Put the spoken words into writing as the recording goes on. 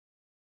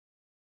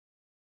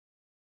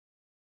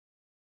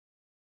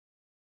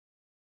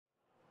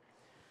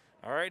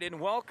All right, and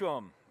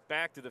welcome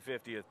back to the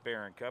 50th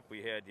Baron Cup.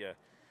 We had you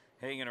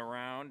hanging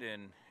around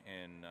and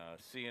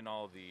seeing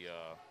all the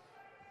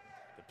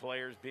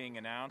players being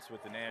announced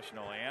with the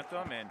national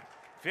anthem, and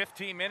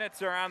 15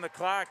 minutes are on the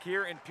clock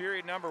here in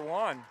period number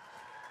 1.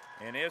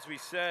 And as we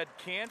said,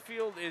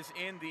 Canfield is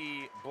in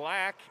the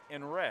black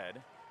and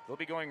red. They'll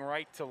be going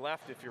right to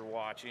left if you're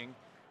watching,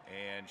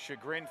 and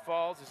Chagrin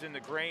Falls is in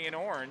the gray and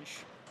orange,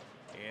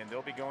 and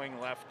they'll be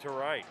going left to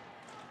right.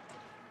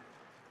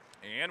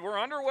 And we're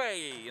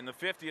underway in the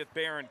 50th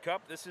Baron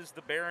Cup. This is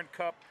the Baron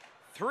Cup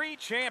 3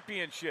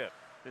 championship.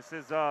 This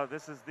is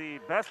the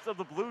best of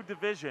the blue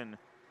division.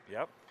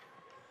 Yep.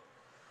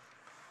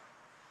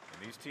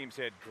 And these teams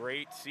had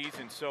great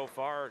seasons so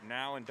far,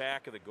 now in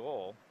back of the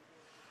goal.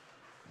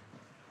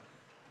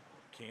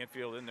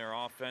 Canfield in their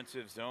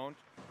offensive zone,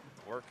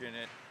 working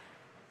it.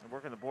 They're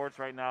working the boards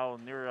right now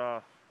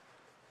near,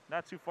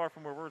 not too far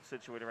from where we're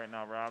situated right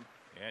now, Rob.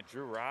 And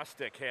Drew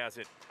Rostick has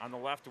it on the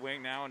left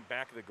wing now in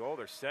back of the goal.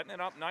 They're setting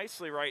it up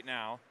nicely right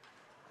now.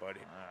 But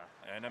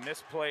and a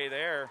misplay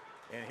there.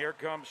 And here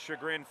comes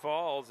Chagrin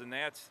Falls, and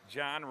that's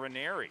John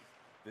Ranieri,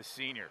 the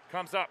senior.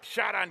 Comes up,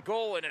 shot on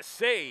goal, and a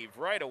save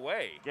right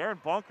away. Garen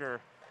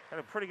Bunker had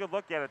a pretty good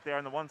look at it there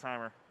on the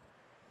one-timer.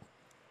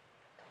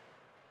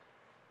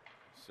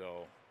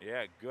 So,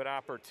 yeah, good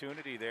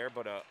opportunity there,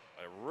 but a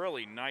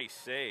really nice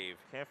save.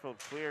 Canfield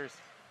clears.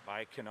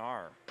 By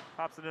Kinar.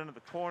 Pops it into the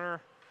corner.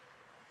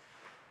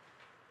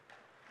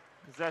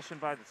 Possession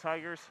by the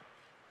Tigers.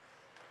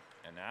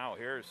 And now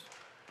here's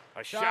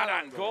a shot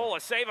on goal, a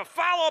save, a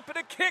follow-up, and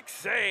a kick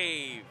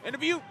save. And a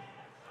beaut.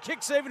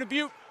 Kick save and a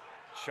beaut.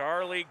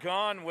 Charlie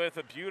Gunn with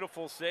a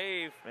beautiful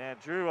save. Man,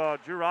 Drew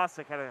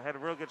Rossick had a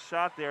real good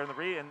shot there, and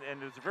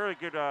it was a very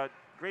good,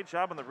 great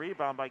job on the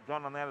rebound by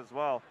Gunn on that as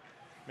well.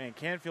 Man,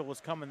 Canfield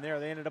was coming there.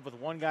 They ended up with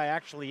one guy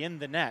actually in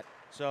the net.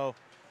 So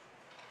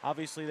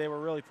obviously they were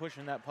really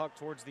pushing that puck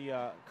towards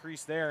the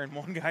crease there, and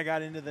one guy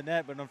got into the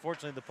net, but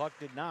unfortunately the puck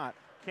did not.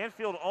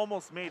 Canfield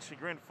almost made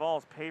Chagrin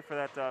Falls pay for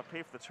that,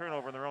 pay for the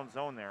turnover in their own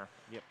zone there.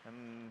 Yep.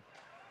 And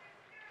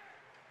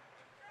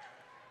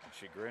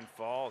Chagrin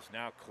Falls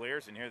now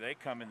clears, and here they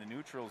come in the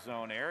neutral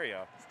zone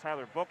area. It's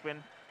Tyler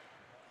Bookman.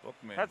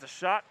 Bookman has a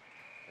shot.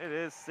 It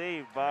is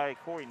saved by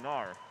Coyne.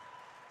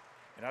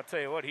 And I'll tell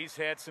you what, he's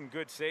had some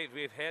good saves.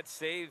 We've had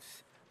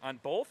saves on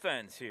both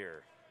ends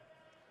here.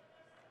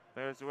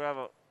 We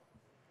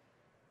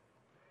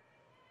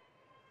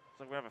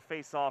have a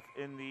face-off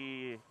in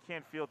the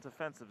Canfield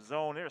defensive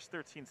zone. There's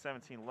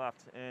 13-17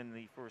 left in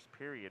the first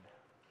period.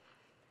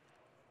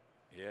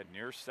 Yeah,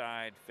 near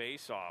side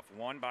face-off,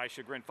 won by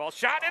Chagrin Falls.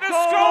 Shot and a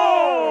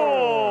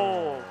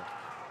score!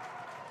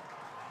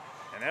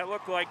 And that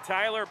looked like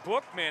Tyler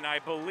Bookman, I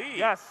believe.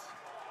 Yes.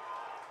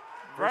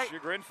 For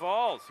Chagrin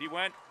Falls. He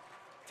went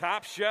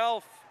top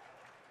shelf,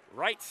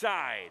 right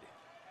side.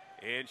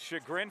 And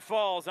Chagrin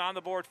Falls on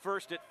the board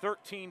first at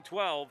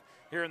 13-12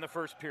 here in the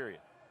first period.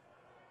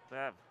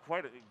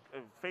 Quite a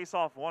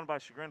face-off won by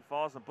Chagrin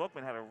Falls, and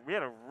Bookman had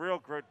a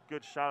real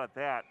good shot at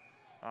that.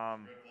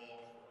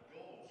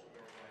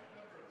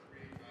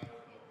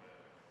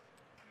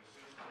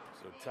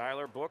 So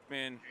Tyler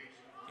Bookman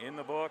in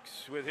the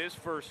books with his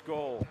first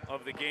goal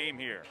of the game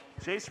here.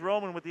 Chase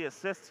Roman with the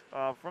assist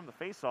from the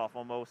face-off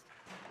almost.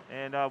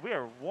 And we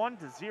are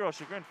 1-0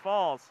 Chagrin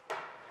Falls.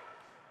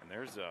 And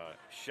there's a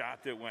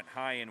shot that went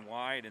high and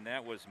wide, and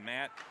that was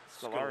Matt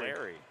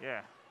Scolari.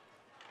 Yeah.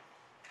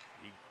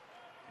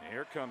 And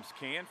here comes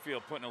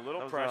Canfield putting a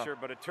little pressure,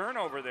 but a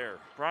turnover there.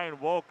 Brian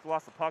Woke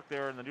lost the puck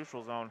there in the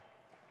neutral zone.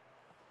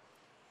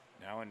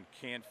 Now in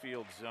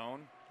Canfield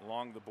zone,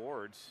 along the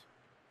boards,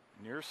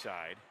 near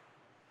side.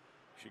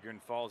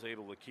 Chagrin Falls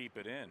able to keep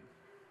it in.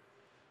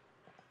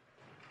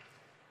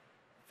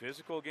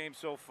 Physical game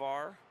so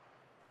far.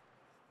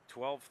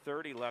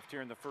 12:30 left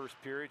here in the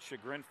first period.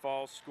 Chagrin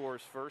Falls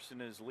scores first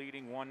and is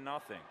leading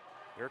 1-0.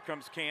 Here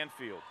comes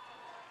Canfield.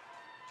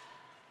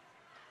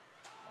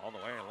 All the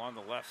way along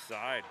the left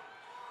side.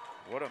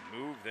 What a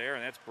move there,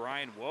 and that's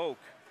Brian Woke.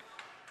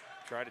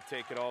 Try to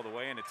take it all the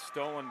way, and it's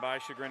stolen by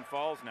Chagrin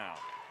Falls now.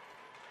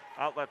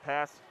 Outlet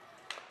pass.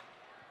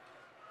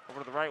 Over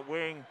to the right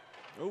wing.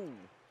 Ooh.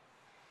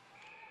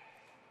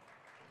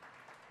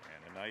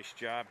 And a nice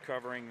job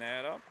covering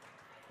that up.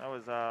 That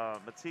was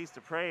Matisse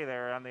Dupre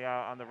there on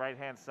the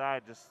right-hand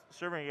side, just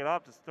serving it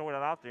up, just throwing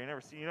it out there.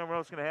 You never know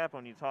what's going to happen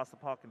when you toss the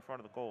puck in front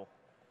of the goal.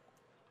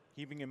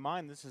 Keeping in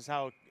mind, this is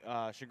how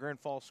Chagrin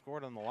Falls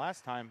scored on the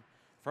last time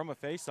from a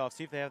faceoff.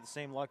 See if they have the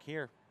same luck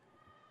here.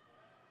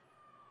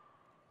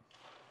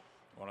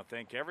 I want to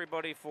thank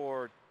everybody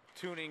for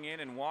tuning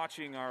in and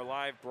watching our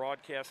live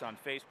broadcast on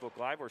Facebook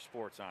Live, where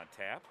Sports on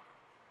Tap.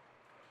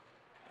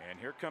 And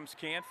here comes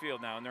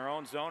Canfield now in their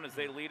own zone as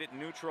they lead it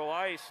neutral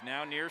ice.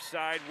 Now near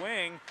side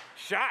wing.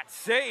 Shot,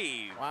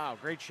 save. Wow,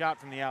 great shot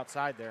from the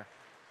outside there.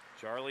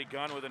 Charlie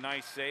Gunn with a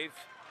nice save.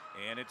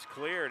 And it's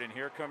cleared. And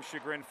here comes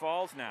Chagrin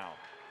Falls now.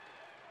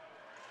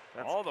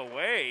 All the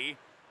way.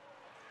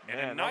 And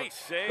a nice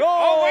save. Goal!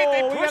 Oh, wait,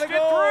 they pushed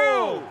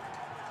it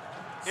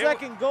through.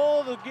 Second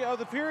goal of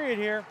the period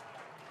here.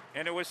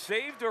 And it was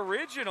saved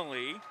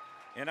originally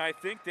And I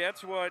think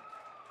that's what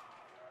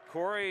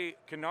Corey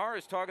Kennard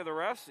is talking to the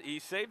refs. He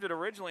saved it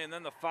originally, and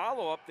then the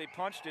follow-up, they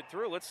punched it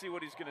through. Let's see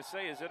what he's going to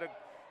say. Is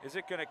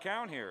it going to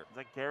count here? It's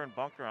like Garen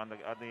Bunker on the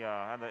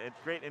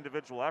great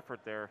individual effort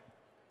there.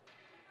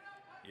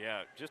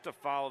 Yeah, just to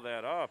follow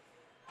that up,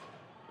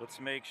 let's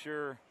make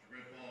sure.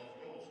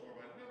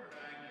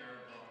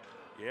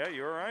 Yeah,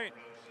 you're right.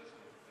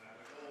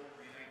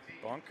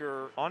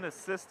 Bunker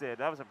unassisted.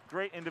 That was a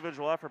great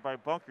individual effort by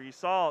Bunker. You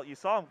saw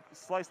him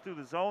slice through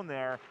the zone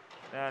there,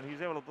 and he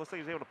was able to. Looks like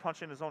he was able to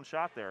punch in his own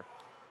shot there.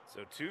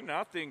 So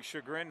 2-0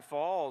 Chagrin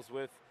Falls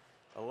with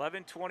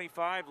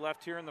 11:25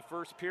 left here in the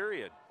first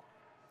period.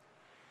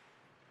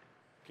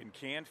 Can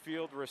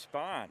Canfield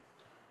respond?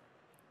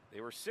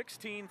 They were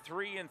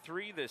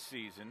 16-3-3 this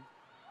season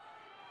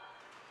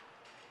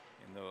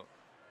in the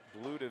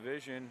blue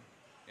division,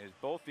 as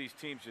both these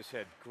teams just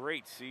had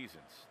great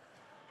seasons.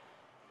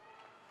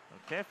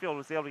 Canfield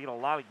was able to get a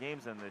lot of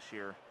games in this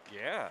year.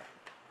 Yeah,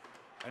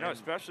 I know,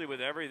 especially with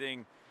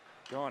everything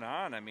going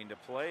on. I mean, to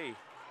play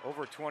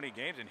over 20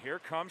 games, and here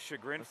comes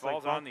Chagrin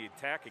Falls on the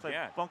attack again.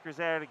 Like Bunker's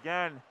at it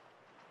again.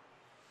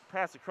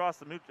 Pass across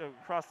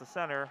the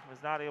center,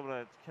 was not able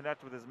to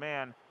connect with his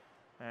man,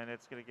 and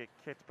it's going to get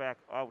kicked back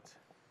out.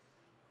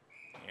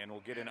 And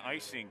we'll get an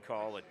icing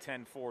call at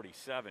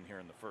 10:47 here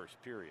in the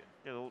first period.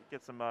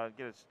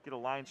 Get a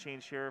line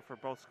change here for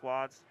both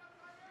squads.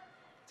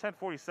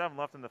 10:47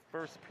 left in the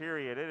first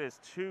period. It is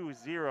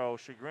 2-0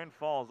 Chagrin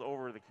Falls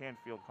over the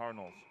Canfield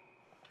Cardinals.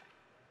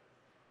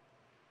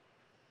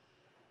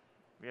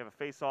 We have a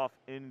face-off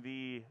in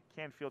the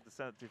Canfield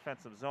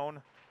defensive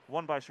zone,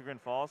 won by Chagrin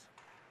Falls.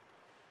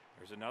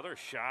 There's another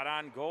shot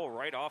on goal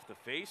right off the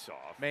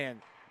face-off.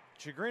 Man,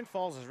 Chagrin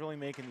Falls is really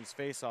making these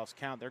face-offs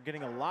count. They're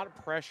getting a lot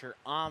of pressure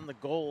on the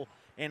goal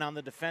and on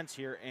the defense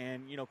here,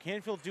 and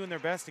Canfield's doing their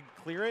best to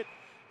clear it.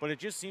 But it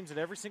just seems that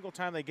every single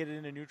time they get it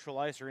into neutral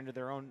ice or into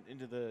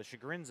the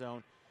Chagrin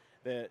zone,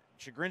 that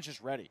Chagrin's just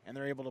ready, and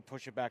they're able to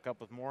push it back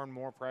up with more and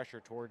more pressure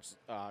towards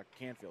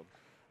Canfield.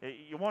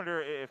 You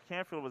wonder if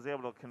Canfield was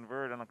able to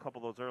convert on a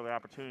couple of those early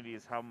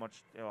opportunities, how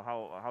much,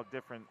 how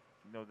different,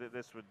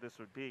 this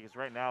would be. Because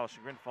right now,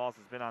 Chagrin Falls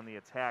has been on the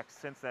attack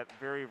since that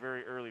very,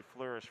 very early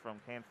flourish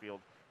from Canfield,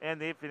 and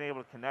they've been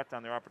able to connect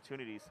on their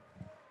opportunities.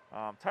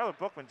 Tyler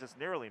Bookman just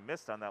narrowly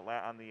missed on that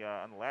on the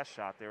last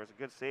shot. There was a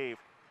good save.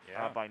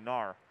 Yeah. By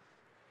Nar.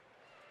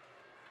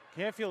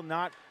 Canfield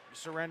not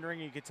surrendering.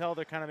 You could tell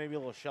they're kind of maybe a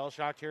little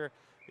shell-shocked here,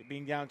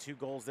 being down 2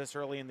 goals this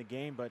early in the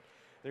game. But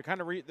they're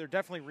kind of they're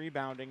definitely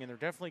rebounding, and they're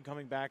definitely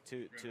coming back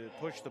to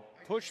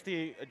push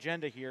the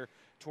agenda here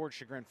towards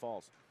Chagrin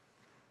Falls.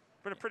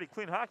 Been a pretty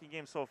clean hockey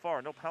game so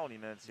far. No penalty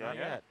minutes yet. Not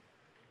yet.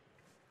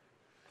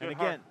 And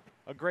again,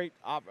 a great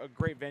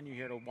venue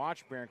here to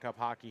watch Baron Cup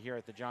hockey here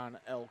at the John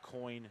L.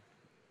 Coyne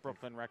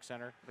Brooklyn Rec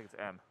Center. I think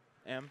it's M.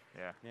 M.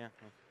 Yeah. Yeah.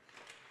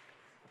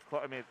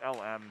 I mean, it's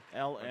LM.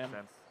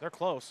 LM. They're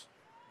close.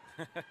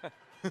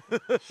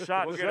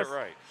 Shot we'll get it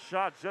right.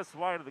 Shot just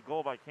wide of the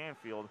goal by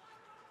Canfield.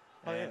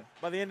 By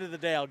the end of the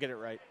day, I'll get it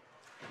right.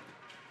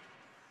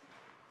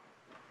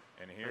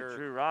 And here,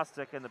 Drew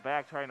Rostick in the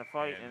back trying to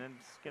fight, and then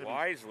it's going to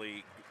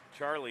wisely,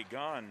 Charlie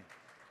Gunn,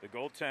 the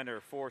goaltender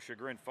for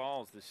Chagrin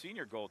Falls, the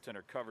senior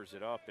goaltender, covers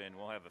it up, and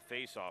we'll have a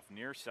face-off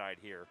near side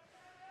here.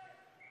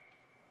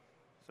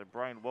 So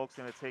Brian Wilkes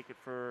going to take it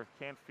for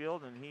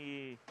Canfield, and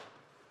he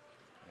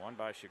won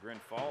by Chagrin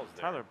Falls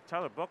there.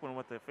 Tyler Bookman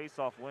with the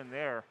face-off win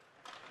there.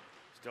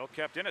 Still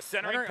kept in a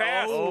centering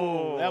pass.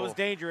 Oh, that was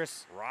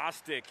dangerous.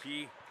 Rostick,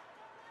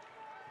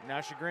 now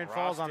Chagrin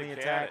Falls on the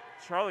attack.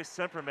 Charlie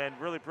Simperman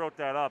really broke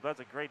that up. That's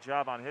a great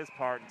job on his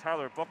part. And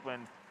Tyler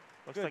Bookman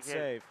looks like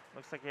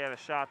he had a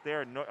shot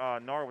there.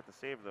 Nar with the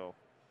save though.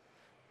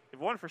 If it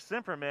wasn't for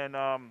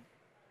Simperman,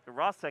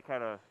 Rostick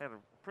had a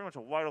pretty much a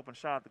wide open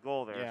shot at the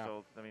goal there. Yeah.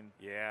 So I mean,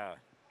 yeah.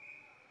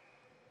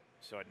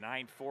 So at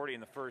 9:40 in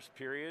the first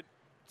period,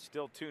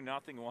 still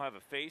 2-0. We'll have a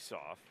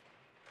face-off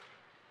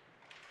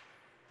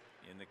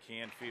in the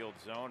Canfield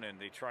zone, and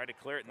they try to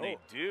clear it, and they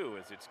do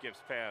as it skips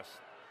past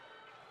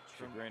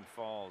Chagrin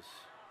Falls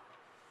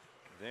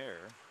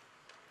there.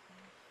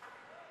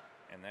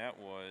 And that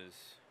was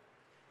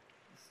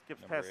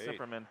skips past 8.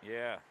 Simperman.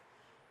 Yeah.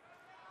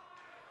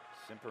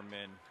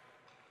 Simperman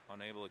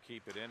unable to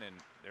keep it in, and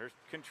there's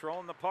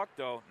controlling the puck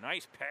though.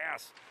 Nice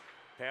pass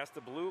past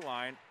the blue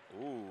line.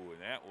 Ooh,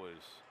 and that was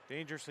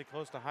dangerously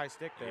close to high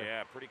stick there.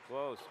 Yeah, pretty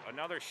close.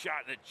 Another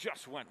shot that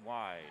just went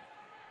wide.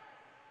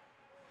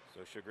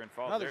 So Chagrin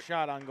Falls. Another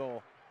shot on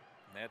goal.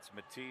 And that's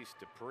Matisse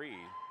Dupree.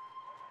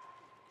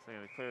 So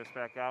going to clear this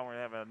back out. We're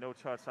going to have a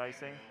no-touch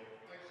icing.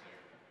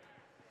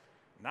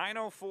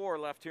 9:04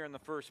 left here in the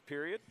first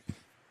period.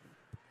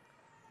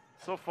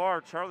 So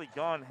far, Charlie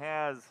Gunn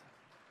has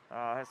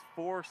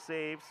 4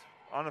 saves,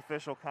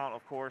 unofficial count,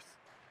 of course.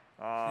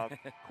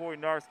 Corey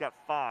Nar's got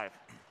 5.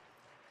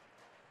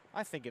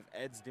 I think if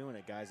Ed's doing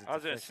it, guys, it's I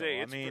was going to say,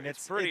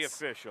 it's pretty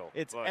official.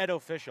 It's Ed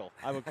official,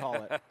 I would call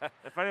it.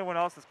 If anyone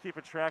else is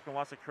keeping track and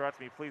wants to correct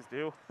me, please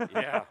do.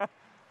 Yeah.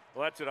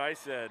 Well, that's what I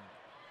said.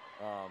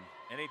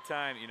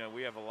 Anytime,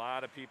 we have a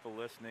lot of people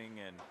listening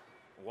and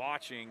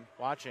Watching.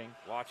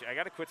 I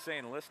got to quit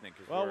saying listening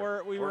because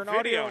we're in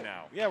video audio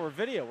now. Yeah, we're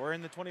video. We're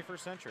in the 21st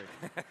century.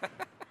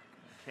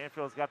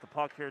 Canfield's got the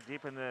puck here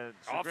deep in the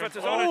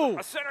offensive zone.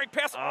 A centering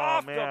pass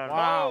off the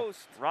post.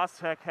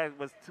 Rostek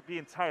was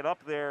being tied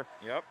up there.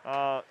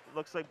 Yep.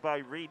 Looks like by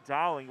Reed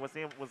Dowling was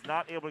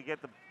not able to get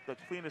the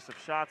cleanest of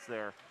shots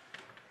there.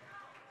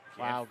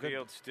 Wow,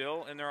 Canfield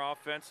still in their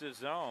offensive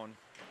zone.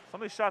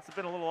 Some of these shots have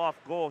been a little off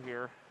goal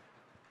here.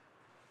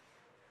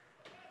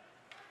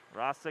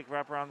 Rostek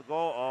wrap around the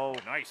goal. Oh,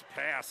 nice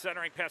pass,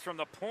 centering pass from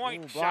the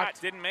point. Ooh, shot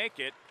didn't make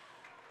it,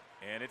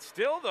 and it's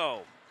still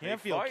though.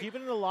 Canfield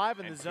keeping it alive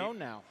in the zone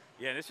now.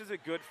 Yeah, this is a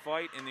good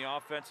fight in the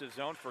offensive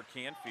zone for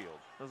Canfield.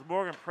 There's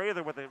Morgan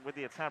Prather with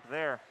the attempt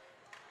there.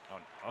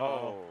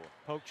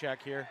 Poke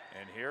check here.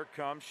 And here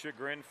comes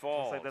Chagrin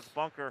Falls. Looks like that's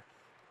Bunker.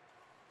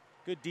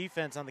 Good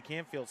defense on the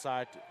Canfield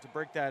side to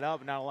break that up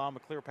and not allow him a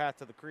clear path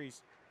to the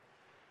crease.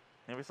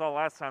 And we saw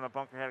last time that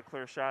Bunker had a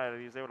clear shot at it.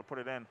 He was able to put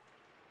it in.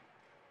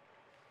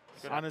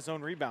 On his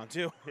own rebound,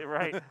 too. You're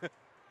right.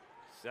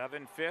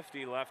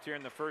 7:50 left here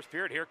in the first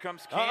period. Here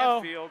comes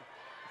Canfield.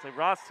 It's like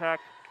Rostek.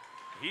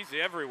 He's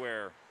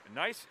everywhere.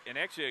 Nice, and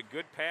actually a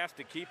good pass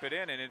to keep it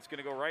in, and it's going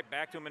to go right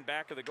back to him in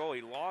back of the goal.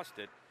 He lost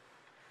it.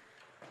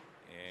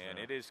 And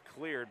it is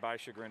cleared by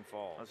Chagrin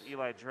Falls. That's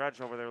Eli Dredge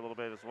over there a little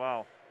bit as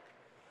well.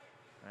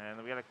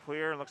 And we got a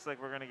clear. Looks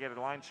like we're going to get a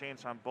line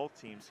change on both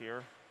teams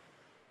here.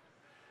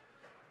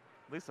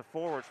 At least the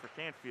forwards for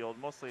Canfield.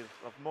 Most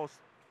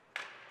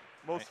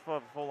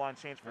full line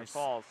change for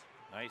Falls.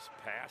 Nice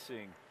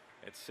passing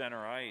at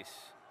center ice.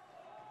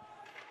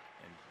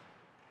 And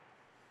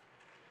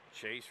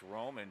Chase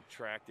Roman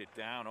tracked it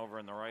down over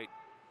in the right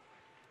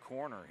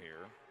corner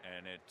here.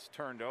 And it's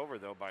turned over,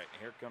 though,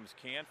 here comes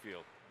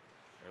Canfield.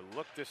 They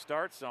look to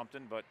start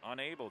something, but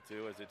unable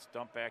to as it's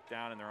dumped back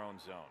down in their own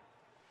zone.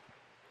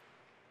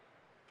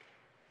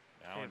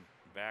 Now in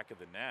back of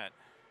the net.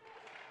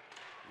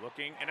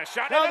 Looking, and a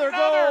shot, and another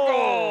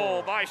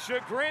goal by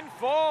Chagrin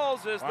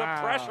Falls as the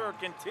pressure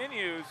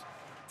continues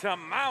to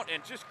mount,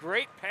 and just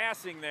great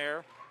passing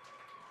there.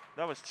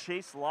 That was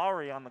Chase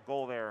Lowry on the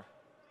goal there.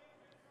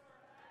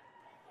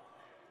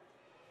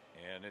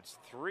 And it's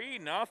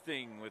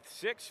 3-0 with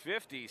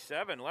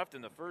 6:57 left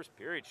in the first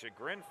period.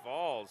 Chagrin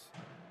Falls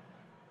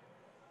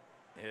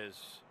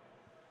has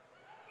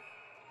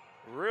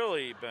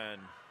really been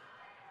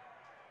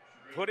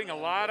putting a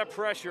lot of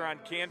pressure on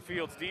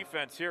Canfield's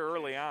defense here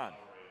early on.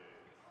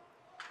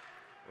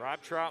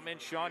 Rob Troutman,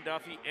 Sean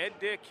Duffy, Ed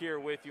Dick here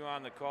with you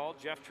on the call.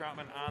 Jeff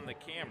Troutman on the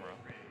camera.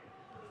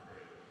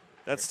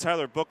 That's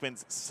Tyler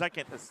Bookman's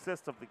second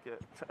assist of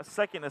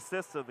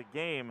the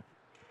game.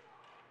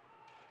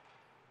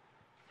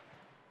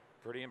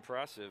 Pretty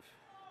impressive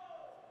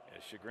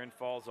as Chagrin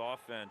Falls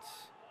offense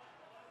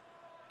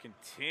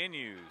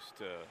continues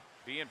to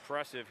be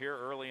impressive here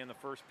early in the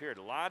first period.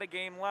 A lot of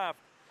game left,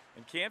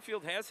 and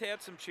Canfield has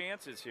had some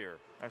chances here.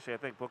 Actually, I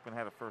think Bookman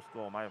had a first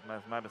goal. My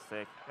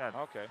mistake.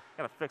 Okay.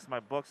 Got to fix my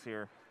books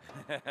here.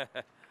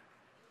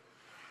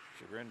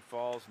 Chagrin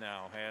Falls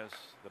now has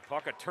the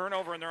puck, a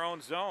turnover in their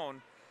own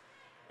zone,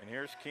 and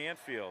here's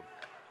Canfield.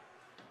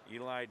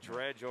 Eli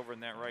Dredge over in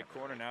that right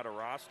corner now to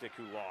Rostek,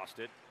 who lost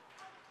it.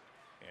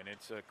 And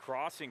it's a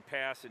crossing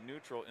pass in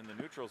the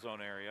neutral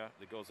zone area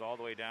that goes all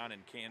the way down in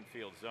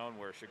Canfield zone,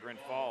 where Chagrin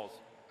Falls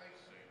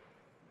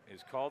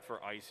is called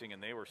for icing,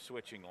 and they were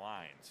switching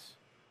lines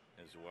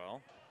as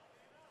well.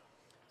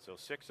 So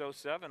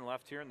 6:07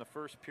 left here in the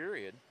first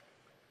period.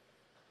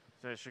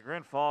 So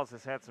Chagrin Falls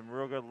has had some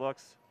real good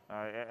looks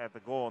at the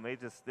goal, and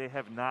they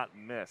have not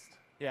missed.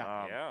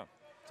 Yeah.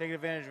 Taking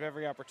advantage of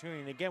every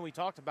opportunity. And again, we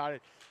talked about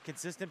it,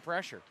 consistent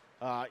pressure.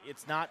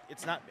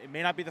 It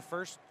may not be the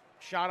first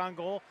shot on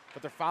goal,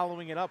 but they're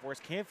following it up, whereas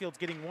Canfield's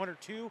getting one or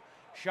two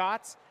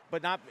shots,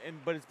 but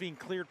it's being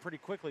cleared pretty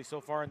quickly so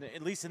far,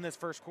 at least in this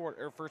first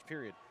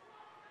period.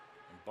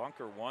 And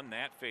Bunker won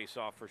that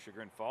face-off for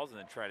Chagrin Falls and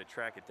then tried to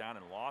track it down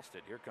and lost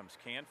it. Here comes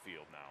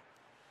Canfield now.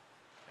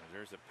 And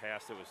there's a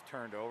pass that was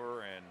turned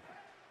over, and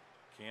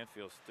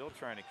Canfield's still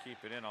trying to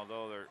keep it in,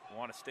 although they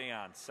want to stay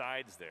on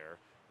sides there.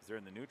 They're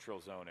in the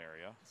neutral zone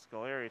area.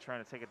 Scolari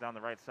trying to take it down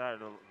the right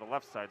side, or the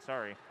left side,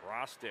 sorry.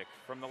 Rostek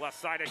from the left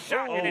side, a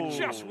shot, and it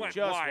just went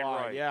wide.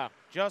 Right. Yeah,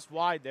 just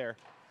wide there.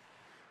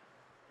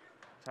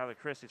 Tyler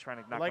Christie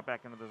trying to knock it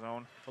back into the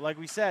zone. But like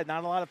we said,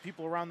 not a lot of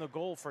people around the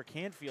goal for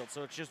Canfield,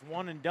 so it's just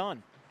one and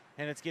done,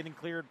 and it's getting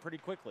cleared pretty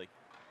quickly.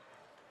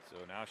 So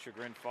now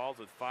Chagrin Falls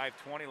with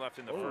 5:20 left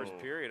in the first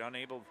period,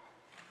 unable to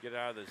get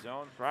out of the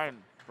zone.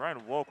 Brian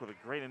Woke with a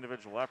great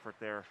individual effort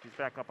there. He's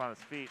back up on his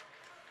feet,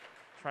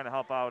 trying to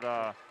help out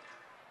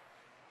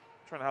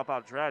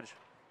Dredge.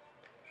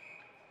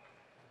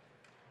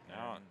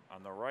 Now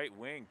on the right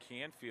wing,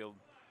 Canfield,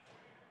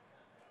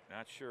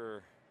 not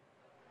sure,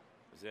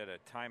 is that a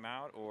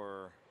timeout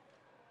or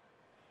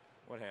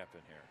what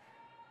happened here?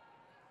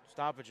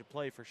 Stoppage of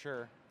play for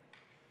sure.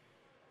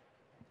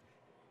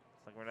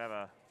 It's like we're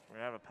gonna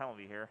have a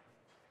penalty here.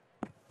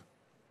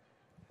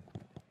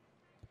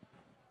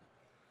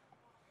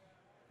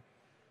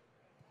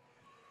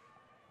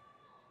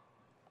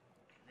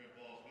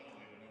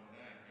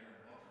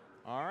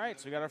 All right,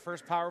 so we got our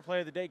first power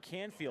play of the day.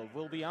 Canfield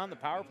will be on the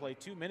power play.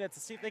 2 minutes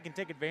to see if they can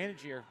take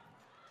advantage here,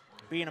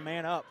 being a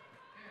man up.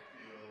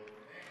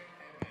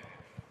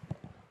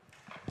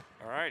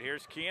 All right,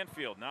 here's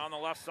Canfield. Now on the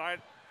left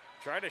side,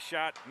 tried a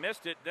shot,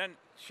 missed it, then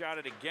shot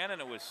it again, and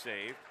it was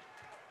saved.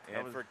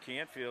 And for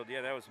Canfield,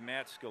 yeah, that was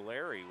Matt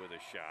Scoleri with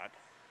a shot.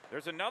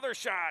 There's another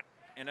shot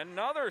and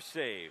another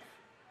save.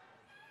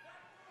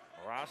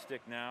 Rostick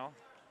now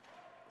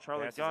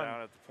passes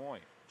out at the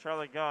point.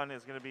 Charlie Gunn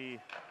is going to be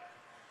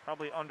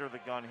probably under the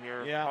gun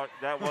here. Yeah.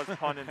 That was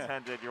pun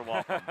intended. You're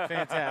welcome.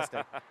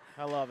 Fantastic.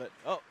 I love it.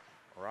 Oh.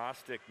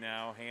 Rostick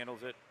now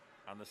handles it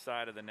on the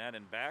side of the net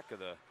and back of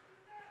the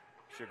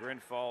Chagrin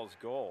Falls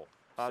goal.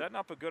 Setting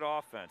up a good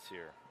offense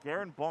here.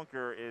 Garen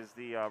Bunker is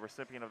the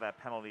recipient of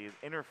that penalty.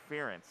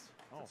 Interference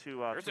to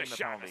there's a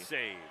shot and a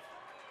save.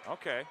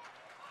 Okay.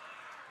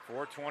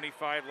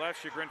 4:25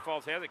 left. Chagrin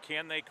Falls has it.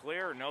 Can they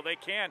clear? No, they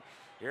can.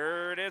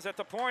 Here it is at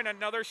the point.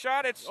 Another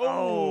shot. It's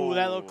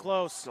that looked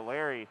close.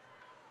 Scoleri.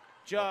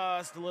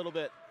 Just a little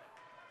bit.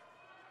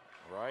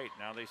 Right.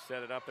 Now they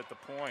set it up at the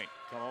point.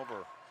 Come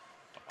over.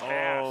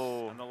 Pass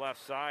on the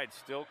left side,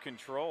 still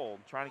controlled.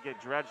 Trying to get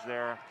Dredge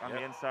there on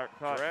the inside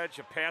cut. Dredge,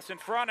 a pass in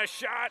front, a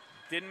shot.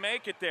 Didn't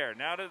make it there.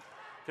 Now to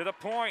the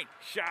point.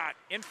 Shot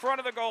in front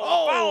of the goal.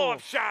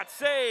 Follow-up shot.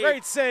 Save.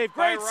 Great save.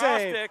 Great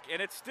save. Rostick,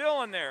 and it's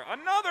still in there.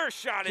 Another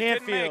shot.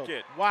 Canfield. It didn't make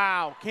it.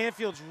 Wow.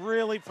 Canfield's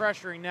really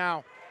pressuring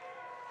now.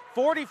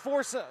 40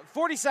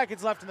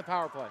 seconds left in the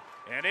power play.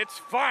 And it's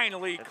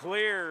finally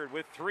cleared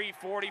with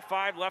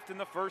 3:45 left in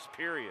the first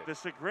period. The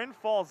Chagrin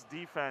Falls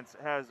defense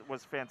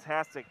was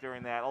fantastic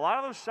during that. A lot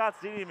of those shots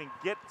didn't even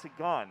get to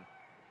Gunn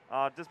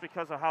just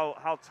because of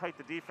how tight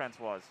the defense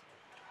was.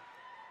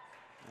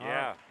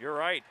 Yeah, you're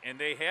right. And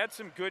they had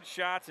some good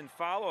shots and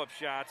follow-up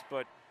shots,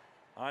 but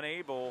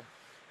unable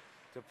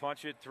to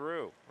punch it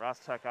through.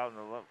 Rostick out in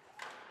the left.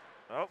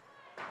 Oh,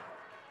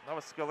 that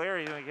was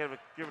Scoleri going to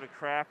give it a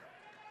crack.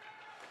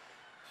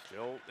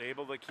 Still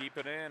able to keep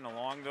it in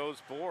along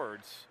those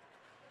boards.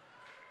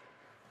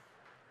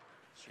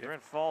 Chagrin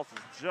Falls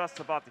is just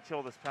about to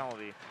kill this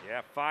penalty. Yeah,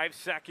 5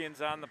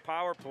 seconds on the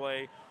power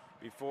play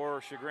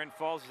before Chagrin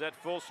Falls is at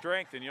full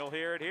strength, and you'll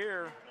hear it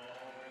here.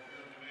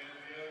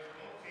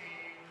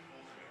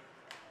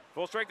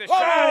 Full strength, the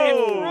shot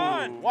in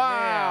front.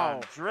 Wow.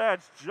 Man,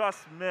 Dredge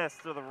just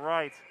missed to the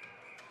right.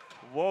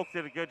 Woke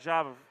did a good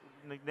job of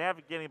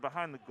navigating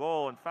behind the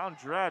goal and found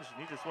Dredge,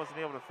 and he just wasn't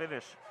able to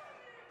finish.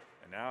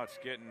 And now it's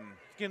getting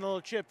a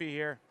little chippy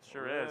here.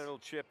 Sure is. A little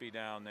chippy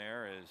down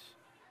there as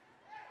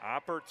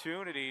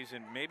opportunities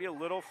and maybe a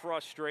little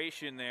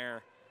frustration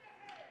there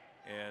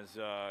as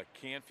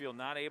Canfield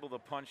not able to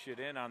punch it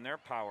in on their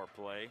power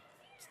play.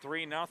 It's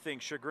 3-0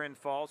 Chagrin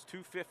Falls,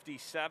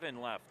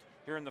 2:57 left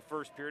here in the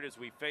first period as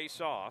we face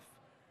off.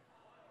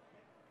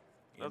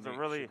 That was a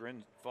really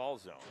Chagrin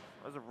Falls zone.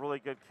 That was a really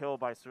good kill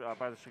by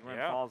the Chagrin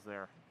Falls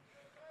there.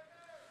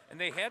 And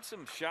they had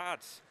some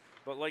shots,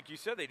 but like you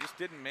said, they just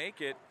didn't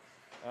make it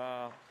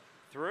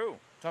through.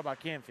 Talk about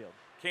Canfield.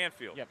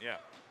 Canfield, yeah.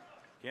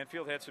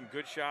 Canfield had some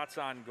good shots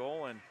on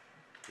goal, and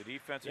the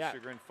defense of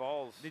Chagrin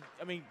Falls.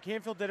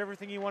 Canfield did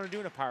everything you want to do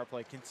in a power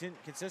play.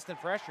 Consistent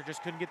pressure,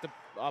 just couldn't get the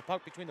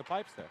puck between the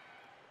pipes there.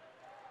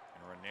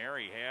 And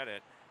Ranieri had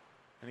it.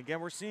 And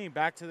again, we're seeing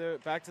back to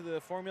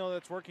the formula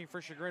that's working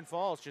for Chagrin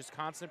Falls, just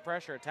constant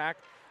pressure, attack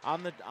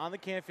on the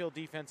Canfield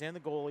defense and the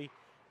goalie,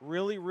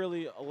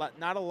 really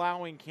not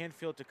allowing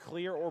Canfield to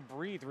clear or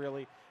breathe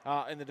really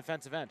in the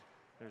defensive end.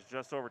 There's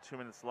just over 2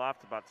 minutes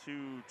left, about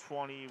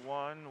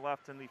 2:21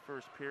 left in the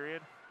first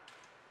period.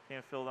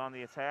 Canfield on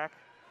the attack.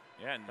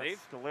 Yeah, and that's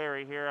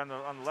Scoleri here on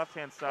the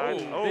left-hand side.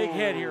 Big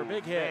hit here,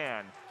 big hit.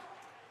 Man.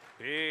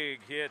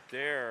 Big hit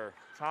there.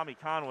 Tommy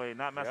Conway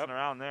not messing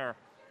around there.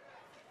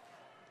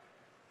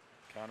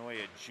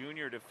 Conway, a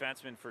junior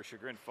defenseman for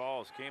Chagrin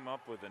Falls, came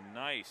up with a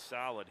nice,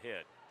 solid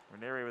hit.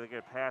 Ranieri with a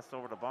good pass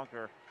over to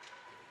Bunker.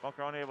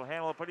 Bunker unable to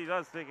handle it, but he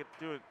does do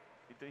it.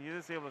 He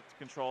is able to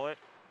control it.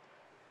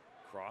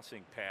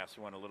 Crossing pass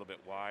went a little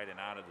bit wide and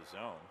out of the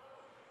zone.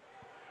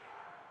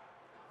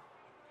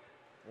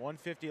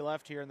 1:50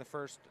 left here in the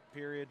first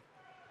period.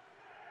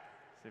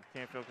 See if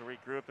Canfield can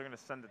regroup. They're going to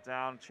send it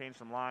down, change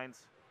some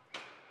lines,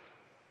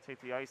 take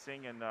the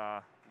icing, and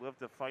live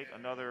to fight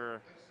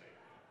another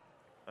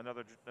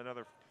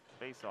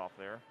face-off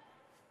there.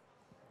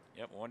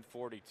 Yep,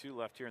 1:42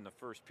 left here in the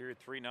first period.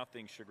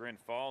 3-0 Chagrin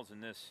Falls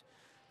in this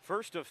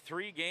first of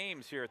 3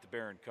 games here at the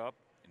Baron Cup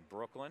in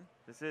Brooklyn.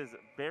 This is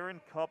Baron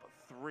Cup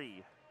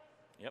 3.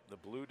 Yep, the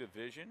Blue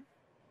Division.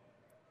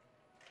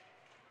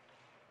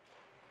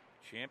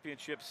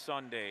 Championship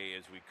Sunday,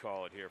 as we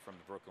call it here from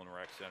the Brooklyn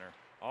Rec Center.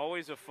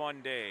 Always a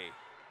fun day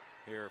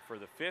here for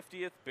the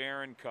 50th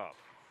Baron Cup.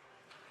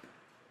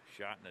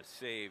 Shot and a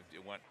save.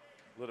 It went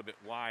a little bit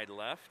wide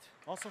left.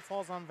 Also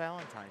falls on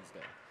Valentine's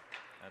Day.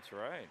 That's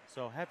right.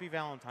 So happy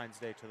Valentine's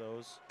Day to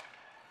those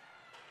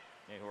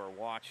who are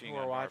watching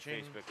on our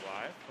Facebook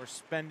Live. Or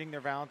spending their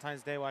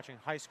Valentine's Day watching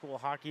high school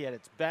hockey at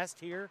its best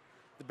here,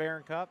 the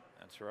Baron Cup.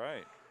 That's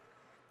right.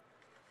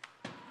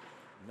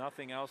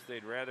 Nothing else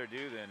they'd rather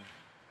do than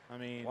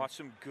watch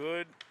some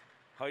good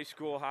high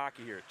school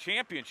hockey here.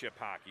 Championship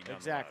hockey, nonetheless.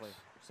 Exactly.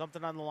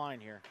 Something on the line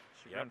here.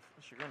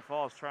 Chagrin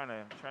Falls trying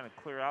to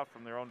clear out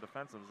from their own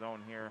defensive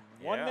zone here.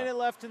 1 minute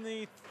left in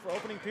the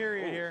opening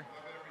period here.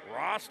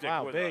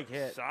 Rostick with big a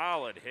hit.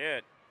 solid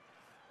hit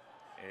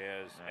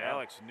as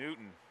Alex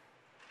Newton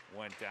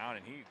went down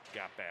and he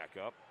got back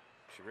up.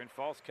 Chagrin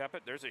Falls kept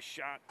it. There's a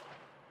shot.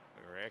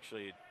 Or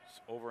actually,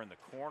 it's over in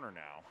the corner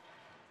now.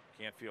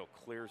 Canfield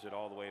clears it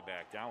all the way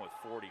back down with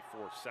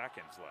 44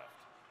 seconds left.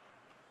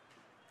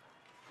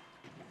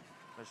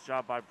 Nice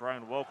job by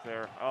Brian Woke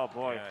there. Oh,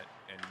 boy.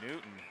 And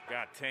Newton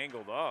got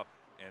tangled up,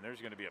 and there's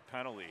going to be a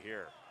penalty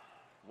here.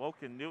 Woke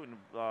and Newton,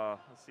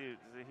 let's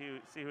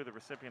see who the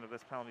recipient of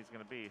this penalty is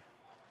going to be.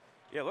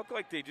 Yeah, it looked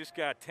like they just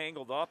got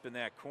tangled up in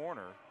that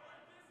corner.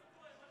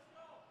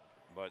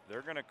 But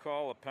they're going to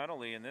call a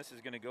penalty, and this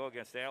is going to go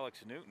against Alex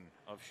Newton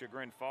of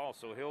Chagrin Falls.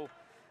 So he'll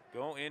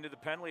go into the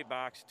penalty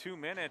box 2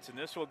 minutes, and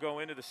this will go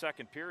into the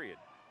second period.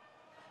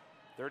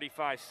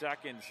 35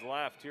 seconds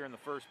left here in the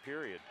first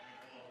period.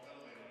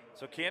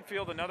 So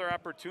Canfield, another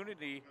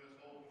opportunity.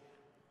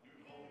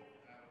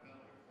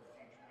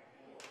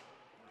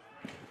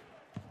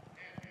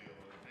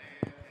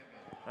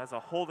 That's a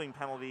holding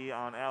penalty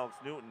on Alex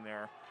Newton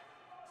there.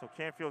 So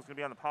Canfield's going to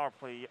be on the power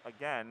play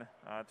again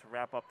to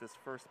wrap up this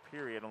first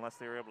period unless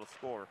they were able to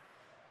score.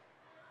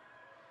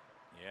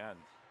 Yeah,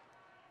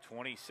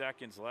 20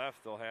 seconds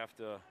left. They'll have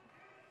to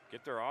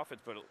get their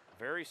offense, but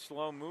very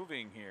slow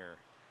moving here.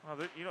 Well,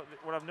 you know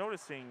what I'm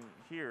noticing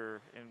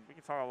here, and we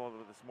can talk a little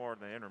bit this more in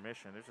the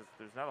intermission.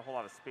 There's not a whole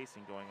lot of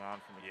spacing going on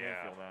from the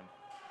Canfield end.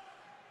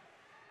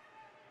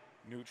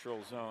 Neutral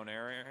zone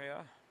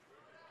area.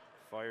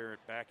 Fire it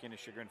back into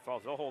Chagrin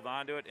Falls. They'll hold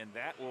on to it, and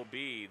that will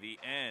be the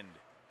end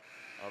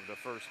of the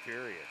first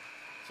period.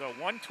 So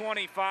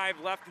 1:25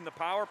 left in the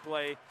power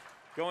play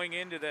going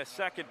into the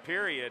second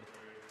period,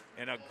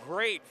 and a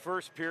great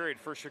first period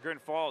for Chagrin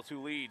Falls,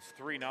 who leads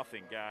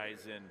 3-0,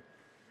 guys. And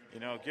you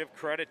know, give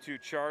credit to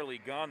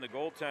Charlie Gunn, the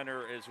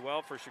goaltender, as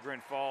well for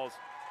Chagrin Falls.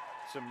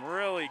 Some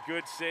really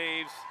good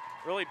saves.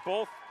 Really,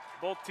 both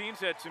teams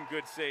had some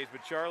good saves,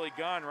 but Charlie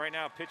Gunn right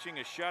now pitching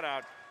a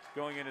shutout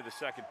going into the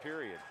second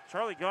period.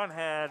 Charlie Gunn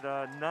had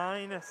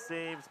 9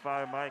 saves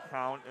by my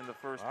count in the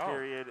first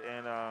period,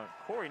 and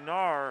Corey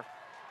Narr,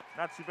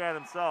 not too bad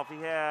himself.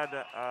 He had,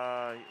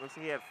 looks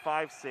like he had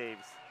 5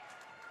 saves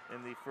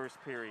in the first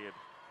period.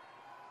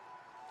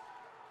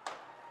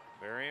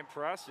 Very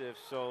impressive.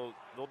 So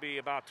there'll be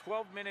about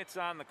 12 minutes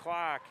on the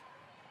clock.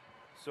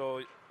 So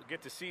we'll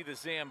get to see the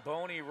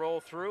Zamboni roll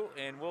through,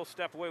 and we'll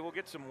step away. We'll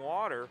get some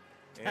water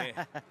and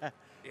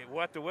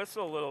wet the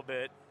whistle a little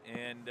bit,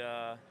 and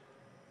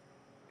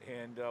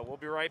we'll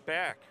be right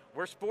back.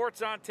 We're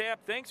Sports on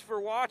Tap. Thanks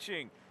for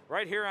watching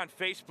right here on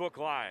Facebook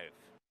Live.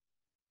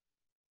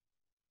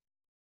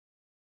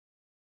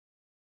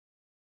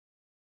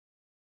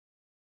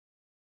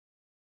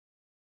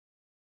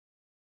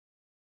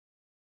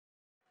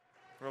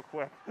 Real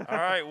quick. All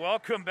right,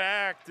 welcome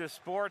back to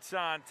Sports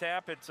on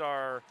Tap. It's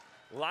our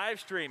live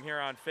stream here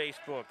on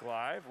Facebook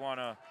Live. Want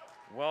to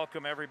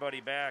welcome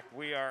everybody back.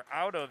 We are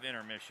out of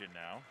intermission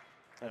now.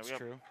 That's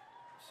true.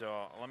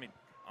 So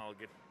I'll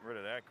get rid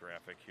of that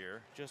graphic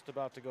here. Just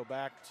about to go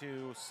back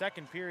to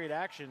second period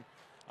action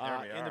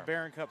in the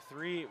Baron Cup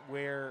 3,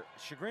 where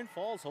Chagrin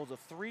Falls holds a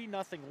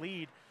 3-0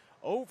 lead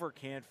over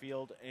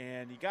Canfield.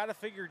 And you got to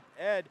figure,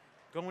 Ed,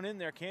 going in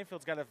there,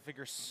 Canfield's got to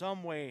figure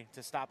some way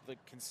to stop the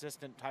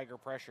consistent Tiger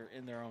pressure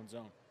in their own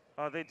zone.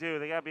 They do.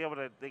 They got to be able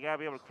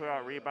to clear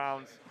out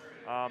rebounds.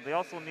 They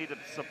also need to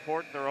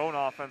support their own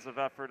offensive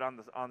effort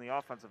on the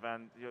offensive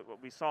end.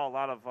 We saw a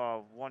lot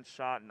of one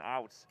shot and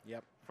outs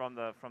from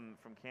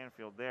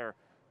Canfield there.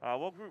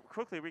 We'll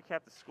quickly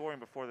recap the scoring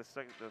before the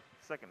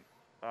second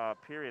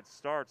period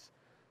starts.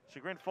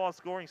 Chagrin Falls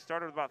scoring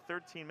started with about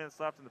 13 minutes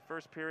left in the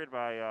first period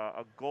by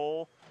a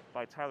goal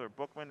by Tyler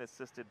Bookman,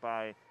 assisted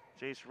by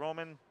Jace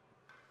Roman.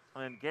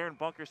 And then Garen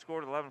Bunker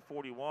scored at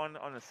 11:41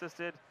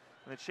 unassisted.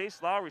 And then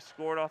Chase Lowry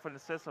scored off an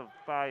assist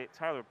by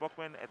Tyler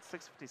Bookman at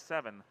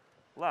 6:57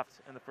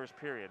 left in the first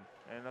period.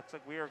 And it looks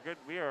like we are good.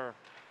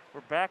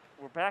 We're back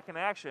in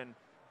action,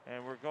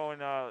 and we're going.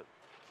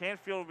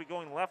 Canfield will be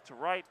going left to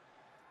right.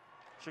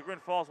 Chagrin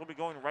Falls will be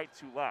going right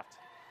to left.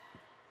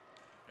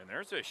 And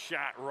there's a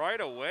shot right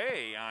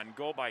away on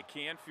goal by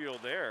Canfield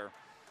there.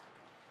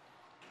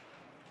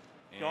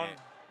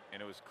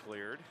 And it was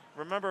cleared.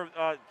 Remember,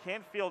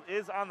 Canfield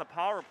is on the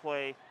power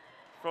play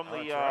from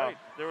the. That's right.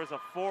 There was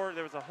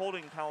a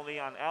holding penalty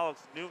on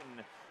Alex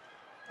Newton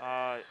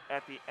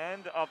at the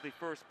end of the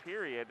first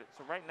period.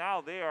 So right now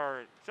they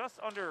are just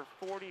under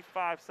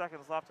 45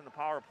 seconds left in the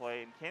power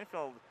play, and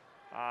Canfield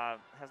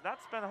has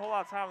not spent a whole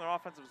lot of time in their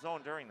offensive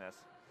zone during this.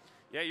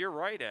 Yeah, you're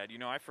right, Ed. You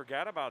know, I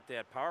forgot about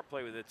that power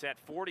play. It's at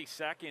 40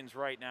 seconds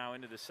right now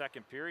into the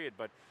second period,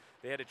 but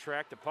they had to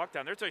track the puck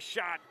down. There's a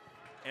shot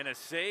and a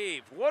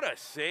save. What a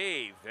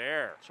save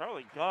there.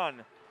 Charlie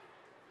Gunn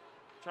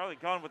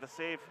with the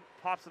save,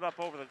 pops it up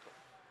over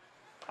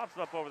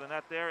the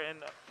net there, and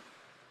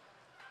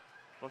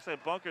looks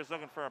like Bunker's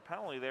looking for a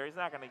penalty there. He's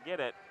not going to get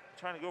it.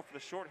 Trying to go for the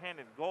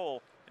shorthanded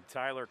goal. And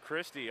Tyler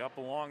Christie up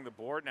along the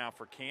board now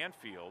for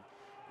Canfield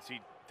as he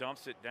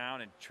dumps it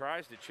down and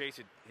tries to chase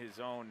his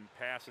own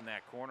pass in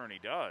that corner, and he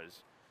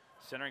does.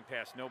 Centering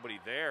pass, nobody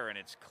there, and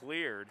it's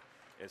cleared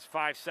as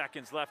 5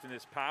 seconds left in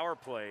this power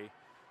play,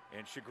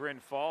 and Chagrin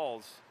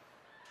Falls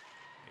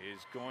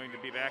is going to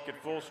be back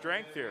at full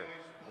strength here.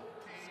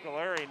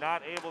 Scolari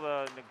not able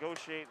to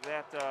negotiate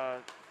that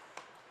the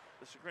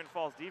Chagrin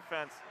Falls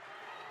defense.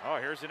 Oh,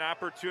 here's an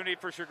opportunity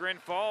for Chagrin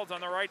Falls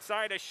on the right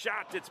side. A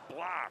shot that's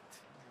blocked.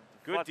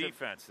 Good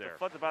defense there.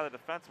 Deflected by the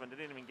defenseman.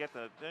 Didn't even get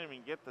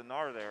the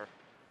NAR there.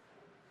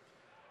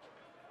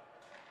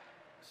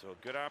 So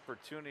good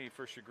opportunity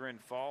for Chagrin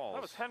Falls.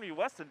 That was Henry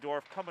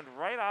Westendorf coming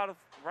right out,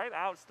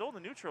 still in the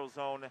neutral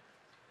zone,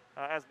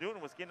 as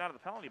Newton was getting out of the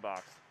penalty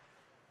box.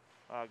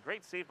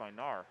 Great save by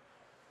NAR.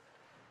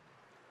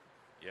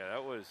 Yeah,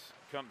 that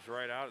comes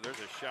right out. There's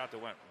a shot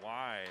that went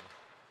wide.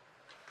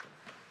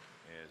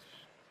 Is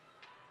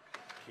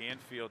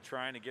Canfield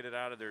trying to get it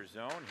out of their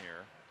zone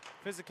here.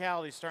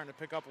 Physicality is starting to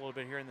pick up a little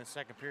bit here in the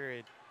second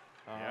period.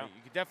 Yeah.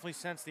 You can definitely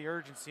sense the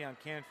urgency on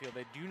Canfield.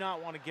 They do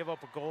not want to give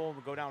up a goal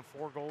and go down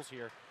 4 goals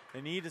here. They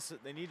need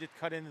to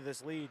cut into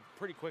this lead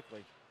pretty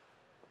quickly.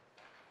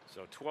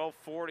 So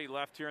 12:40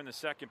 left here in the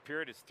second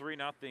period. It's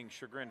 3-0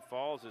 Chagrin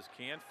Falls as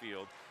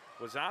Canfield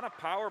was on a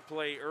power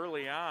play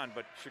early on,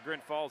 but Chagrin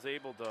Falls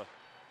able to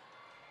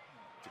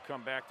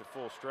come back to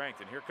full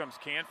strength. And here comes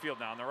Canfield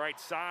now on the right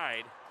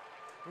side.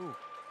 Ooh,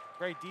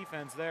 great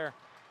defense there.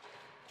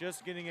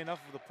 Just getting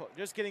enough of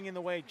just getting in the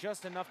way,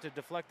 just enough to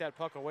deflect that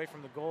puck away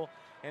from the goal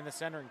and the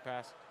centering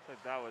pass. I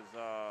think that was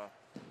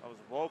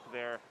woke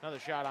there. Another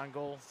shot on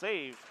goal.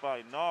 Saved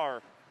by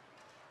NAR.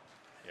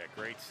 Yeah,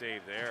 great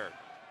save there.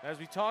 As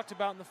we talked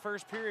about in the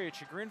first period,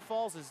 Chagrin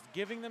Falls is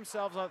giving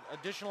themselves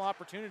additional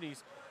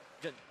opportunities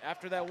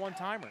after that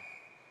one-timer.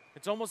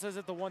 It's almost as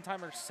if the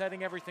one-timer is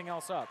setting everything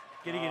else up,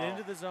 getting it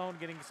into the zone,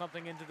 getting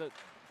something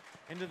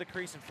into the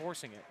crease and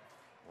forcing it.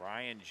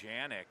 Ryan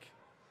Janik.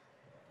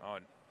 Oh,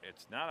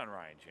 it's not on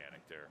Ryan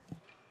Janik there.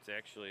 It's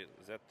actually,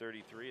 is that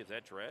 33? Is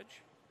that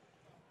Dredge?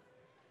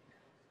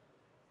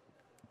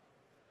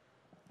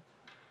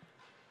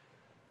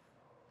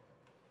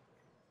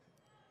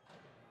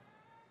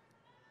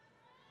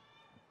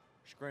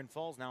 Chagrin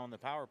Falls now on the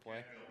power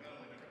play.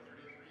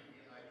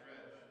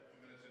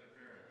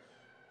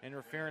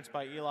 Interference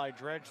by Eli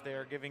Dredge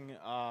there, giving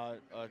a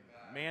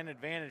man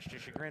advantage to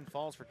Chagrin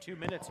Falls for 2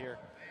 minutes here.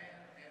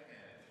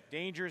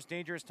 Dangerous,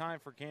 dangerous time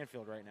for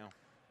Canfield right now.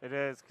 It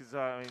is, because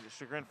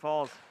Chagrin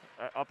Falls,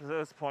 up to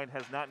this point,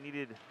 has not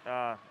needed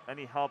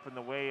any help in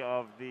the way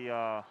of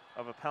a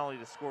penalty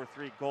to score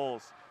 3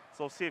 goals.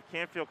 So we'll see if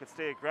Canfield can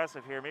stay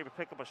aggressive here, maybe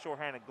pick up a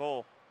shorthanded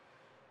goal.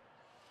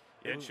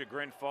 Yeah,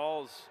 Chagrin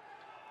Falls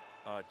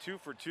 2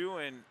 for 2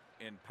 in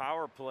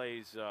power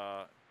plays,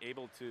 or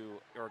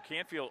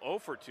Canfield 0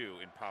 for 2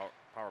 in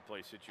power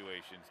play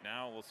situations.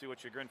 Now we'll see what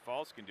Chagrin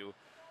Falls can do.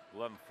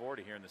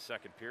 11:40 here in the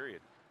second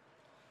period.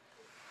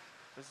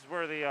 This is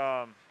where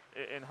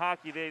in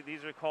hockey,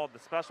 these are called the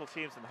special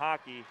teams in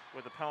hockey,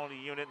 with the penalty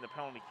unit and the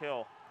penalty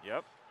kill.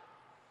 Yep.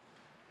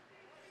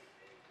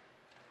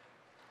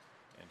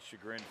 And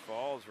Chagrin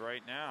Falls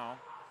right now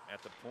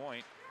at the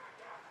point.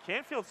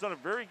 Canfield's done a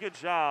very good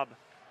job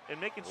in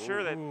making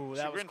sure that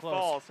Chagrin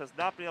Falls has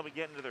not been able to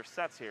get into their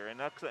sets here, and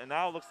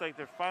now it looks like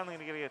they're finally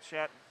going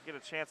to get a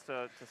chance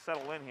to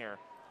settle in here.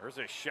 There's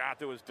a shot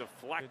that was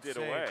deflected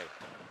away.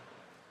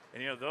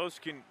 And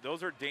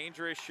those are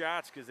dangerous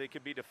shots because they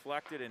could be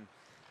deflected and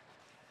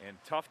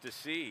tough to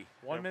see.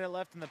 1 minute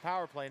left in the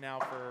power play now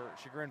for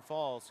Chagrin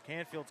Falls.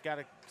 Canfield's got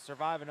to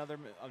survive another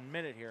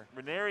minute here.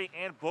 Ranieri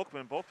and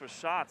Bookman both with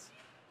shots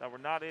that were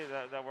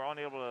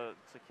unable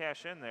to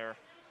cash in there.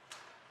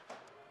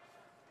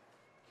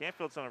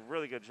 Canfield's done a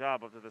really good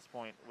job up to this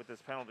point with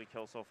this penalty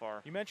kill so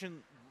far. You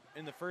mentioned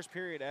in the first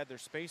period, Ed, their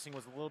spacing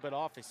was a little bit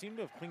off. They seem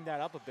to have cleaned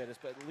that up a bit,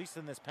 but at least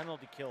in this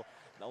penalty kill,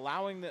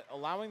 allowing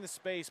the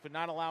space, but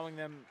not allowing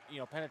them,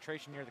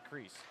 penetration near the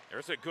crease.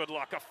 There's a good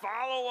look, a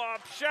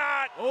follow-up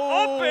shot,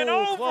 up and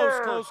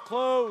over.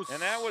 Close.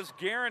 And that was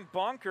Garen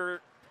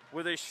Bunker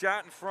with a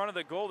shot in front of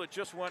the goal that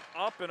just went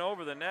up and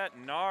over the net.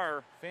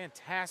 NAR,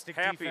 fantastic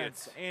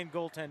defense and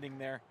goaltending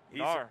there.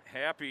 He's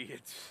happy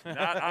it's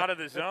not out of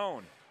the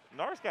zone.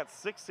 NAR's got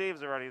 6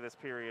 saves already this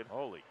period.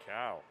 Holy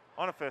cow.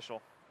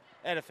 Unofficial.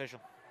 And official.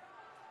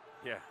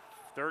 Yeah,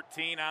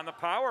 13 on the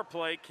power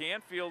play.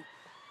 Canfield,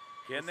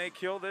 can they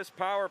kill this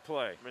power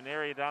play?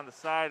 Ranieri down the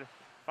side,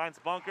 finds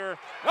Bunker.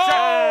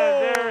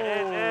 Oh! There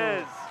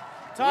it is.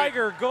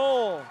 Tiger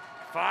goal.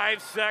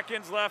 5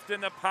 seconds left in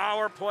the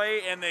power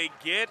play, and they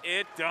get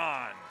it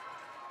done.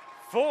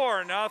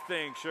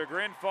 4-0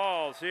 Chagrin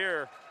Falls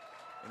here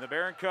in the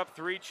Baron Cup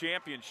 3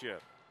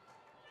 championship.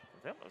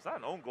 Was that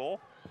an own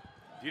goal?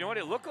 Do you know what?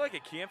 It looked like a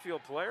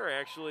Canfield player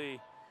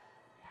actually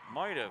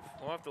might have.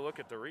 We'll have to look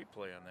at the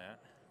replay on that.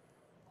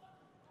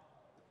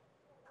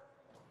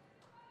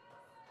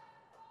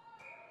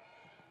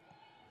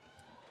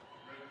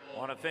 I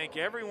want to thank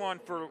everyone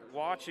for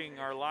watching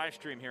our live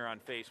stream here on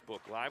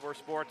Facebook Live or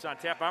Sports on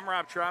Tap. I'm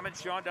Rob Trauman,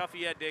 Sean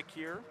Duffy, Ed Dick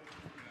here.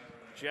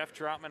 Jeff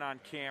Troutman on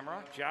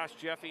camera. Josh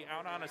Jeffy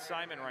out on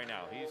assignment right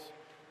now. He's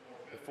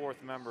the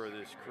fourth member of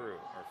this crew,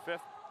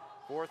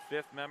 or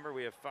fifth member.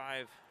 We have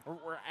 5.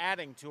 We're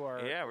adding to our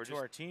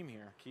our team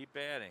here. Keep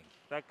adding.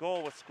 That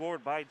goal was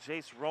scored by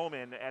Jace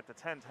Roman at the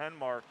 10-10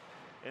 mark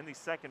in the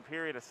second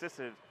period,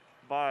 assisted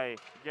by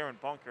Garen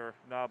Bunker.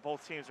 Now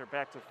both teams are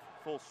back to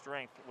full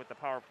strength with the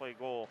power play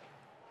goal.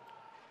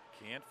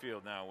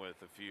 Canfield now with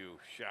a few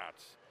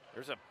shots.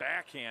 There's a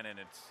backhand, and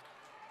it's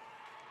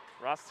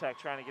Rostek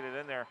trying to get it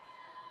in there.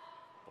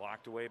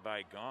 blocked away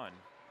by Gunn,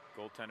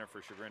 goaltender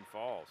for Chagrin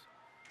Falls.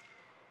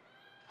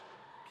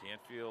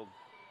 Canfield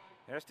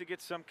has to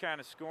get some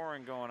kind of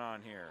scoring going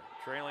on here.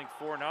 Trailing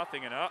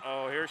 4-0, and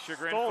uh-oh, here's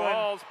Chagrin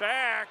Falls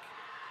back.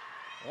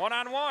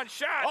 One-on-one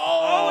shot.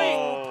 Oh,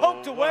 he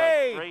poked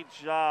away. Great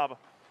job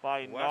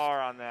by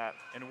Nar on that.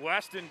 And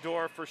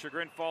Westendorf for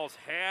Chagrin Falls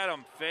had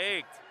him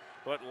faked,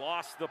 but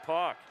lost the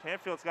puck.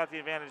 Canfield's got the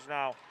advantage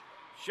now.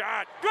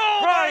 Shot,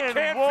 goal by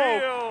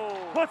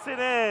Canfield. Puts it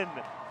in.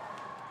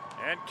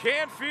 And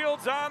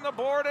Canfield's on the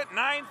board at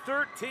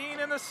 9:13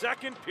 in the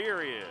second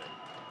period.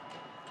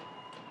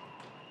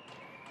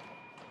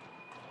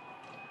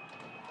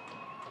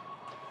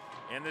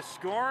 And the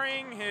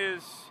scoring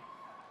has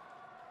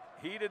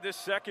heated this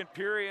second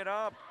period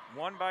up.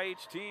 One by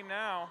each team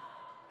now.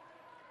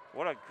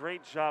 What a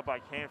great job by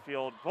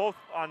Canfield, both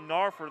on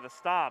Nar for the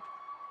stop,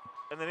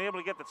 and then able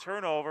to get the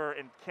turnover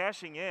and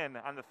cashing in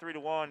on the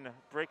 3-1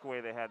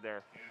 breakaway they had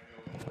there.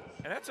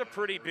 And that's a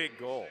pretty big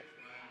goal,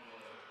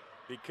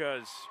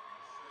 because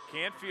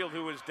Canfield,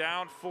 who was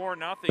down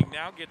 4-0,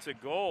 now gets a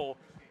goal,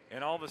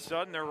 and all of a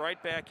sudden they're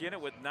right back in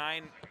it with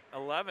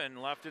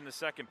 9:11 left in the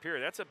second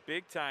period. That's a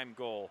big-time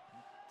goal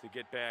to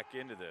get back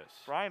into this.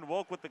 Brian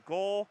Wolk with the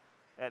goal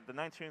at the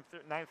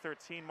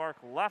 9:13 mark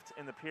left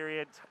in the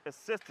period,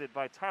 assisted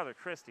by Tyler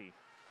Christie.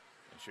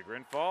 And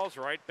Chagrin Falls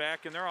right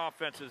back in their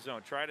offensive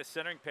zone. Tried a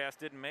centering pass,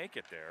 didn't make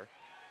it there.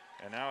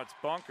 And now it's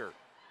Bunker.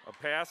 A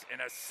pass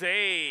and a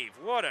save.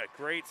 What a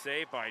great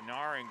save by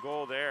Nar and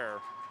goal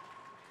there.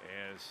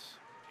 As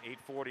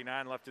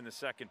 8:49 left in the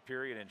second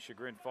period, and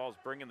Chagrin Falls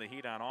bringing the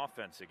heat on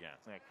offense again.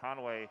 Yeah,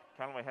 Conway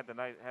had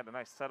the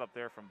nice setup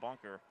there from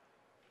Bunker.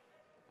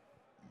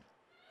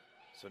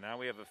 So now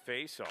we have a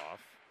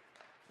face-off,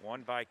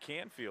 won by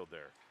Canfield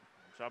there.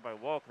 Job by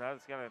Wolk. Now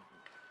it's got to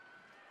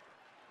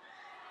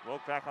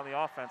Wolk back on the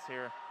offense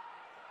here.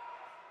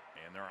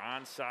 And they're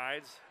on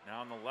sides, now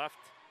on the left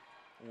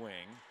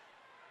wing.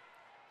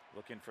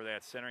 Looking for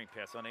that centering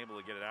pass, unable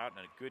to get it out,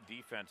 and a good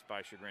defense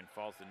by Chagrin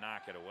Falls to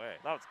knock it away.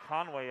 Now it's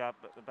Conway up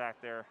at the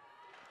back there.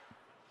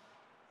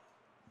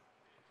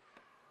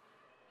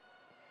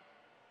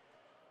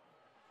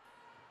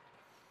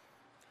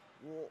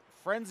 Well,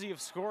 frenzy of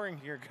scoring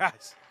here,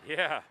 guys.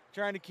 Yeah.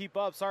 Trying to keep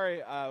up.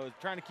 Sorry, I was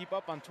trying to keep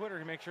up on Twitter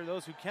to make sure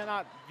those who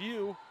cannot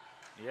view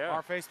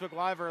our Facebook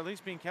Live are at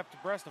least being kept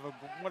abreast of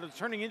what is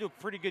turning into a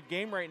pretty good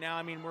game right now.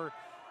 I mean, we're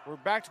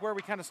back to where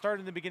we kind of started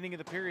in the beginning of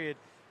the period.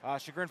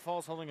 Chagrin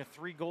Falls holding a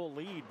 3-goal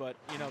lead, but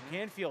you know,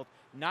 Canfield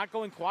not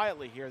going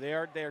quietly here. They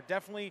are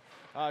definitely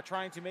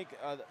trying to make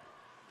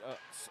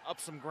up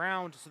some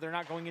ground, so they're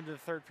not going into the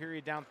third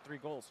period down 3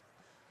 goals.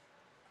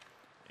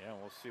 Yeah,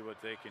 we'll see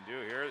what they can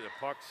do here. The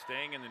puck's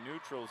staying in the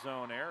neutral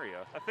zone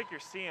area. I think you're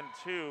seeing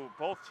too,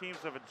 both teams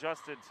have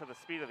adjusted to the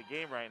speed of the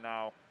game right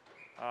now.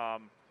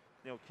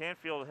 You know,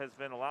 Canfield has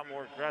been a lot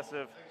more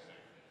aggressive,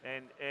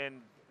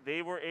 and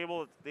they were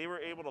able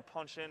to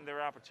punch in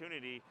their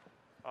opportunity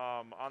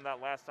on that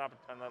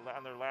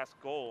on their last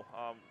goal.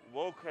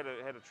 Woke had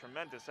a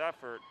tremendous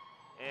effort,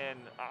 and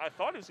I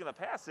thought he was going to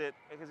pass it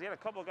because he had a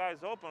couple of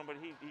guys open, but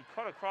he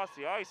cut across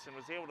the ice and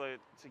was able to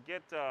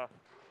get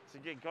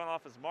Gunn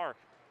off his mark.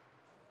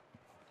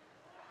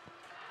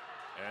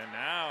 And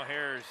now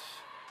here's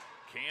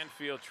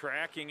Canfield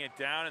tracking it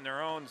down in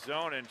their own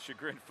zone, and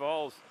Chagrin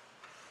Falls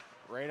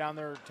right on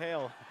their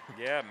tail.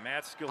 Yeah,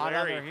 Matt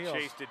Scolari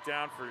chased it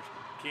down for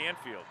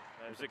Canfield.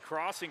 There's a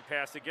crossing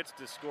pass that gets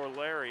to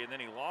Scolari, and then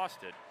he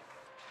lost it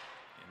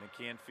in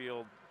the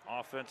Canfield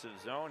offensive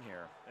zone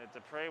here. And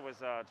Dupre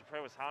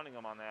was hounding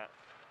him on that.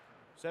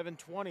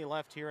 7:20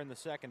 left here in the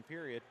second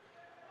period.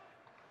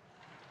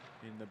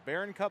 In the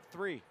Baron Cup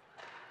 3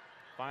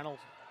 finals.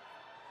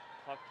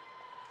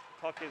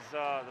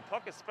 The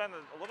puck is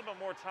spending a little bit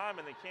more time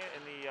in the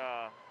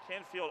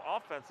Canfield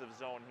offensive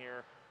zone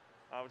here,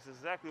 which is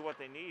exactly what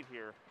they need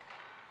here.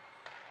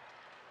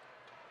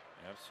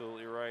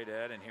 Absolutely right,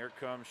 Ed. And here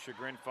comes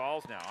Chagrin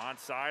Falls now.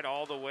 Onside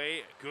all the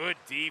way. Good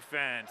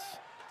defense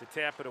to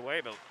tap it away,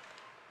 but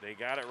they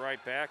got it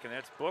right back, and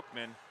that's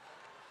Bookman.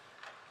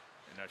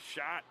 And a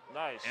shot.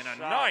 Nice. And a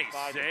nice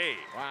save.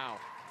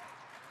 Wow.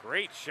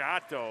 Great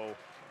shot, though,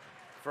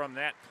 from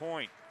that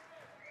point.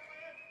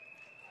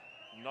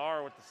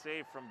 Nar with the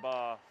save from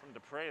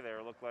Dupre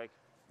there, looked like.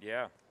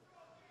 Yeah.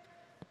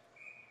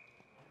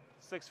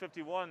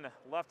 6:51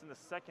 left in the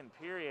second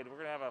period. We're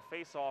going to have a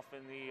face-off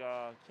in the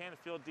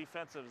Canfield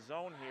defensive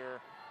zone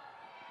here.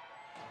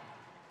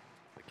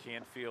 The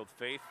Canfield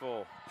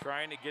faithful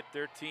trying to get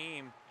their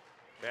team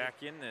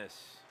back in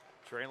this,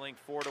 trailing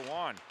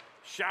 4-1.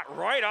 Shot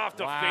right off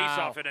the Wow.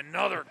 faceoff, and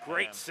another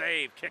great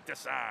save, kicked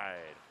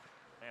aside.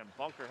 And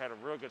Bunker had a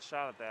real good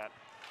shot at that.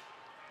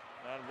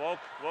 And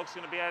Woke's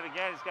going to be at it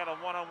again. He's got a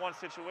one-on-one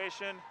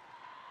situation.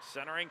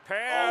 Centering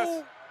pass.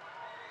 Oh.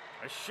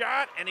 A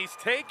shot, and he's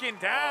taken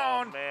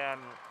down. Oh, man.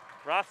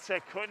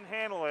 Rostek couldn't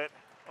handle it,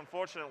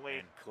 unfortunately.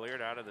 And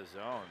cleared out of the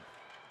zone.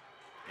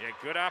 Yeah,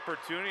 good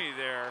opportunity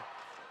there.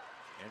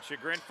 And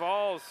Chagrin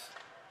Falls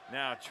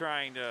now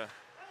trying to.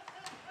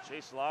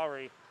 Chase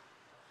Lowry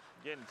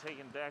getting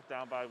taken back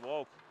down by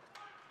Woke.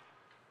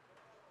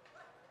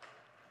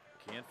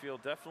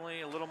 Canfield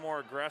definitely a little more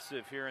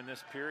aggressive here in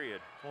this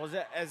period. Well,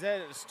 as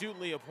that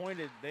astutely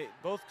appointed,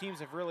 both teams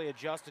have really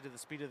adjusted to the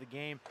speed of the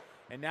game,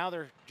 and now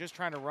they're just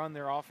trying to run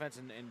their offense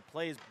and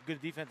play as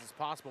good defense as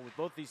possible, with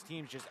both these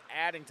teams just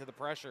adding to the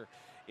pressure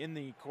in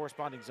the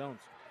corresponding zones.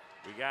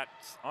 We got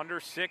under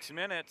 6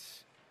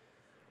 minutes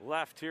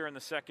left here in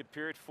the second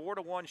period.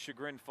 4-1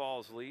 Chagrin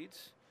Falls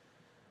leads.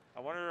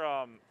 I'm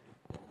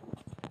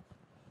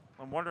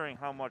wondering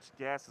how much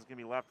gas is going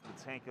to be left in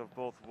the tank of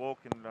both Woke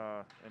and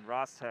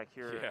Rostech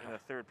here in the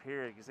third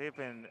period, because they've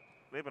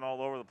been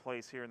all over the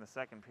place here in the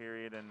second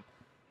period, and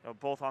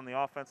both on the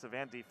offensive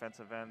and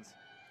defensive ends.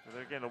 So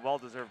they're getting a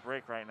well-deserved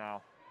break right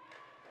now.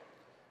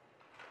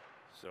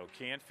 So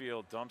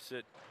Canfield dumps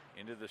it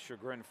into the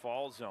Chagrin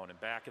Falls zone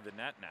and back of the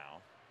net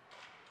now,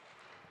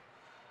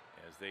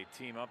 as they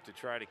team up to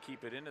try to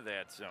keep it into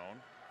that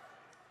zone.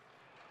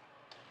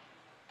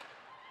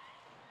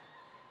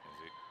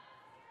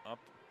 Up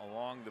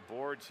along the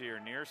boards here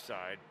near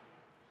side.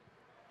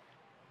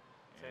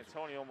 It's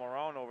Antonio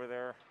Moron over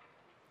there.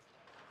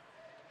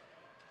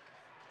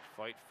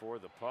 Fight for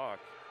the puck.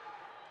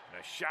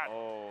 And a shot.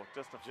 Oh,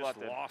 just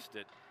deflected. Just lost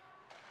it.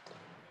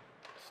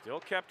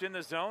 Still kept in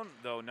the zone,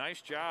 though.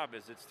 Nice job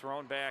as it's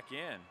thrown back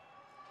in.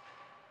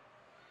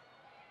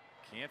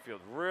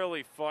 Canfield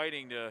really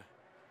fighting to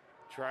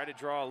try to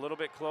draw a little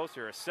bit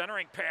closer. A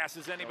centering pass,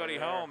 is anybody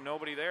home?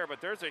 Nobody there,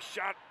 but there's a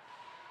shot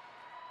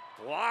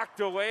blocked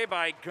away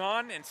by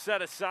Gunn and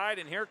set aside,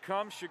 and here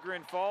comes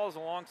Chagrin Falls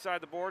alongside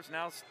the boards.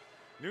 Now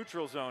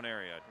neutral zone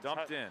area,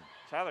 dumped in.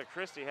 Tyler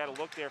Christie had a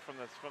look there from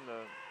the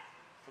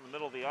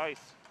middle of the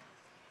ice.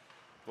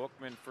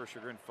 Bookman for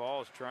Chagrin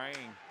Falls trying to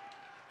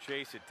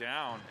chase it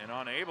down and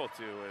unable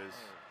to, as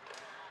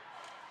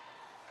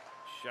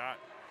shot.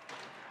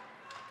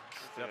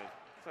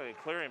 It's like a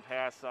clearing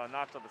pass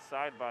knocked on the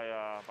side by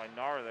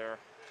Nar there.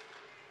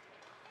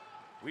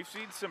 We've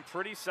seen some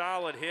pretty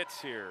solid hits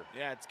here.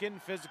 Yeah, it's getting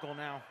physical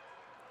now.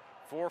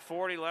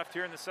 4:40 left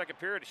here in the second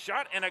period.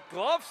 Shot and a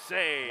glove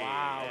save.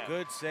 Wow,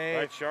 good save.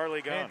 By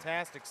Charlie Gunn.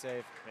 Fantastic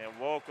save. Man,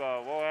 Woak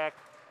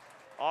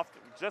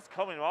just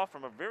coming off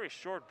from a very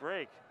short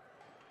break.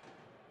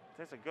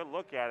 Takes a good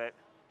look at it.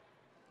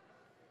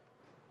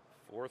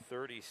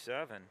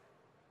 4:37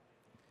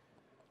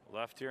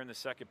 left here in the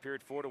second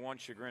period. 4-1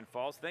 Chagrin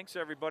Falls. Thanks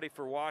everybody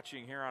for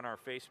watching here on our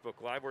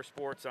Facebook Live, where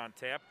Sports on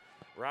Tap.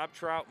 Rob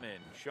Troutman,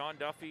 Sean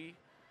Duffy,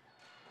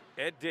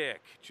 Ed Dick,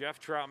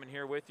 Jeff Troutman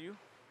here with you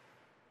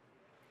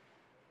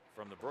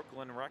from the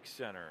Brooklyn Rec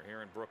Center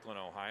here in Brooklyn,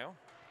 Ohio.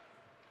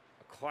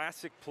 A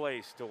classic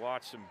place to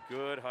watch some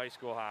good high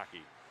school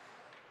hockey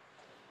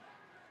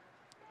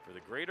for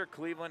the Greater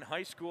Cleveland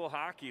High School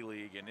Hockey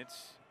League, and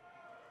it's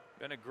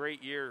been a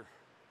great year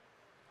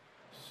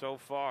so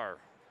far.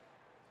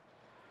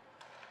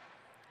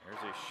 There's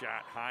a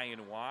shot high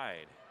and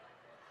wide,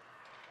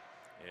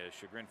 as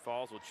Chagrin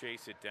Falls will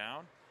chase it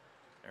down.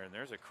 And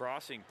there's a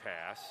crossing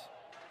pass.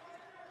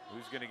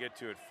 Who's going to get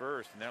to it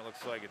first? And that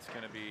looks like it's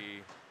going to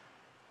be.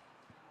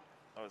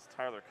 Oh, it's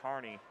Tyler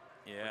Carney.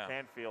 Yeah. For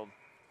Canfield.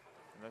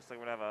 And looks like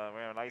we have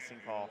an icing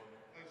call.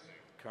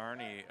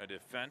 Carney, a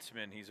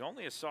defenseman. He's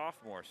only a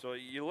sophomore. So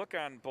you look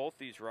on both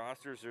these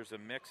rosters, there's a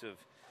mix of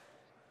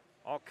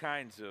all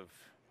kinds of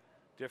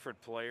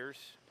different players.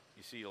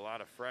 You see a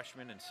lot of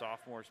freshmen and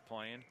sophomores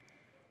playing.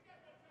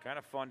 Kind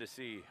of fun to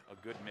see a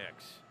good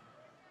mix.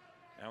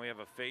 Now we have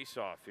a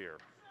face-off here.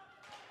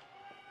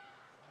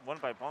 Won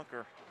by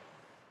Bunker.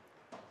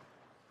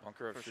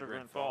 Bunker of for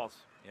Chagrin Falls.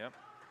 Yep.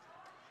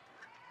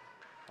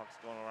 Puck's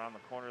going around the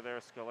corner there.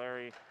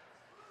 Scolari.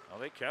 Well,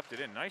 they kept it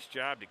in. Nice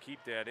job to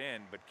keep that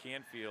in, but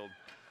Canfield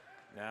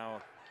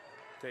now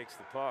takes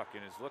the puck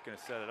and is looking to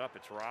set it up.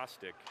 It's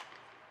Rostick.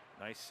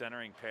 Nice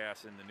centering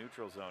pass in the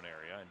neutral zone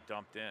area and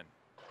dumped in.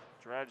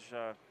 Dredge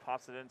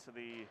pops it into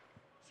the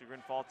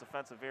Chagrin Falls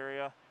defensive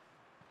area.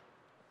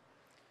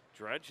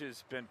 Dredge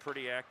has been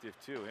pretty active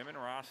too. Him and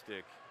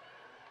Rostick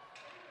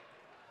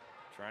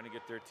trying to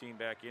get their team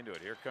back into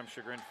it. Here comes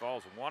Chagrin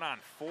Falls,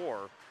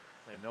 1-on-4,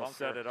 and they'll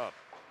set it up.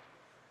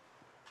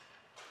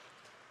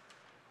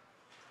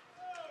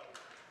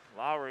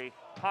 Lowry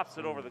pops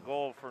it over the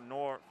goal for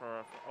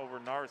over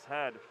Nar's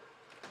head.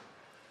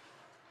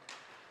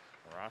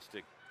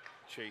 Rostick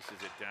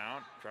chases it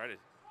down, tried a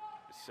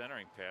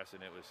centering pass,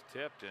 and it was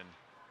tipped and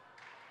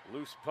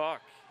loose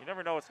puck. You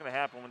never know what's going to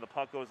happen when the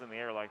puck goes in the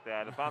air like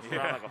that. It bounces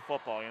around like a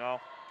football, you know.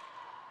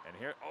 And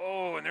here,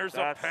 and there's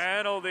a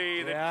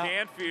penalty that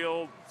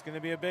Canfield. It's going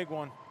to be a big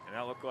one. And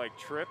that looked like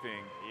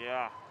tripping.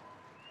 Yeah.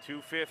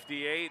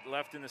 2:58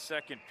 left in the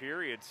second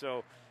period.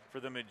 So for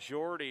the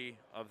majority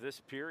of this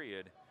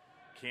period,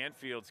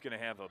 Canfield's going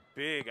to have a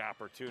big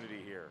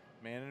opportunity here.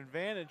 Man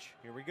advantage.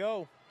 Here we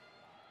go.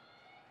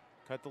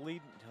 Cut the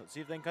lead. Let's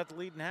see if they can cut the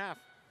lead in half.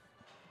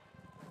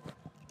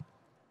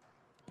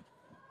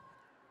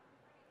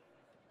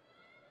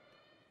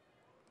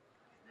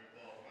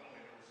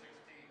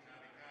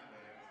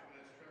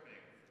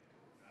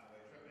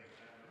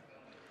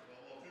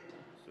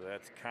 So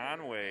that's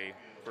Conway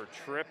for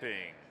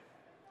tripping.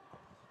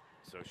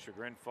 So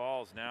Chagrin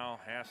Falls now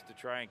has to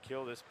try and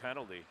kill this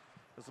penalty.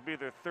 This will be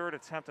their third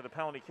attempt at a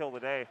penalty kill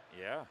today.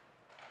 Yeah.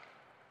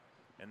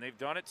 And they've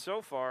done it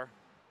so far.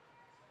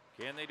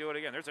 Can they do it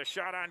again? There's a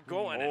shot on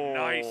goal and a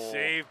nice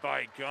save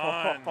by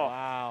Gunn.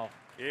 Wow.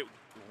 It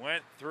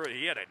went through.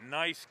 He had a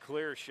nice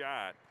clear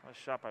shot. Nice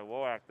shot by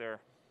Woak there.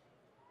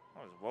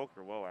 That was Woak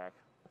or Woak?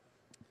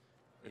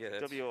 Yeah,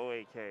 it's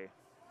W-O-A-K.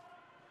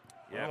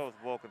 I don't know if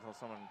it's Woak until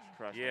someone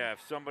corrects me. Yeah,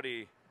 if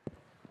somebody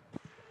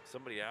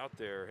out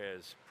there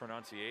has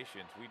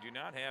pronunciations. We do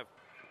not have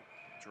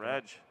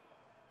Dredge.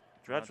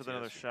 Dredge with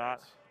another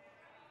shot.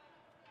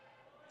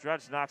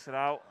 Dredge knocks it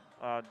out.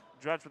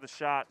 Dredge with a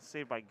shot,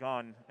 saved by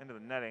Gunn into the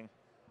netting.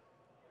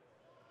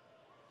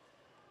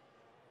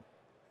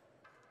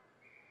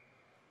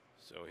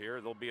 So here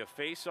there'll be a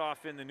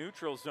face-off in the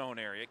neutral zone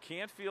area.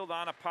 Canfield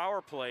on a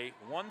power play.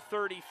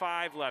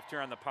 1:35 left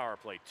here on the power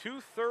play.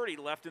 2:30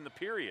 left in the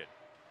period.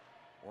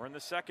 We're in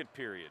the second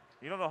period.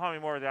 You don't know how many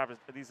more of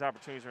these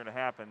opportunities are going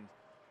to happen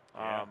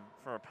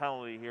for a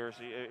penalty here.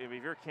 So if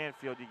you're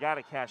Canfield, you got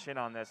to cash in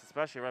on this,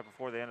 especially right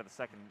before the end of the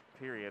second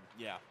period.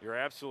 Yeah, you're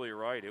absolutely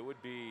right. It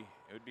would be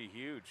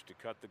huge to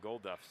cut the goal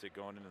deficit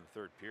going into the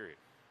third period.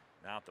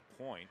 Now at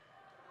the point.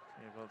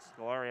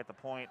 Scolari at the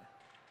point.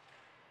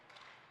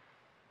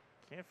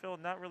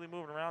 Canfield not really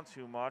moving around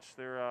too much.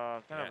 They're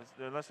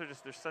unless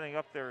they're setting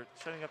up their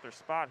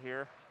spot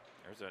here.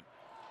 There's a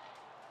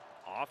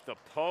off the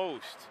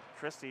post.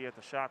 Christie at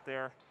the shot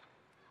there.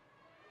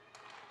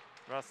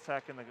 Ross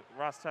Tech in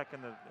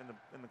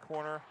the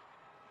corner.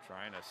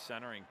 Trying a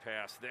centering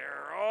pass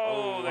there.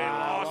 Oh, they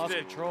wow, lost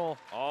it. Control.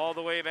 All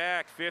the way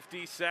back.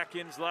 50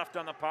 seconds left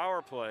on the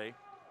power play.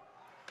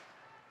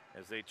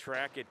 As they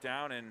track it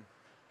down and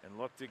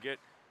look to get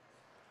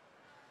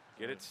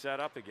it set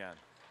up again.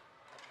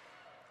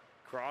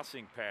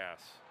 Crossing pass.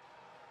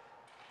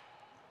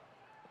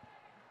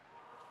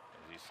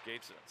 As he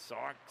skates it.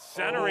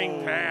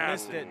 Centering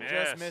pass. Missed it.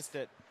 Just missed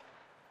it.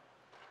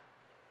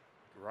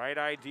 Right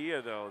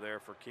idea, though, there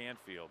for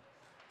Canfield.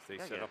 As they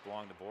set up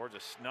along the boards.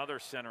 Another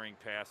centering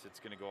pass that's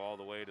going to go all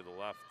the way to the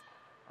left.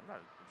 I'm not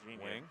a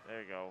genius. Wing.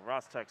 There you go.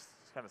 Ross Tech's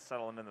kind of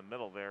settling in the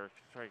middle there.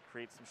 Try to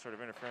create some sort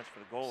of interference for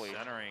the goalie.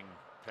 Centering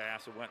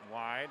pass. It went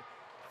wide.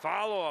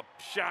 Follow-up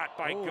shot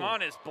by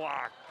Gunn is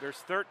blocked. There's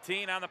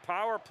 13 on the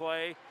power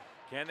play.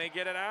 Can they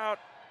get it out?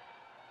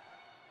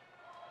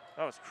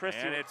 That was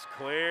Christie. And it's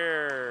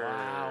clear.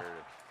 Wow.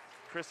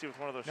 Christie with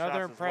one of those shots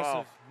as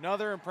well.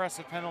 Another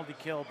impressive penalty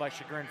kill by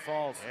Chagrin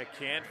Falls. Yeah,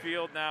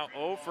 Canfield now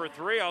 0 for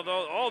 3,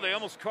 although they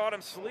almost caught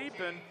him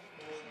sleeping.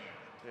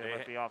 They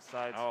might be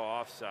offsides.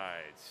 Oh,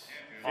 offsides.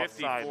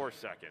 54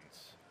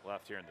 seconds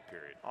left here in the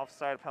period.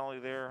 Offside penalty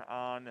there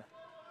on,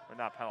 or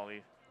not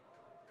penalty.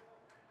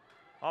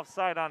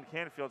 Offside on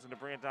Canfield's and to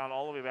bring it down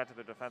all the way back to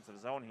the defensive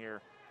zone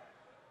here.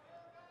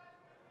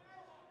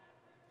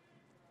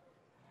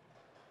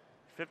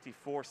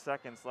 54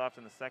 seconds left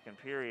in the second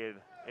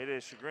period. It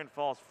is Chagrin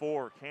Falls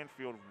 4,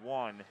 Canfield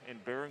 1 in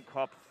Baron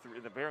Cup 3,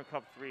 the Baron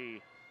Cup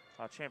 3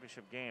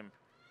 championship game.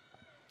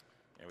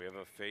 And we have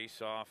a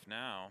face-off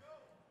now.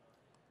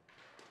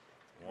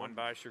 Won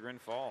by Chagrin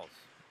Falls.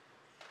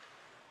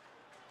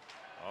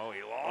 Oh,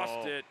 he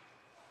lost it.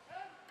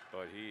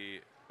 But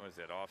was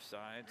that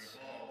offsides?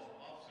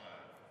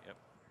 Yep.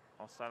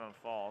 Offside on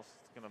Falls.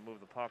 It's going to move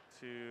the puck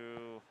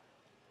to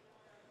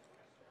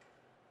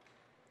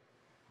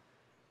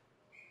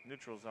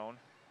neutral zone.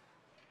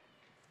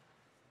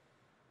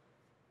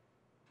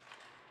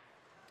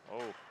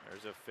 Oh,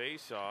 there's a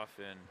face-off,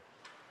 and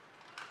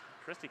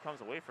Christie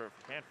comes away for it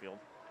for Canfield.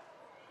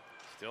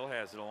 Still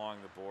has it along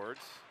the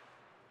boards,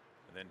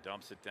 and then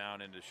dumps it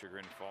down into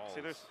Chagrin Falls.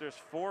 See, there's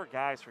 4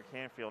 guys for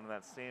Canfield in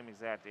that same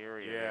exact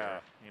area. Yeah.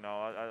 There, you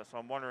know, so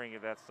I'm wondering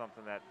if that's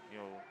something that, you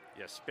know.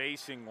 Yeah,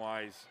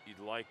 spacing-wise, you'd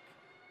like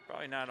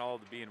probably not all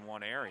to be in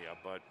one area,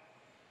 but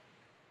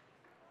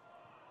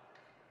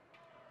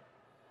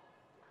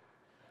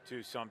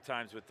too,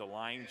 sometimes with the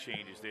line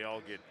changes, they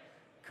all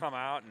come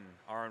out and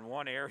are in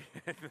one area.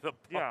 The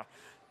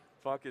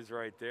puck is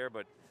right there,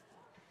 but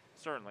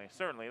certainly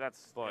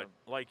that's. But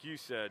like you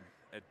said,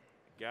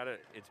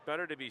 it's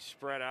better to be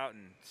spread out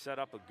and set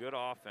up a good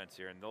offense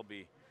here, and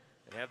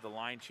they have the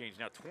line change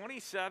now.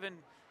 27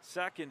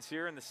 seconds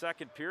here in the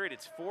second period.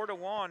 It's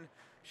 4-1.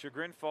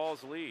 Chagrin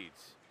Falls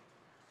leads.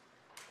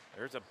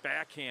 There's a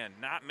backhand,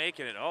 not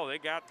making it. Oh, they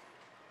got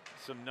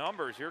some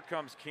numbers. Here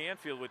comes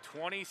Canfield with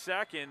 20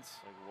 seconds.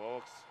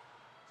 Wilkes,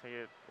 take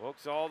it.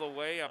 Wilkes all the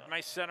way up.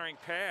 Nice centering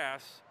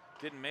pass.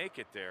 Didn't make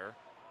it there.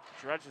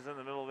 Dredge is in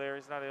the middle there.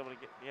 He's not able to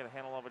get a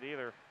handle of it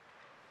either.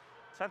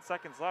 10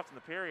 seconds left in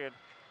the period.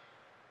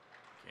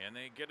 Can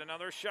they get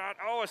another shot?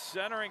 Oh, a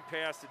centering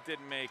pass that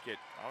didn't make it.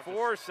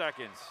 4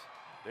 seconds.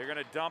 They're going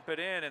to dump it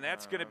in, and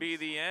that's going to be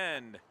the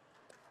end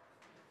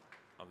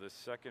of the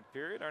second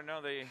period. Or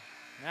no, they.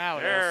 Now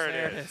there it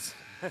it is.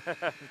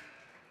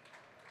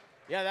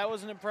 Yeah, that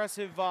was an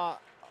impressive, an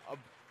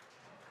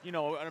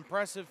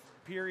impressive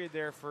period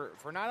there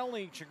for not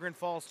only Chagrin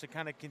Falls to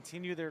kind of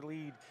continue their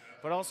lead,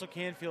 but also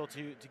Canfield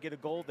to get a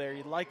goal there.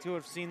 You'd like to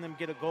have seen them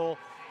get a goal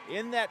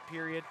in that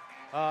period,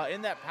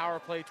 in that power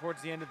play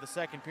towards the end of the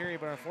second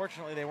period, but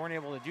unfortunately they weren't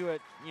able to do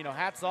it.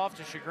 Hats off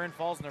to Chagrin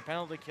Falls and their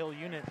penalty kill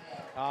unit.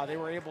 They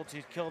were able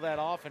to kill that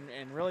off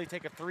and really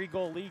take a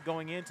 3-goal lead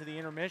going into the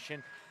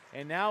intermission.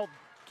 And now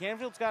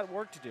Canfield's got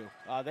work to do.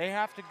 They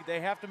have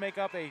to make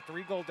up a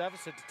 3-goal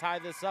deficit to tie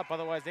this up.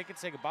 Otherwise, they could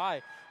say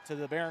goodbye to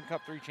the Baron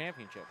Cup 3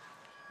 championship.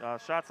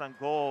 Shots on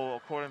goal,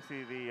 according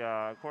to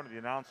the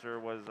announcer,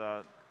 was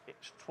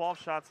 12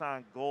 shots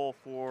on goal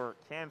for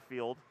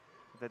Canfield.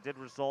 That did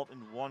result in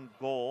 1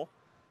 goal,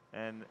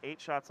 and 8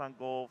 shots on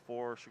goal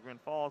for Chagrin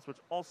Falls, which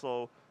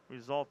also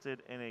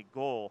resulted in a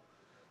goal.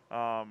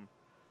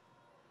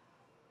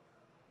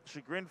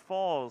 Chagrin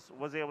Falls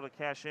was able to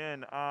cash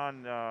in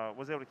on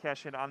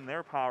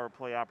their power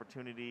play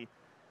opportunity.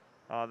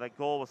 That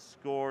goal was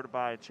scored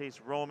by Chase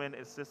Roman,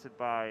 assisted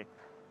by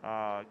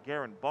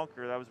Garen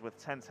Bunker. That was with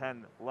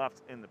 10:10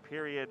 left in the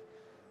period,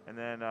 and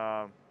then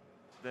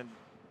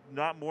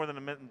not more than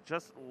a minute,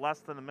 just less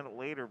than a minute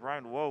later,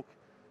 Brian Woke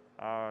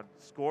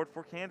scored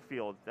for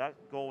Canfield. That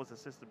goal was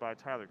assisted by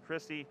Tyler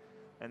Christie,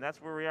 and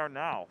that's where we are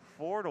now,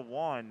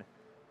 4-1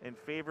 in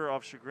favor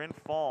of Chagrin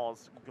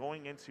Falls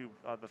going into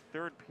the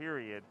third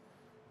period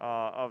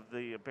of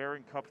the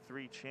Baron Cup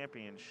 3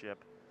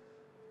 championship.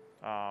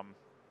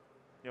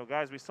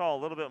 Guys, we saw a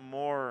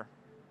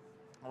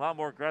lot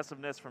more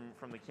aggressiveness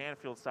from the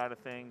Canfield side of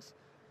things,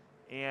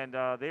 and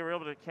they were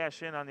able to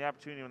cash in on the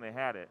opportunity when they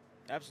had it.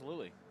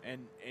 Absolutely,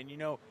 and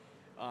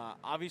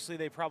obviously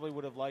they probably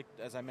would have liked,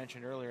 as I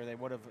mentioned earlier,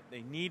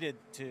 they needed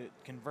to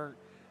convert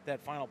that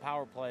final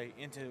power play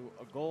into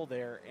a goal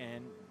there,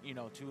 and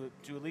to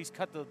at least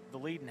cut the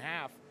lead in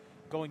half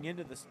going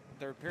into the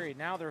third period.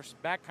 Now they're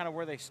back kind of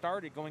where they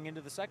started going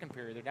into the second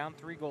period. They're down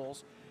 3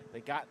 goals.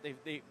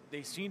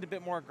 They seemed a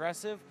bit more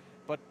aggressive,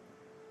 but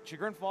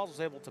Chagrin Falls was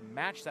able to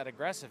match that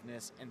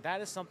aggressiveness, and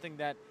that is something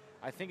that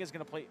I think is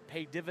going to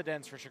pay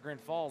dividends for Chagrin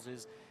Falls.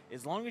 Is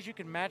as long as you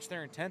can match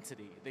their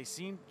intensity,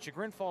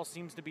 Chagrin Falls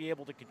seems to be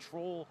able to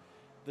control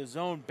the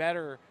zone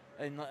better,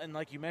 and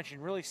like you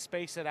mentioned, really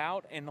space it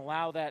out and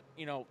allow that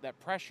that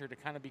pressure to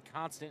kind of be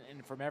constant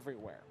and from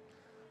everywhere.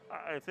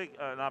 I think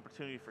an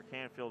opportunity for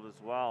Canfield as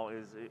well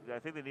is I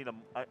think they need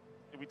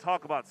we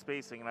talk about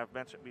spacing, and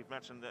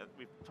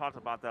we've talked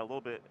about that a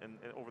little bit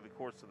over the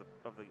course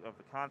of the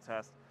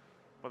contest.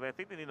 But I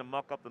think they need to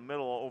muck up the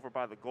middle over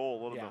by the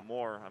goal a little bit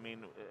more. I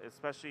mean,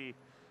 especially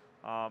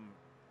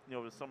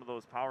with some of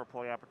those power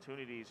play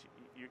opportunities,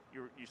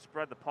 you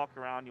spread the puck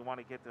around. You want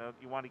to get the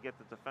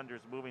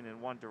defenders moving in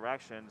one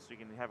direction so you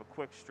can have a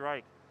quick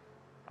strike.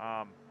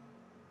 I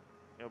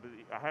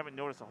haven't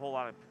noticed a whole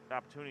lot of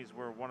opportunities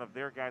where one of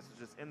their guys is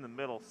just in the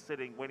middle,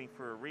 sitting, waiting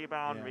for a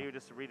rebound, maybe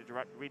just to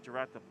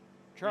redirect the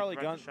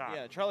shot.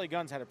 Yeah, Charlie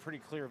Gunn's had a pretty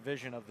clear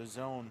vision of the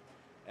zone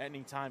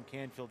anytime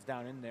Canfield's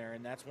down in there,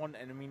 and that's one.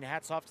 And I mean,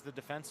 hats off to the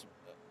defense,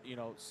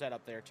 set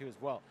up there too as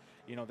well.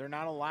 They're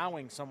not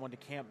allowing someone to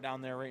camp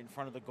down there right in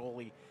front of the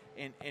goalie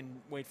and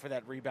wait for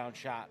that rebound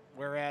shot.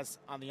 Whereas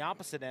on the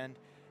opposite end,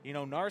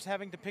 Nar's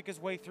having to pick his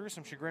way through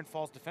some Chagrin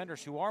Falls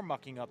defenders who are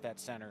mucking up that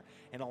center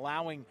and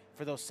allowing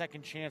for those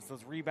second chance,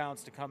 those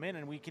rebounds to come in.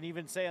 And we can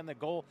even say on the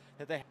goal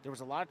that there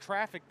was a lot of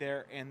traffic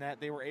there and that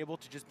they were able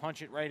to just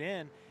punch it right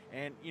in.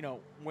 And,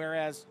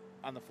 whereas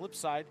on the flip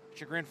side,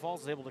 Chagrin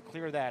Falls is able to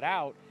clear that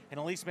out and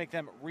at least make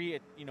them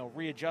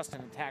readjust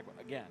and attack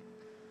again.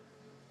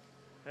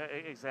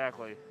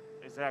 Exactly.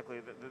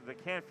 The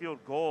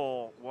Canfield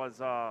goal was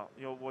a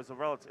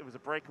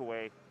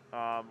breakaway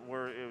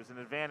where it was an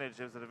advantage.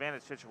 It was an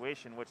advantage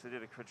situation, which they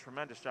did a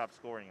tremendous job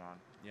scoring on.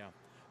 Yeah.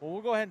 Well,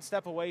 we'll go ahead and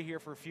step away here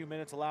for a few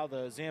minutes, allow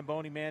the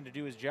Zamboni man to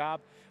do his job.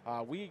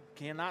 We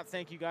cannot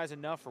thank you guys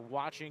enough for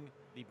watching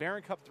the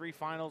Baron Cup 3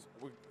 finals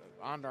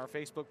on our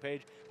Facebook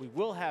page. We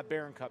will have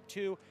Baron Cup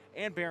 2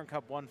 and Baron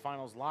Cup 1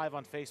 finals live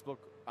on Facebook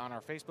on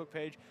our Facebook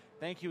page.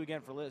 Thank you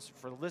again for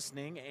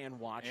listening and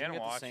watching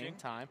at the same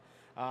time.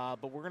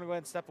 But we're going to go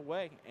ahead and step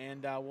away,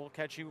 and we'll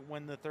catch you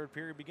when the third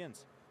period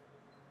begins.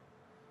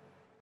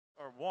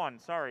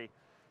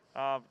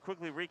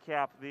 Quickly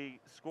recap the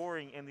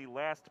scoring in the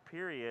last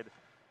period.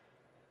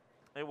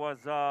 It was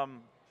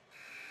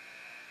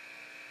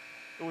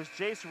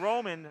Jace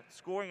Roman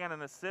scoring on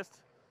an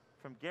assist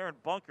from Garen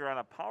Bunker on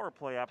a power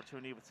play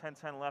opportunity with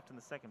 10:10 left in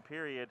the second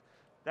period.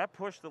 That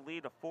pushed the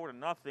lead to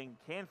 4-0.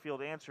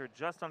 Canfield answered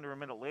just under a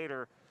minute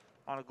later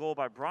on a goal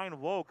by Brian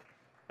Woke,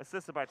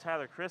 assisted by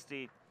Tyler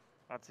Christie.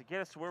 To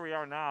get us to where we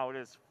are now, it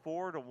is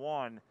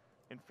 4-1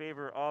 in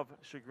favor of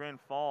Chagrin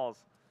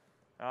Falls.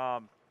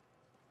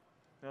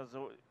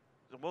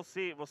 We'll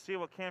see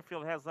what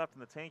Canfield has left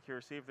in the tank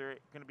here. See if they're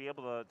going to be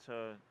able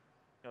to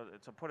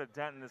to put a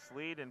dent in this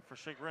lead. And for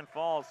Chagrin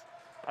Falls,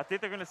 I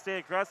think they're going to stay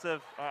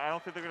aggressive. I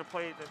don't think they're going to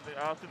play.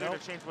 I don't think they're going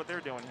to change what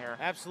they're doing here.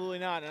 Absolutely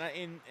not.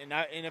 And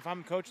if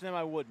I'm coaching them,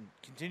 I wouldn't.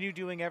 Continue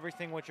doing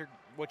everything what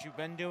you've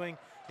been doing.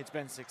 It's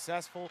been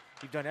successful.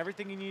 You've done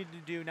everything you needed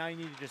to do. Now you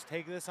need to just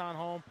take this on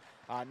home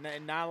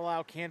and not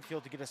allow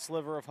Canfield to get a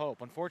sliver of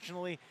hope.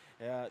 Unfortunately,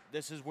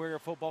 this is where a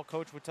football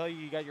coach would tell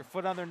you got your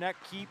foot on their neck.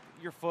 Keep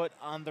your foot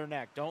on their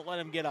neck. Don't let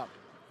them get up.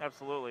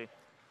 Absolutely.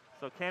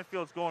 So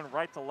Canfield's going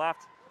right to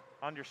left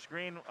on your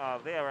screen.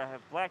 They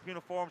have black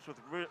uniforms with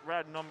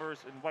red numbers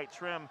and white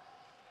trim.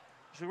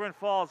 Chagrin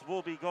Falls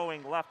will be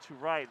going left to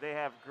right. They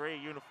have gray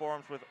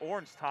uniforms with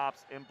orange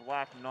tops and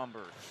black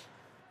numbers.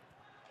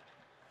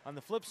 On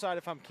the flip side,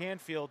 if I'm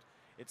Canfield,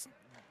 it's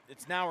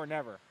now or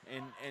never.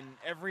 And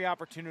every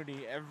opportunity,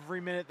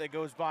 every minute that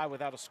goes by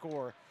without a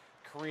score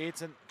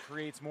creates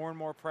more and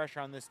more pressure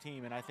on this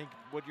team. And I think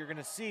what you're going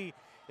to see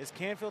is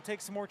Canfield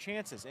take some more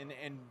chances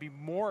and be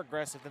more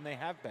aggressive than they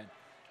have been.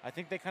 I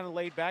think they kind of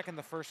laid back in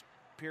the first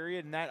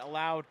period, and that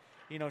allowed,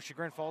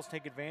 Chagrin Falls to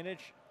take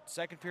advantage.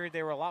 Second period,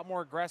 they were a lot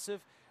more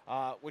aggressive,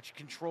 which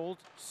controlled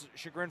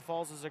Chagrin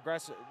Falls'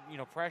 aggressive,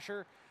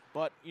 pressure,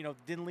 but,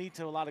 didn't lead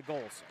to a lot of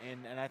goals.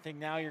 And I think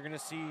now you're going to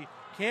see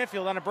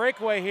Canfield on a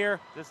breakaway here.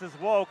 This is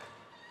Woke.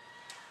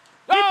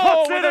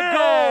 Oh, with a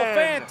goal!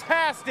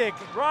 Fantastic!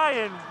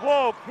 Ryan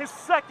Woke, his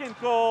second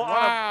goal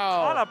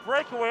wow. on a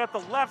breakaway at the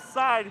left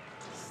side,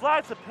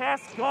 slides it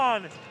past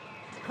Gunn,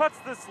 cuts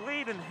this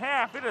lead in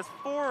half. It is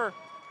not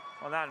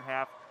in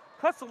half.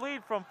 Cuts the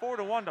lead from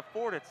 4-1 to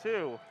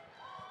 4-2.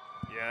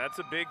 Yeah, that's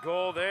a big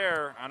goal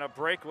there on a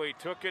breakaway.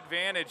 Took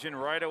advantage and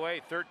right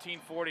away,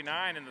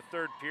 13:49 in the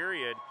third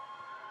period.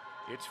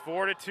 It's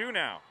 4-2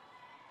 now.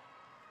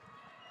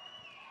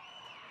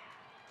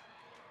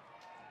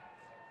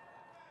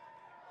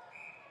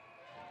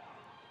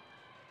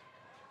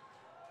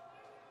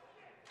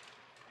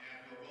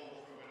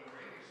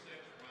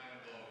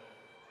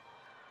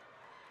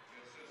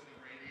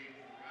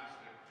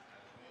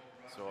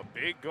 So a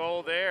big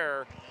goal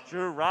there.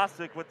 Drew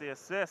Rossick with the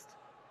assist.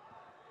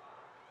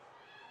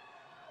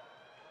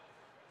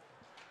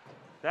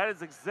 That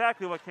is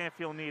exactly what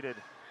Canfield needed.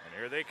 And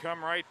here they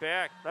come right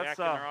back in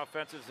their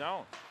offensive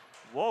zone.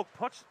 Woke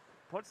puts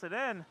it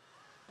in.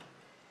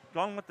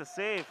 Gunn with the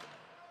save.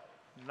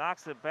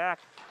 Knocks it back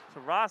to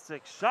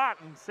Rossick.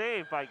 Shot and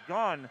saved by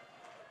Gunn,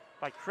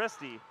 by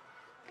Christie.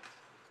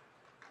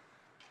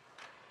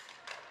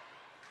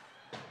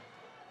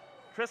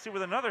 Christie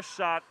with another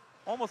shot.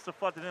 Almost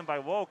deflected in by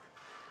Woke.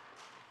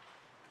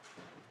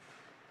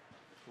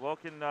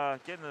 Woke getting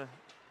the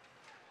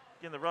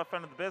rough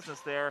end of the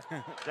business there.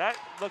 That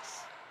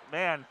looks,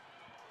 man,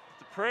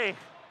 Dupree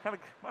kind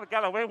of might have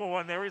got away with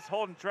one there. He's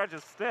holding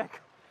Dredge's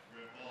stick.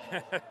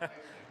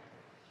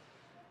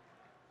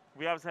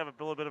 We obviously have a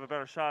little bit of a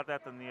better shot at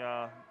that than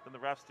the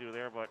refs do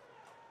there, but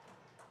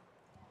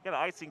got an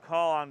icing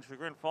call on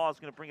Chagrin Falls.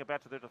 Going to bring it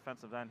back to their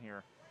defensive end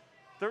here.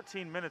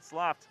 13 minutes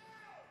left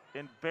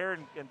in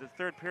the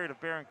third period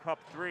of Baron Cup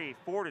 3,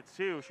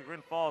 4-2.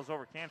 Chagrin Falls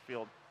over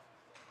Canfield.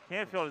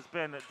 Canfield has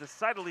been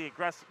decidedly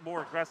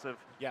more aggressive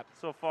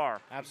so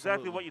far. Absolutely.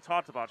 Exactly what you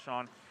talked about,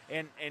 Sean.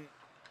 And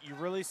you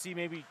really see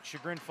maybe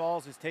Chagrin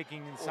Falls is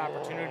taking this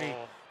opportunity.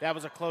 That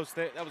was a close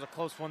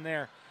one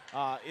there.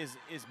 Is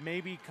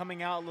maybe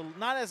coming out a little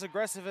not as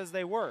aggressive as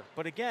they were.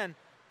 But again,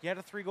 you had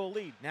a 3-goal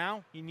lead.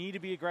 Now you need to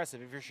be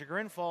aggressive. If you're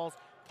Chagrin Falls,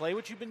 play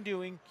what you've been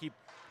doing. Keep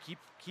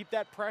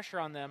that pressure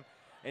on them.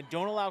 And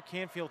don't allow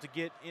Canfield to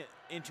get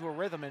into a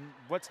rhythm. And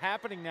what's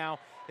happening now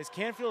is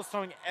Canfield is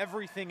throwing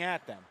everything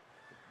at them,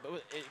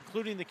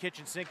 including the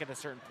kitchen sink at a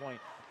certain point.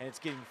 And it's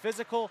getting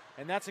physical,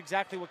 and that's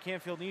exactly what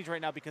Canfield needs right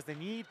now because they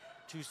need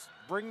to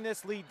bring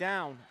this lead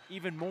down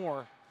even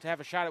more to have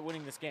a shot at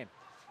winning this game.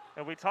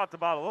 And we talked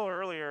about a little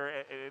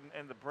earlier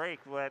in the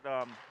break that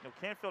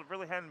Canfield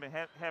really hadn't been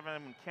having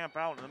them camp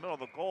out in the middle of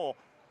the goal.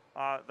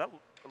 Their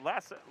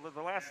last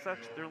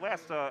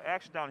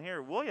action down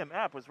here, William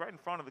Epp was right in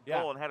front of the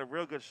goal and had a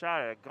real good shot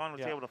at it. Gunn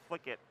was able to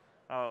flick it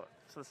to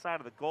the side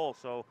of the goal.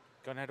 So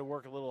Gunn had to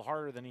work a little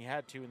harder than he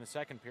had to in the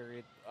second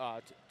period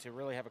to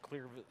really have a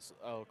clear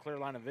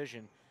line of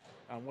vision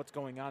on what's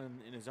going on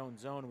in his own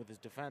zone with his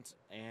defense.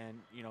 And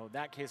in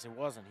that case, it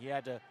wasn't. He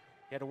had to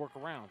work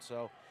around.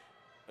 So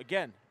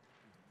again,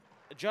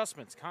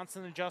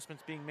 constant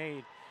adjustments being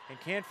made, and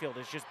Canfield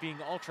is just being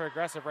ultra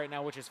aggressive right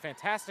now, which is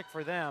fantastic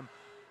for them.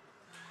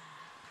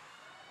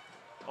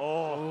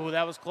 Oh,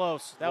 that was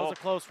close. That was a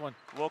close one.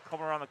 Woke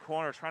coming around the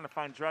corner, trying to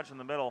find Dredge in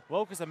the middle.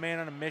 Woke is a man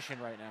on a mission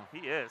right now.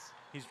 He is.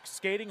 He's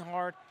skating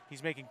hard.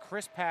 He's making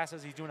crisp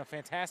passes. He's doing a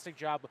fantastic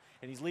job,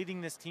 and he's leading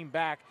this team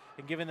back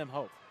and giving them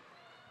hope.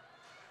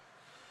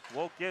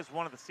 Woke is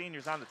one of the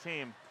seniors on the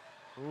team.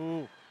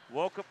 Ooh.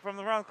 Woke up from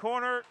the round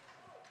corner.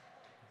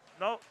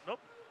 Nope.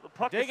 The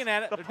puck digging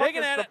at it. The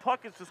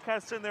puck is just kind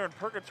of sitting there in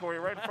purgatory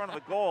right in front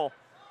of the goal.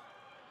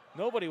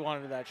 Nobody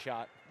wanted that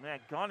shot. Man,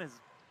 Gunn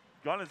has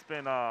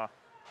been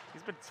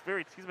he's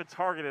been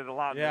targeted a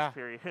lot in this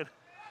period.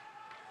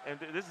 And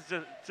this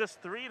is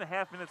just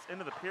 3.5 minutes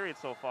into the period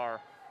so far.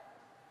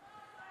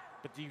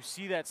 But do you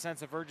see that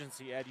sense of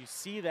urgency, Ed? You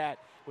see that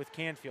with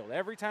Canfield.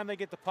 Every time they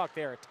get the puck,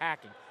 they're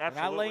attacking. Absolutely.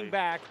 They're not laying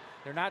back.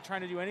 They're not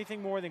trying to do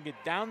anything more than get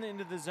down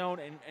into the zone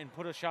and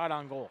put a shot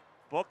on goal.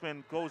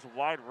 Bookman goes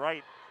wide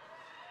right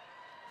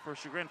for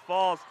Chagrin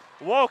Falls.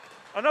 Woke,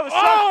 another Oh,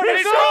 shot. and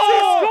He he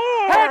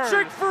scored! Hat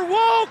trick for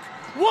Woke.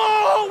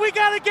 Whoa, we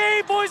got a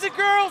game, boys and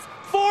girls.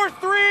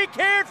 4-3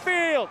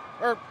 Canfield,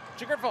 or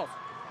Chagrin Falls.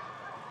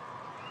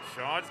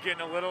 Sean's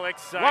getting a little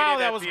excited Wow,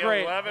 that at was the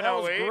great. That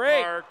was 11:08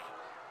 great. mark.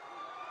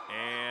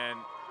 And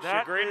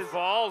That Chagrin is-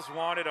 Falls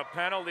wanted a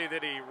penalty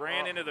that he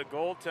ran into the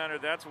goaltender.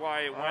 That's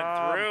why it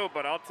went through.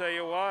 But I'll tell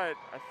you what.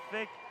 I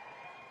think,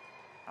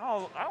 I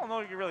don't know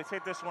if you can really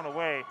take this one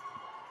away.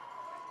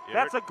 Yeah,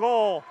 That's a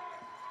goal.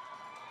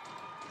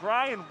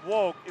 Brian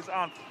Woke is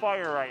on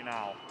fire right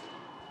now.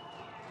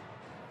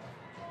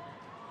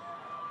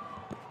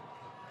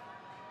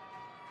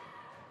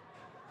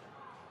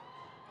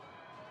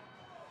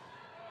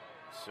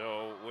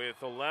 So with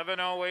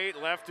 11:08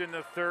 left in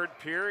the third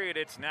period,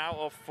 it's now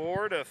a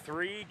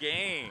 4-3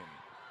 game.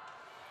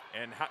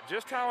 And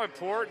just how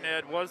important,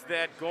 Ed, was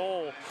that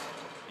goal,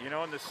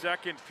 in the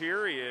second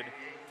period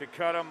to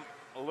cut them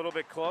a little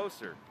bit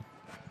closer.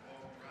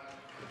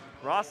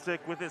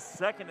 Rostick with his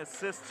second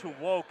assist to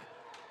Woke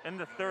in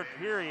the third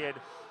period.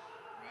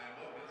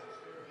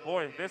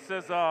 Boy, this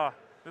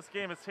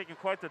game is taking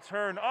quite the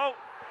turn. Oh,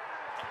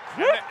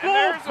 quick And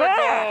there's goal a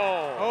back!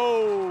 goal.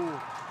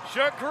 Oh,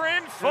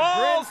 Chagrin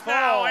Falls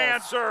now Falls.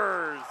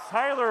 answers.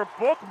 Tyler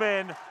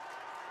Bookman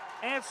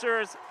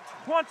answers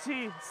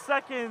 20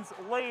 seconds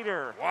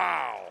later.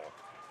 Wow.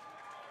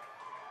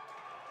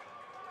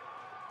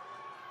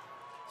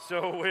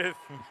 So with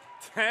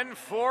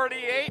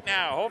 10:48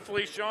 now,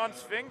 hopefully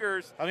Sean's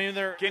fingers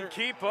can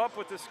keep up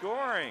with the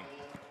scoring.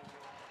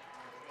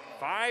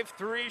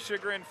 5-3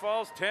 Chagrin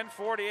Falls,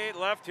 10:48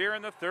 left here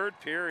in the third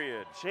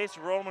period. Chase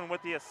Roman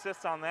with the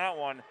assist on that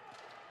one.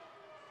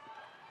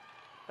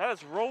 That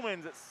is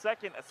Roman's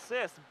second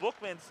assist,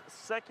 Bookman's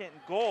second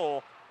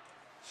goal.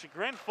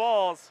 Chagrin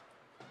Falls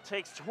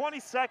takes 20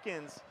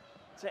 seconds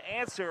to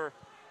answer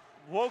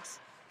Woke's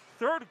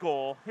third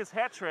goal, his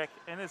hat trick,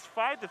 and is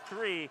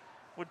 5-3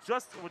 with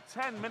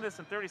 10 minutes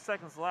and 30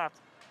 seconds left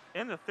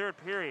in the third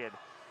period.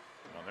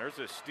 Well, there's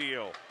a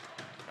steal.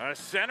 A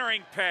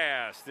centering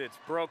pass that's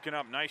broken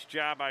up. Nice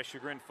job by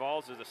Chagrin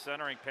Falls as a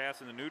centering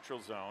pass in the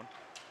neutral zone.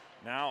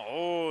 Now,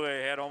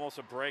 they had almost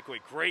a breakaway.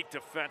 Great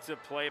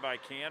defensive play by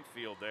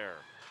Canfield there.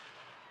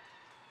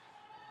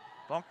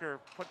 Bunker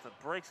put the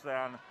brakes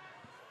down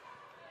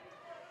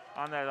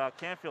on that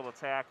Canfield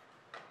attack.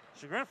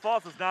 Chagrin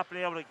Falls has not been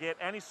able to get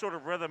any sort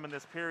of rhythm in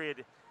this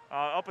period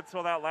up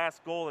until that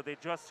last goal that they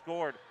just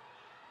scored.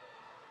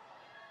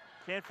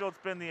 Canfield's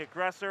been the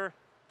aggressor.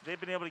 They've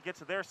been able to get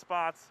to their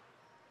spots.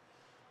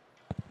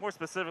 More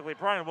specifically,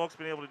 Brian Woke's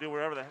been able to do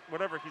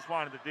whatever he's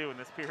wanted to do in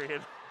this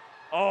period.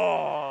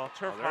 Oh,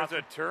 turf monster.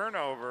 There's a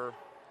turnover.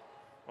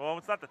 Well,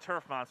 it's not the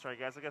turf monster, I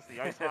guess. I guess the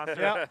ice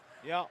monster.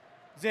 Yeah.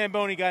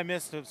 Zamboni guy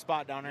missed a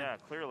spot down there. Yeah,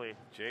 clearly.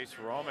 Chase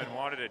Roman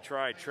wanted to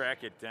try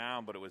track it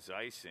down, but it was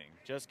icing.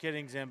 Just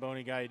kidding,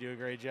 Zamboni guy. You do a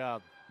great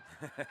job.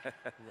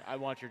 I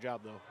want your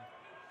job, though.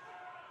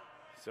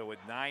 So with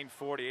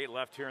 9:48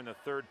 left here in the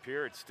third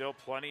period, still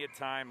plenty of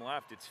time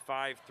left. It's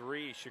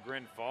 5-3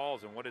 Chagrin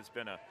Falls, and what has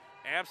been an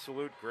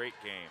absolute great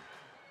game.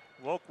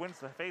 Woke wins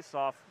the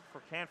faceoff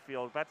for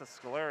Canfield. Back to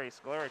Scoleri.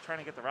 Scoleri trying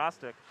to get the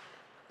Rostick.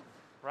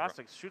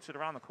 Rostick shoots it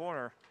around the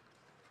corner.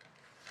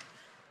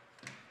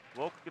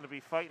 Woke going to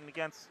be fighting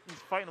he's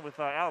fighting with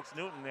Alex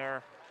Newton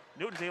there.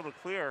 Newton's able to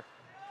clear.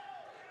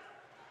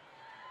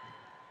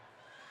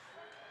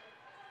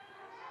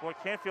 Boy,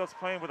 Canfield's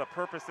playing with a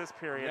purpose this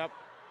period. Yep.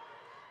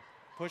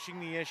 Pushing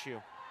the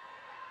issue.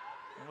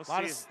 We'll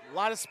A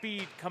lot of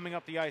speed coming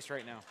up the ice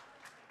right now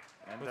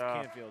with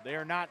Canfield.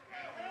 They're not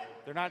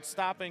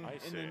stopping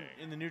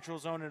in the neutral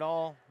zone at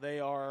all. They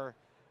are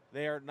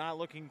not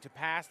looking to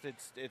pass.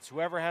 It's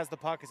whoever has the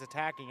puck is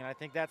attacking, and I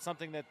think that's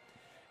something that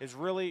is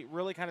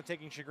really kind of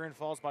taking Chagrin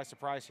Falls by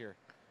surprise here.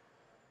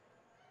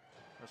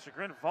 Well,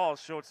 Chagrin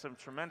Falls showed some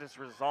tremendous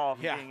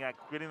resolve in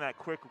getting that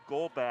quick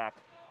goal back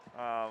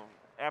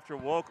after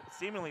Woke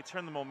seemingly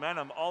turned the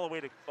momentum all the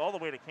way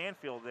to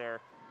Canfield there.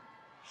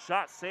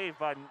 Shot saved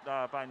by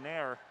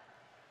Nar,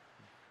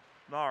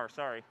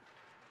 sorry.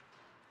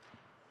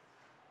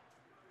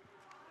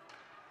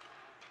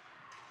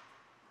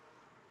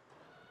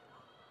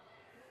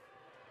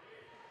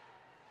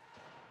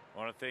 I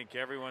want to thank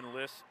everyone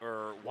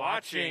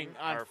watching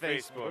on our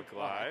Facebook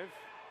Live.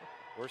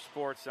 We're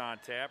Sports on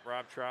Tap.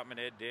 Rob Troutman,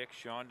 Ed Dick,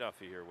 Sean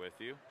Duffy here with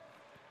you.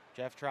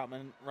 Jeff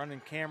Troutman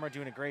running camera,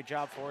 doing a great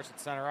job for us at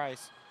center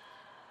ice.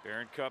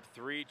 Baron Cup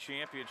 3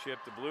 championship,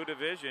 the Blue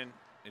Division.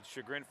 It's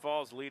Chagrin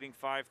Falls leading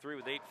 5-3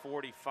 with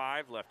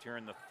 8:45 left here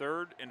in the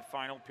third and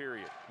final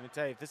period. Let me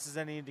tell you, if this is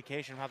any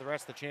indication of how the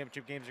rest of the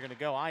championship games are going to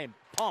go, I am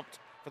pumped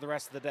for the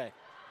rest of the day.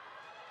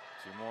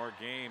 2 more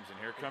games, and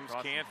here comes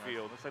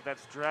Canfield. Looks like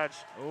that's Dredge.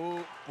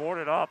 Oh,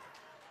 Boarded up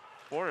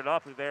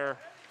there.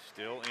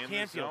 Still in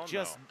Canfield the zone,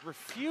 just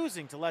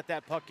refusing to let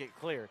that puck get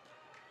cleared.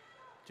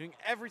 doing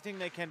everything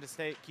they can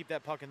to keep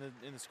that puck in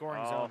the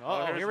scoring zone.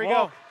 Oh, Here we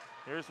go.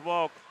 Here's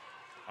Woke.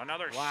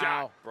 Another Wow.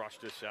 shot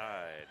brushed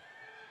aside.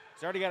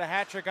 He's already got a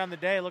hat trick on the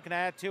day, looking to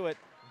add to it.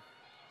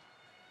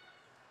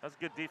 That's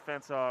good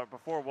defense.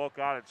 Before Woke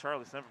got it,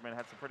 Charlie Simperman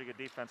had some pretty good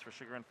defense for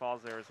Chagrin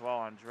Falls there as well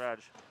on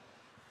Dredge.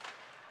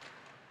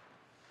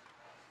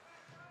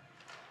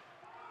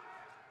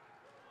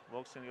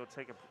 Woke's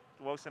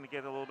gonna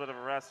get a little bit of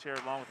a rest here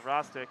along with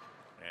Rostick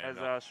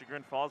as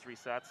Chagrin Falls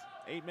resets.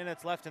 8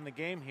 minutes left in the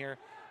game here,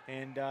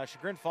 and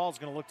Chagrin Falls is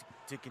going to look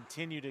to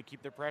continue to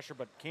keep their pressure,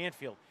 but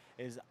Canfield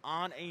is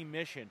on a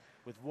mission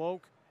with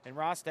Woke and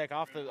Rostek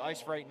off the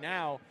ice right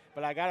now,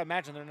 but I got to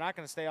imagine they're not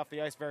going to stay off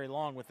the ice very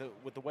long with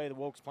the way the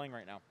Woke's playing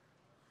right now.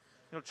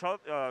 You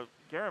know,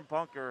 Garen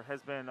Bunker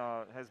has been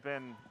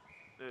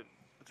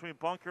between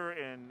Bunker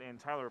and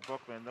Tyler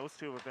Bookman. Those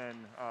two have been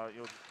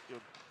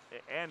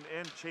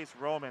and Chase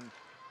Roman.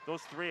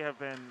 Those three have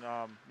been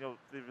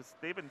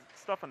they've been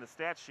stuffing the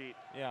stat sheet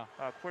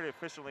quite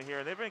efficiently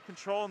here. They've been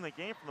controlling the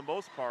game for the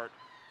most part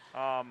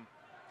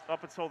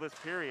up until this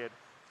period.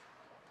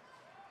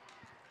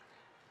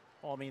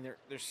 Well, I mean,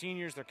 they're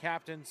seniors, they're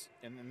captains,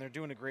 and they're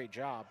doing a great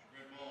job,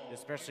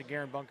 especially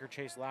Garen Bunker,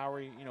 Chase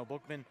Lowry. You know,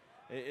 Bookman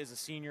is a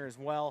senior as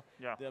well.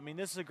 Yeah. I mean,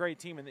 this is a great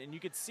team, and you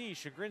could see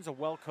Chagrin's a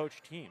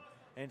well-coached team,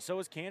 and so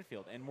is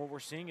Canfield. And what we're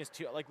seeing is,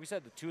 like we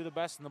said, the two of the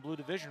best in the Blue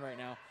Division right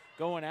now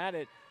going at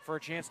it for a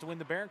chance to win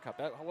the Baron Cup.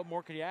 What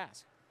more could you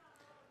ask?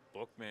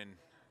 Bookman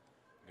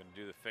going to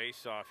do the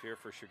face-off here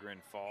for Chagrin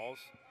Falls,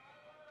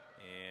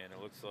 and it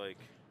looks like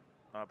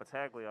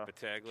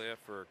Battaglia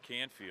for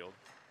Canfield,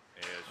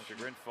 as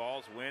Chagrin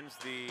Falls wins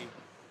the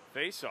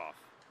face-off.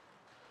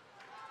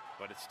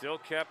 But it's still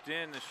kept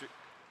in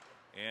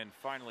and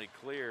finally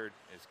cleared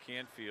as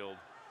Canfield.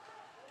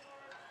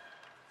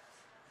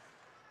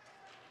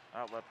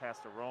 Outlet pass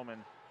to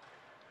Roman.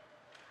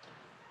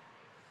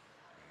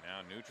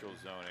 Now neutral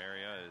zone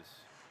area is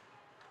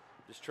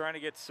just trying to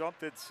get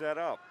something set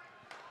up.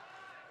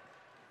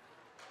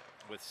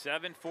 With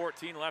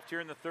 7:14 left here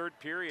in the third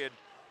period,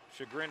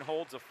 Chagrin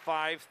holds a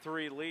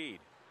 5-3 lead.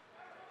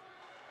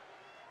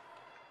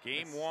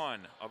 Game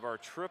one of our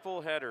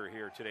triple header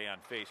here today on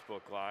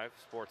Facebook Live,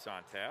 Sports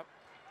on Tap.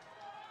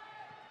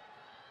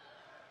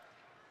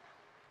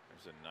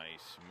 There's a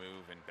nice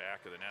move in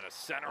back of the net, a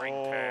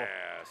centering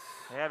pass.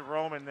 They had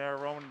Roman there.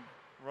 Roman,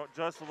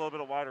 just a little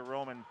bit of wider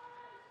Roman.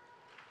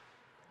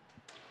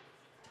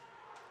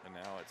 And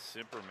now it's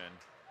Simperman.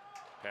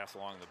 Pass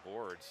along the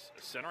boards.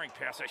 A centering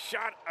pass, a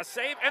shot, a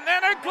save, and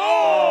then a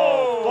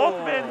goal!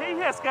 Bookman, he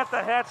has got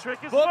the hat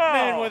trick as well.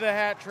 Bookman with a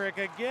hat trick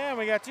again.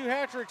 We got 2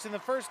 hat tricks in the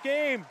first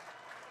game.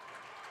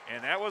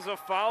 And that was a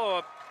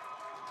follow-up.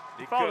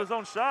 He followed his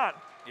own shot.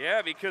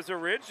 Yeah, because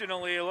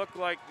originally it looked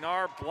like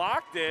Nar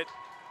blocked it.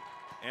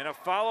 And a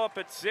follow-up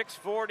at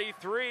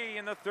 6:43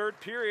 in the third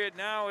period.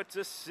 Now it's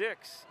a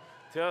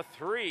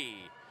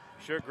 6-3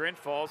 Chagrin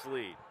Falls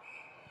lead.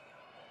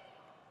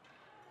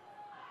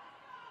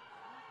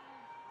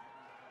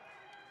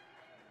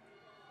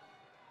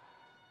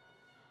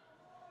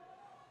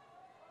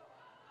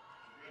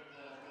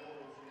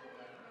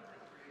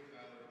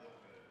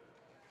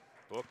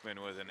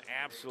 Bookman with an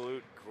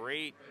absolute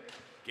great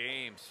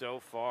game so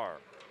far.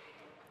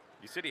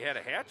 You said he had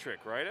a hat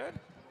trick, right, Ed?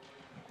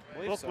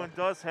 Bookman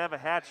does have a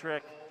hat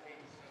trick.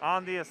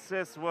 On the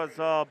assist was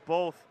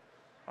both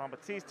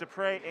Batiste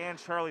Dupre and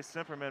Charlie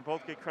Simperman.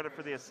 Both get credit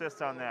for the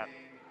assist on that.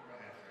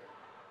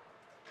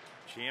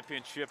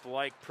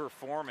 Championship-like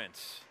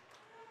performance.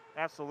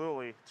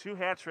 Absolutely. 2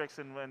 hat tricks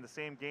in the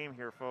same game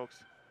here,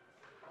 folks.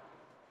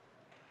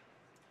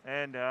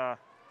 And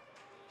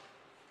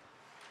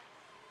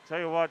tell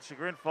you what,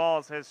 Chagrin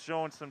Falls has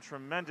shown some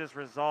tremendous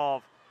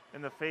resolve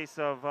in the face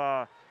of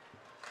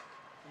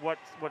what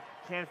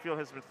Canfield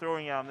has been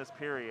throwing out in this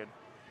period.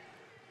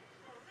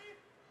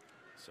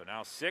 So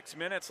now 6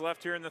 minutes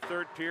left here in the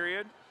third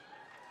period.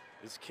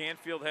 Does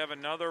Canfield have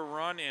another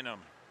run in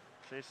them?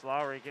 Chase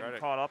Lowry getting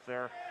caught up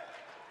there.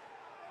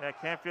 Yeah,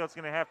 Canfield's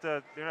they're gonna have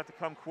to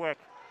come quick.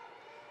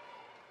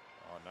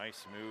 Oh,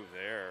 nice move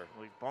there.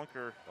 Like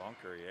Bunker,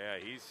 yeah,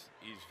 he's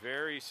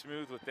very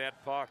smooth with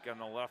that puck on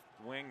the left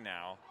wing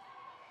now.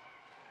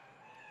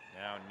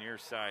 Now near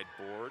side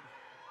board.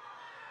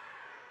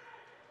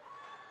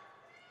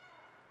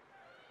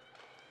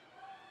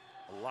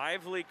 A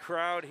lively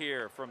crowd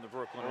here from the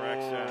Brooklyn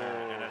Rec Center,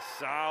 and a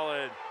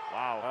solid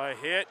a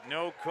hit,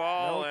 no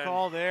call. No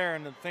call there,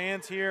 and the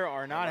fans here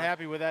are not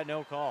happy with that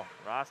no call.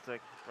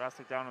 Rostick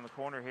down in the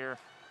corner here.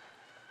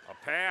 A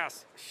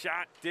pass,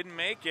 shot, didn't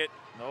make it.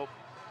 Nope.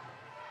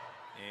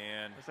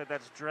 And looks like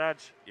that's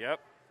Dredge.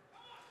 Yep.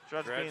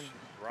 Dredge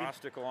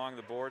Rostick along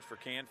the boards for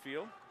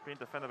Canfield. Being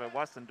defended by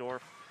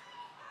Westendorf.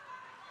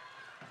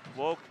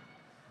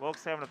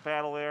 Woke's having a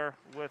battle there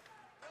with.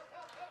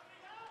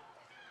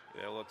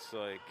 That looks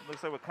like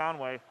with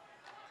Conway.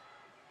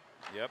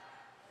 Yep.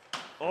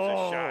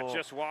 A shot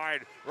just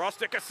wide.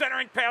 Rostick, a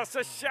centering pass,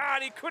 a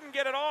shot. He couldn't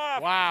get it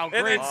off. Wow,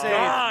 and great then save.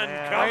 Gunn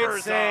covers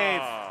great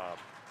save. up.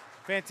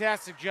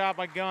 Fantastic job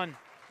by Gunn.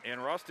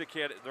 And Rustic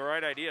had the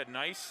right idea.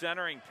 Nice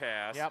centering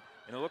pass. Yep.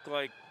 And it looked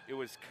like it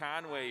was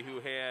Conway who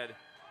had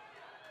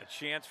a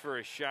chance for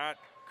a shot.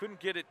 Couldn't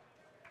get it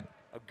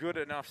a good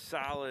enough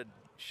solid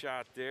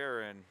shot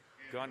there, and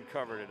Gunn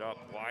covered it up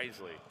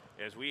wisely.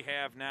 As we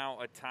have now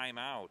a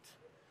timeout.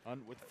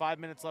 With 5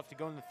 minutes left to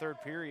go in the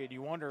third period,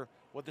 you wonder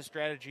what the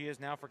strategy is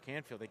now for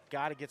Canfield. They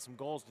got to get some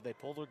goals. Do they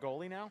pull their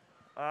goalie now?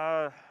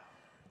 I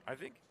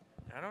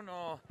don't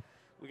know.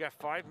 We got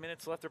 5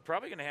 minutes left. They're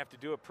probably going to have to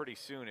do it pretty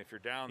soon if you're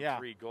down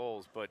 3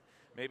 goals, but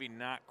maybe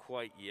not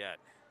quite yet.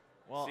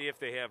 Well, see if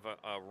they have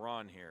a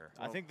run here.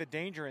 I think the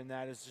danger in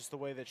that is just the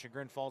way that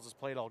Chagrin Falls has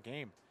played all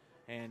game,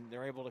 and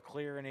they're able to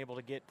clear and able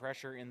to get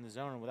pressure in the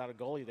zone. And without a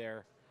goalie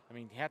there, I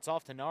mean, hats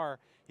off to Nar.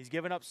 He's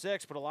given up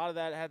 6, but a lot of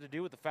that had to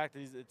do with the fact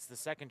that it's the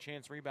second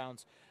chance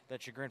rebounds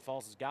that Chagrin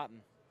Falls has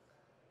gotten.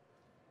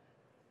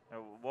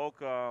 Woke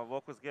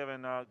was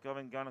giving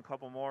Gunn a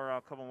couple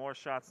more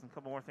shots and a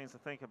couple more things to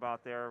think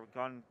about there.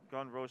 Gunn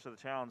rose to the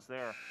challenge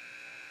there.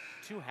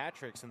 2 hat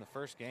tricks in the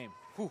first game.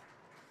 Whew.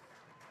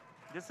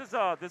 This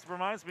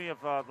reminds me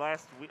of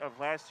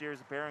last year's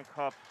Baron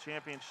Cup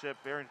championship,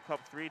 Baron Cup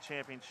 3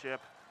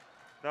 championship.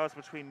 That was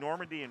between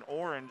Normandy and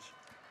Orange.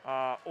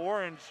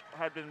 Orange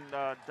had been,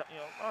 I don't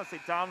want to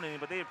say dominating,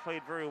 but they had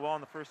played very well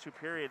in the first 2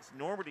 periods.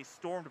 Normandy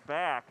stormed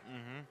back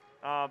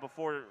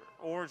before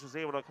Orange was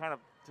able to kind of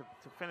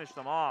to finish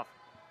them off.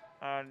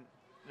 And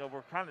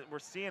we're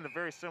seeing a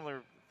very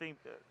similar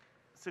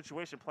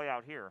situation play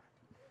out here.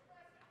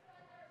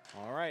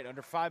 All right,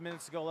 under 5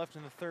 minutes to go left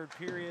in the third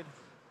period.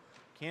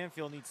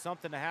 Canfield needs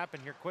something to happen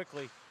here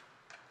quickly.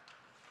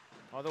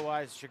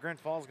 Otherwise, Chagrin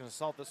Falls is going to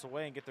salt this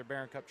away and get their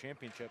Baron Cup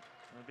championship.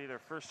 It'll be their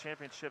first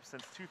championship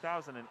since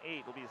 2008.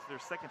 It'll be their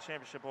second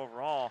championship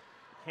overall.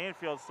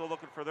 Canfield still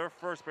looking for their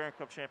first Baron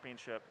Cup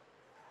championship.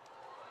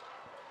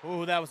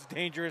 Ooh, that was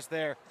dangerous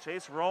there.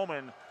 Chase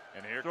Roman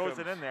throws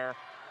it in there.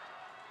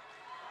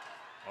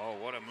 Oh,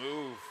 what a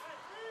move.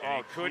 And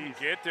he couldn't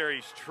get there.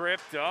 He's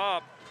tripped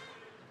up.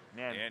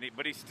 Man.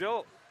 But he's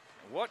still,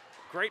 what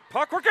great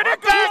puck. We're going to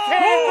go!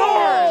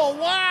 Oh,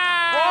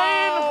 wow!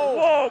 Ryan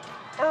Woke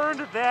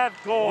earned that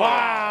goal.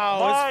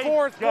 Wow, his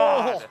 4th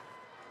goal.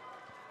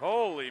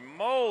 Holy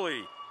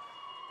moly.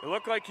 It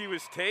looked like he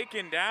was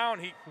taken down.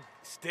 He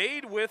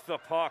stayed with the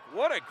puck.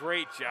 What a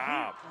great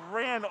job. He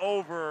ran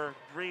over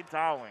Ray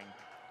Dowling.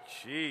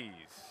 Jeez.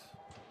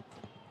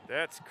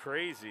 That's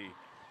crazy.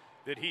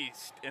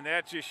 And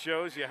that just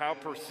shows you how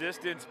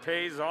persistence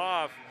pays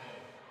off.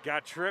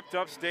 Got tripped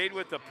up, stayed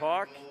with the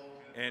puck,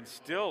 and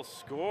still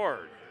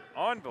scored.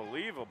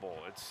 Unbelievable.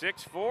 It's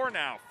 6-4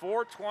 now.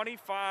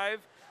 4:25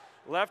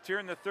 left here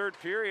in the third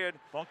period.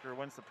 Bunker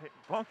wins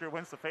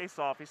the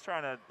face-off. He's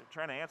trying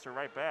to answer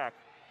right back.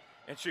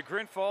 And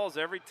Chagrin Falls,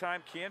 every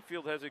time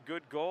Canfield has a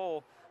good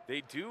goal,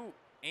 they do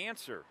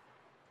answer.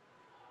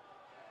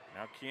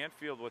 Now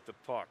Canfield with the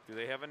puck. Do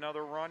they have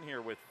another run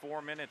here with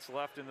 4 minutes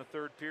left in the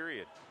third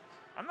period?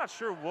 I'm not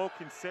sure Woke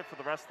can sit for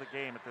the rest of the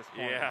game at this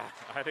point. Yeah,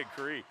 I'd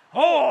agree.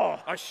 Oh!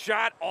 A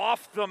shot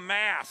off the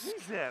mask.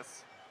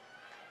 Jesus.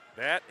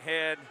 That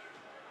had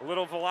a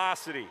little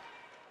velocity.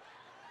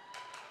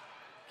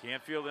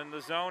 Canfield in the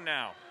zone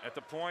now. At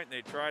the point,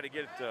 they try to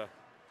get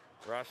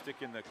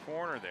Rustic in the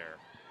corner there.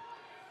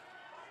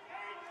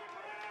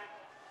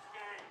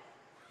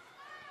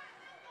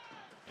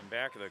 And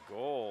back of the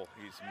goal,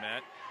 he's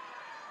met.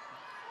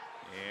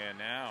 And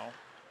now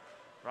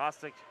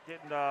Rustic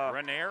getting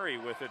Ranieri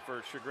with it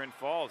for Chagrin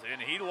Falls,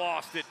 and he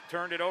lost it,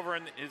 turned it over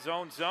in his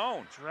own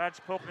zone. Dredge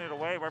poking it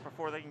away right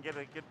before they can get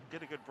a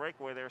good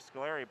breakaway there.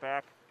 Scolari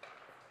back.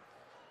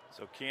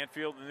 So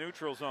Canfield in the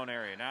neutral zone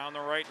area, now on the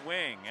right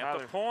wing at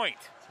the point.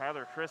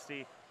 Tyler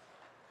Christie.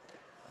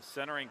 A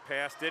centering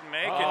pass didn't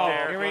make it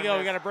there. Here we go,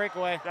 we got a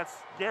breakaway. That's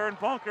Darren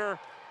Bunker,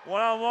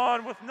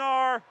 one-on-one with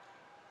Nar.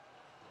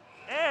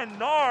 And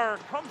Nar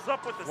comes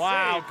up with the save.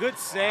 Wow, good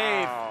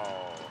save.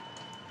 Wow.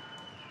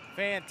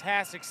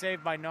 Fantastic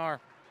save by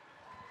Nar.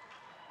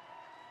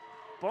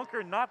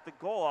 Bunker knocked the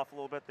goal off a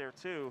little bit there,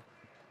 too.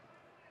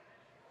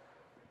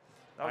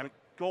 That was a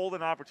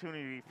golden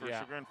opportunity for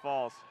Chagrin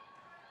Falls.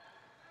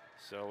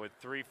 So with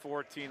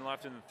 3:14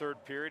 left in the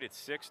third period, it's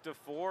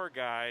 6-4,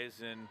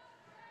 guys, and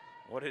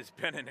what has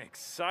been an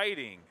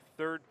exciting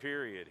third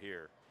period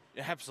here.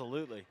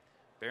 Absolutely.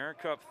 Baron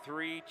Cup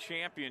 3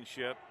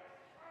 championship,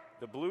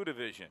 the Blue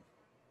Division,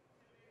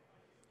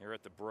 here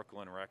at the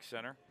Brooklyn Rec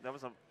Center. That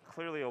was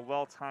clearly a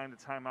well-timed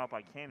timeout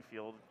by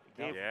Canfield.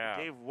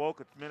 Gave Woke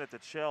a minute to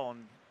chill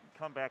and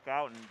come back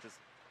out and just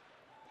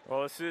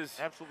this is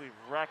absolutely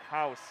wreck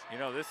house. You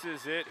know, this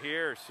is it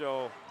here.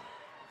 So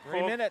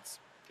 3 minutes.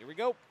 Here we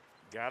go.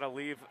 Got to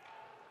leave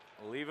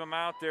him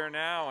out there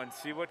now and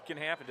see what can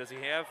happen. Does he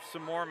have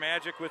some more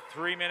magic with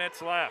 3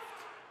 minutes left?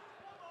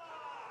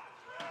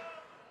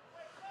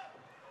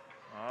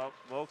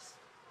 Woke's.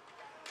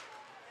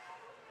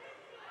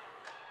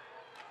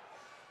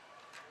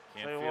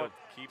 Canfield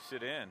keeps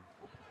it in.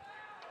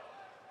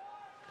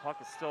 Puck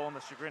is still in the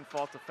Chagrin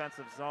Falls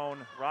defensive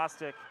zone.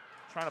 Rustic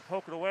trying to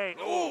poke it away.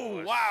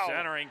 Oh, wow.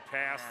 Centering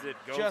pass that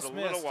goes just a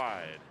little missed.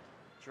 wide.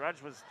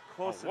 Dredge was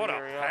close to the what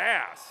area. a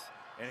pass.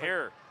 And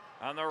here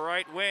on the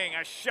right wing,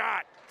 a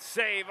shot,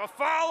 save, a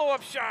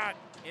follow-up shot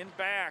in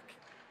back.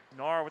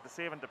 Nor with the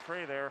save and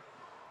Dupre there.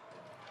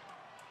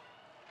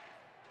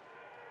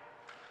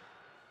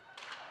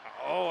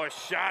 Oh, a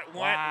shot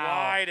went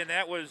wide, and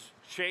that was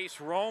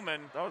Chase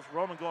Roman. That was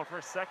Roman going for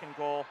his second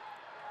goal.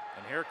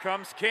 And here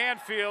comes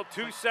Canfield,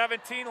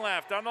 2:17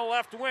 left on the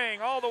left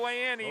wing, all the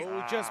way in. He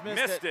just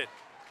missed it.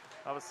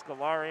 That was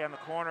Scolari on the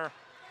corner.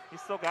 He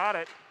still got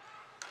it.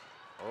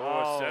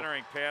 Oh, a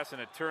centering pass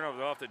and a turnover.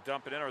 They'll have to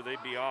dump it in or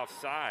they'd be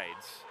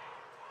offsides.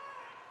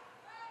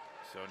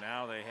 So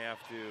now they have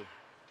to.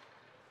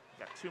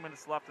 Got 2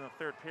 minutes left in the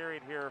third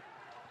period here.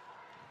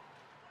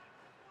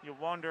 You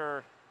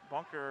wonder,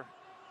 Bunker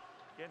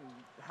getting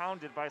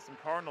hounded by some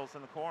Cardinals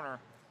in the corner.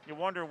 You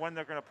wonder when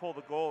they're going to pull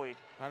the goalie.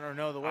 I don't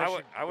know.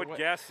 I would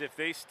guess if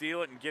they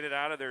steal it and get it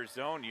out of their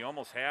zone, you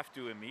almost have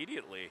to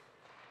immediately.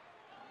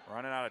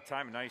 Running out of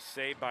time. Nice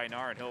save by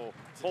Nar, and he'll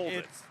hold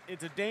it.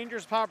 It's a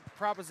dangerous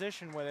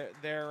proposition with it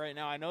there right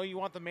now. I know you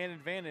want the man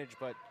advantage,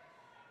 but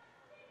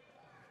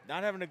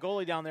not having a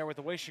goalie down there with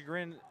the way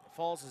Chagrin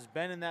Falls has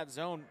been in that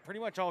zone pretty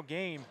much all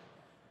game,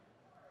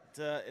 it's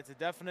a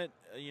definite,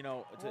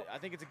 I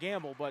think it's a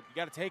gamble, but you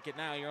got to take it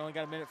now. You only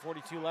got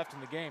 1:42 left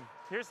in the game.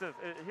 Here's the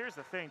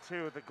thing,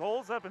 too. The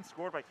goals that have been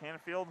scored by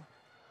Canfield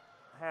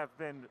have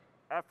been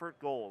effort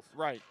goals.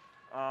 Right.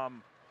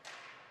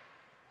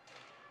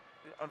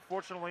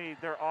 Unfortunately,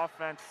 their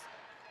offense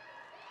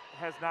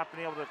has not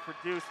been able to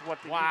produce what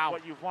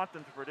you want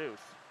them to produce.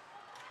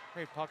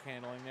 Great puck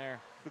handling there.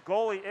 The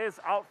goalie is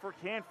out for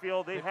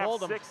Canfield. They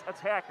have 6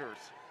 attackers.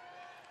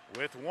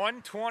 With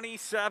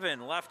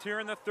 1:27 left here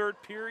in the third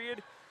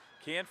period,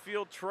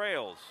 Canfield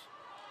trails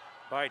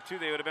by 2.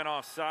 They would have been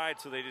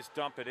offside, so they just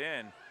dump it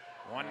in.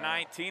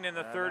 1:19 in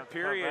the third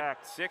period,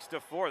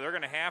 6-4. They're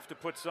going to have to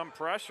put some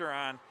pressure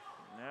on.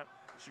 Yep.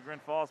 Chagrin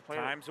Falls played.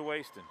 Time's a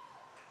wasting.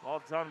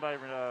 Well done by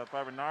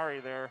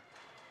Renari there.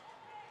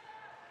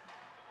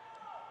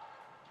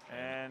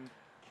 And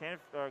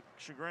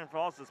Chagrin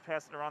Falls is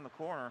passing around the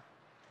corner,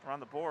 around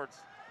the boards.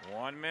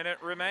 1 minute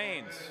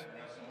remains.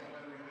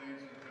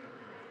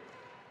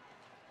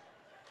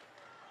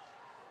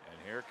 And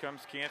here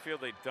comes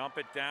Canfield. They dump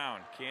it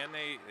down. Can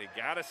they? They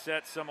got to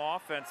set some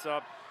offense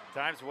up.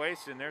 Time's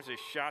wasted. And there's a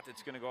shot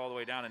that's going to go all the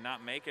way down and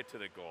not make it to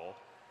the goal.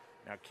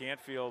 Now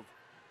Canfield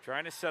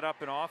trying to set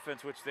up an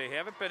offense, which they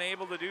haven't been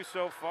able to do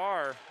so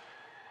far.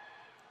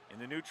 In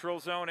the neutral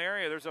zone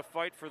area, there's a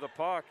fight for the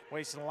puck.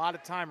 Wasting a lot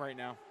of time right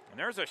now. And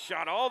there's a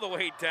shot all the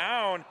way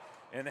down,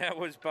 and that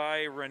was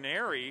by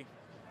Ranieri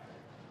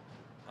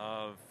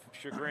of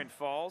Chagrin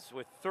Falls.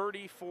 With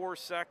 34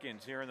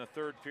 seconds here in the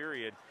third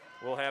period,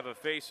 we'll have a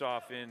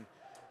face-off in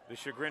the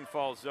Chagrin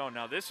Falls zone.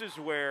 Now, this is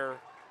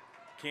where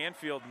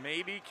Canfield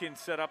maybe can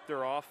set up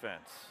their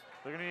offense.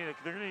 They're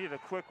gonna need a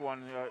quick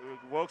one.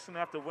 Wilkes gonna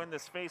have to win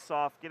this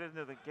face-off, get it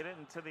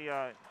into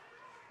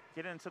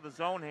the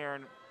zone here,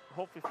 and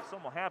hopefully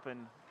something will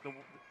happen.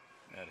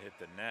 That hit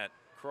the net,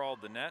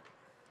 crawled the net.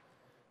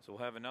 So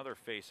we'll have another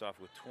face-off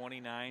with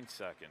 29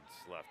 seconds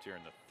left here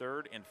in the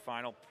third and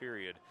final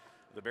period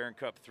of the Baron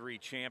Cup 3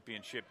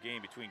 championship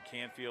game between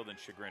Canfield and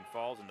Chagrin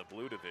Falls in the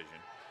blue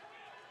division.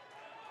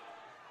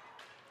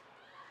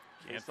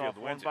 Canfield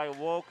wins by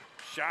Woke.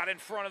 Shot in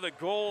front of the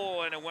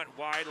goal, and it went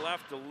wide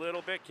left a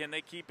little bit. Can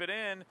they keep it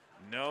in?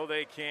 No,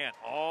 they can't.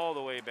 All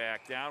the way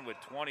back down with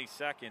 20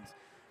 seconds.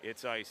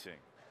 It's icing.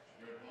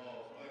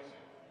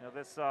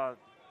 This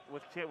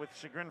with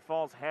Chagrin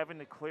Falls having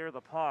to clear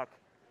the puck,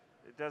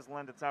 it does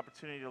lend its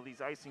opportunity to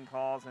these icing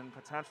calls and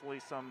potentially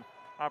some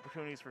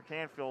opportunities for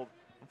Canfield.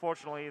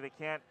 Unfortunately, they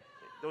can't.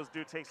 Those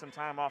do take some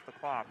time off the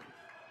clock.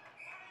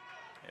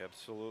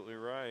 Absolutely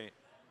right.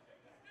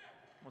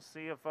 We'll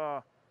see if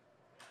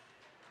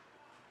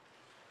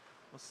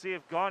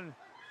Gunn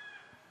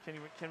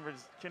can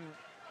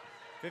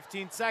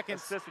 15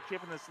 seconds. Assist with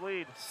keeping this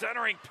lead.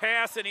 Centering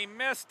pass, and he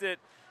missed it.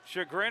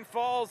 Chagrin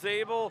Falls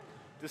able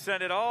to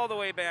send it all the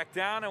way back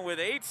down, and with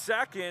 8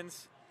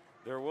 seconds,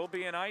 there will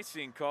be an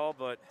icing call,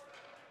 but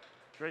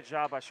great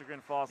job by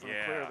Chagrin Falls on the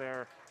clear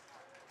there.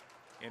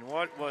 In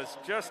what was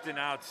just an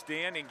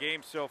outstanding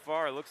game so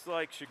far, it looks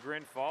like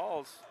Chagrin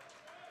Falls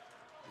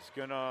is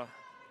gonna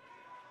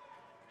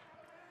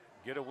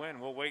get a win.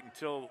 We'll wait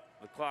until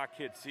the clock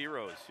hits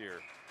zeros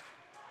here.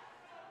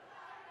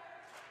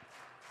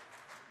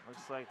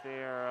 Looks like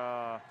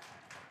they're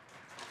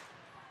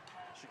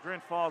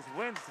Chagrin Falls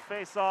wins the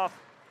face-off.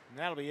 And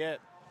that'll be it.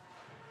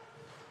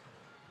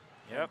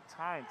 Yep. And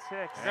time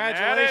ticks.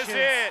 Congratulations. And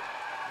that is it.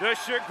 The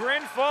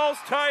Chagrin Falls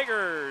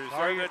Tigers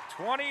are the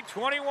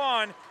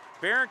 2021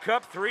 Baron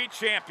Cup 3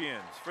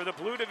 champions for the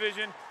Blue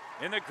Division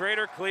in the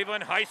Greater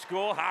Cleveland High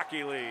School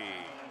Hockey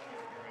League.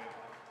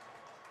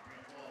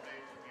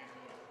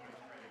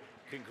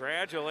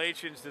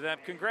 Congratulations to them.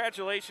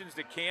 Congratulations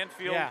to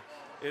Canfield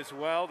as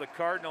well. The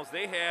Cardinals,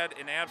 they had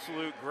an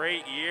absolute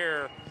great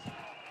year.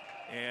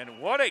 And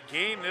what a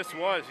game this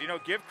was. You know,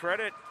 give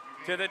credit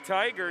to the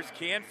Tigers.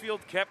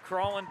 Canfield kept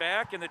crawling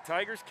back, and the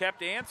Tigers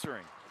kept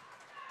answering.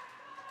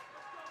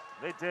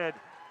 They did.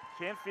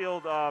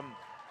 Canfield,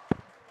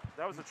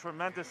 That was a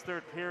tremendous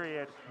third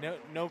period.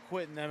 No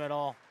quitting them at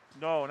all.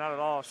 No, not at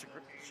all.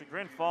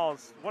 Chagrin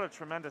Falls, what a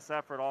tremendous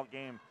effort all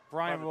game.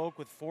 Brian Woke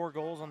with 4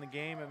 goals on the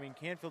game. I mean,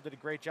 Canfield did a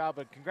great job,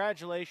 but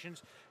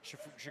congratulations,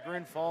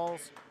 Chagrin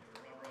Falls.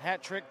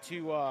 Hat trick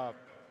to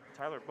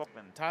Tyler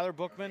Bookman. Tyler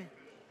Bookman.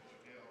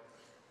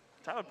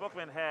 Tyler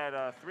Bookman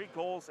had 3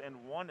 goals and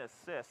 1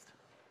 assist.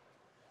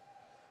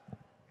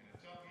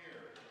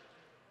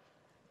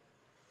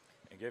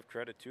 And give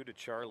credit, too, to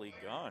Charlie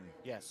Gunn.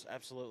 Yes,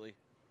 absolutely.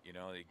 You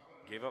know, they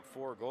gave up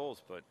 4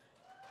 goals, but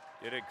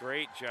did a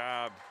great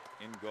job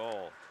in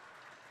goal.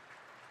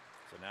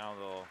 So now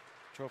they'll...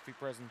 Trophy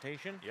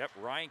presentation. Yep,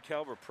 Ryan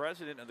Kelber,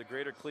 president of the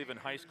Greater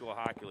Cleveland High School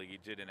Hockey League. He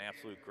did an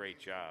absolute great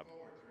job.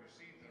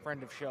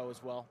 Friend of show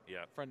as well.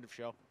 Yep. Friend of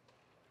show.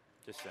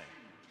 Just saying.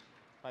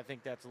 I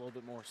think that's a little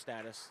bit more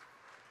status,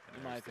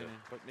 in my opinion,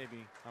 but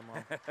maybe I'm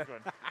wrong. Good.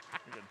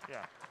 Good.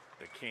 Yeah.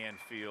 The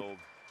Canfield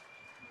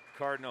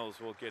Cardinals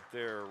will get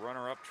their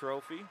runner-up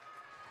trophy.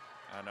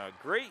 And a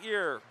great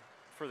year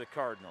for the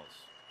Cardinals.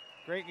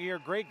 Great year,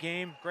 great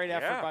game, great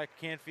effort by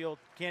Canfield.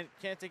 Can't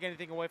take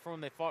anything away from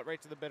them. They fought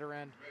right to the bitter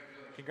end.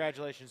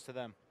 Congratulations to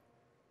them.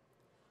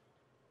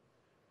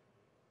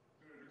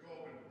 The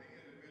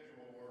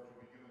individual awards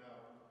will be given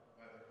out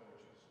by the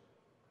coaches.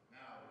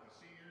 Now, the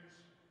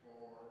seniors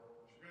for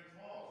Chagrin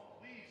Falls,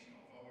 please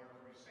come forward to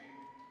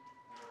receive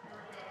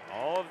their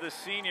All of the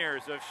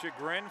seniors of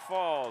Chagrin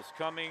Falls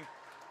coming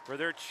for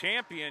their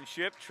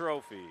championship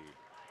trophy.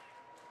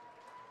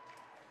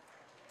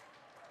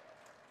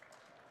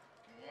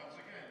 Once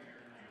again, your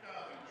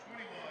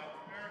 2021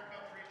 Baron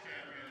Cup 3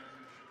 champions,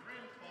 the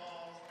Chagrin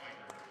Falls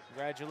Tigers.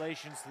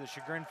 Congratulations to the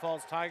Chagrin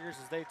Falls Tigers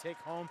as they take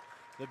home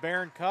the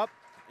Baron Cup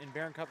in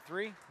Baron Cup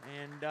 3.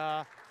 And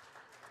got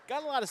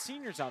a lot of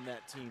seniors on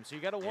that team, so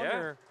you got to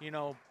wonder, you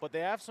know, but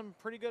they have some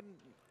pretty good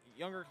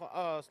younger,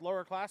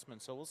 lower classmen,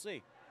 so we'll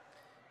see.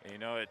 You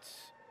know,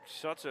 it's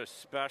such a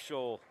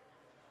special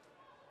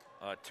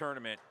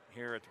tournament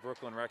here at the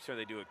Brooklyn Rec Center.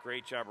 They do a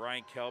great job.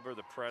 Ryan Kelber,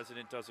 the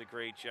president, does a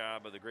great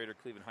job of the Greater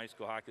Cleveland High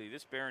School Hockey League.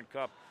 This Baron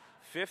Cup,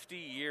 50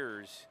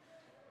 years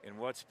in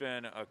what's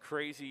been a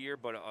crazy year,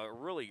 but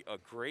really a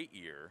great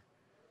year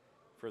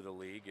for the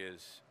league,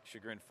 as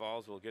Chagrin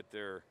Falls will get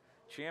their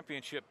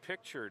championship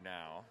picture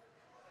now.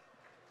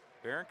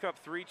 Baron Cup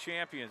 3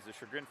 champions, the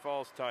Chagrin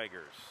Falls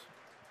Tigers.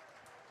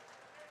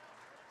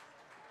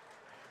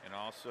 And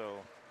also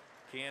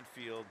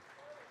Canfield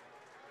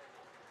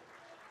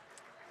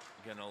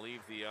going to leave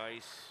the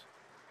ice.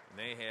 And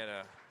they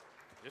had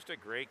just a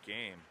great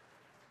game.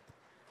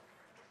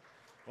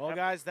 Well,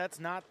 guys, that's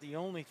not the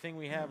only thing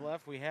we have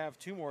left. We have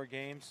 2 more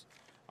games.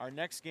 Our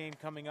next game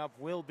coming up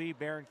will be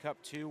Baron Cup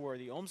 2, where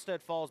the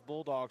Olmsted Falls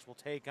Bulldogs will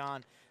take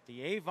on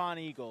the Avon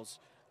Eagles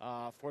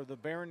for the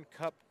Baron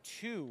Cup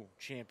 2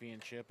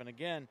 championship. And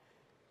again,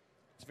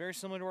 it's very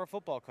similar to our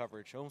football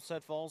coverage.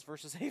 Olmsted Falls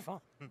versus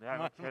Avon. Yeah,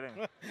 no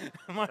kidding.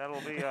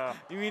 That'll be.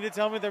 You mean to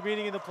tell me they're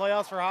meeting in the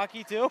playoffs for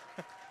hockey too?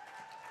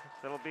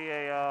 That'll be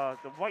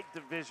the white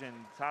division.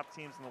 Top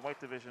teams in the white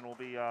division will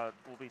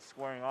be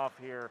squaring off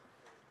here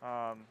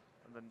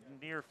in the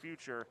near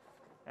future,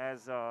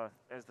 as the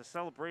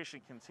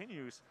celebration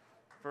continues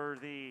for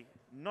the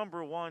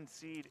 #1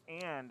 seed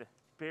and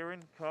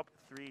Baron Cup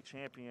 3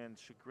 champion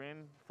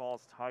Chagrin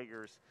Falls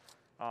Tigers.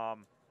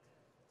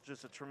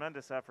 Just a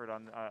tremendous effort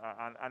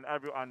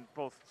on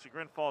both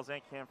Chagrin Falls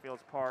and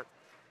Canfield's part.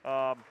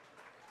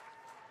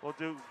 We'll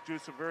do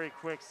some very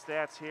quick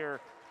stats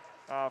here.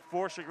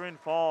 For Chagrin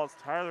Falls,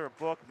 Tyler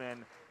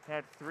Bookman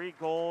had 3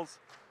 goals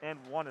and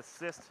 1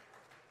 assist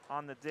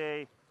on the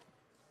day.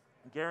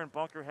 Garen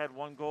Bunker had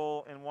 1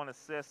 goal and 1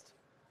 assist.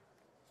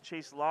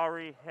 Chase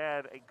Lowry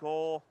had a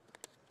goal,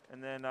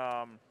 and then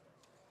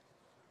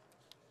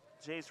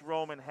Jace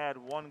Roman had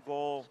 1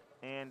 goal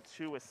and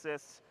 2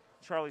 assists.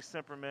 Charlie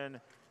Simperman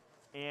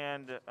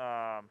and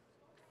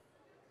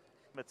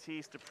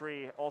Matisse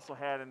Dupree also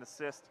had an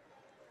assist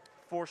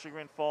for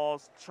Chagrin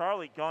Falls.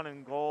 Charlie Gunn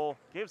in goal,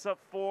 gives up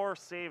 4,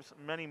 saves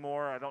many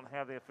more. I don't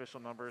have the official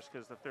numbers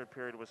because the third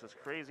period was just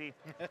crazy.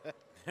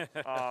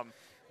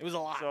 It was a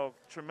lot. So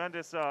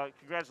tremendous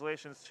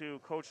congratulations to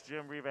Coach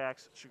Jim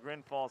Revak's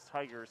Chagrin Falls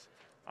Tigers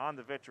on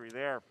the victory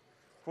there.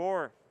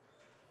 For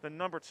the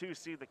 #2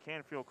 seed, the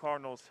Canfield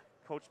Cardinals,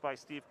 coached by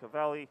Steve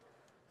Cavelli,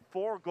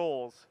 4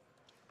 goals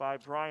by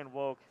Brian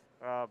Woke.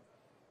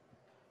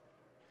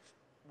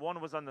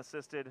 1 was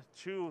unassisted,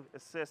 2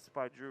 assists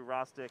by Drew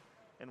Rostick,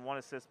 and 1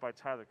 assist by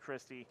Tyler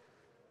Christie.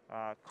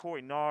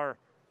 Coyne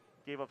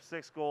gave up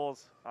 6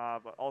 goals,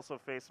 but also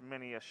faced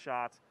many a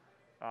shot.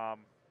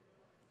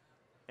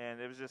 And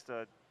it was just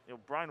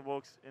Brian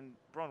Woke's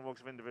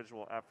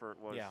individual effort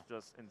was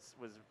just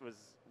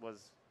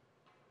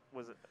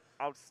was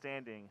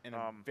outstanding and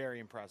very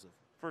impressive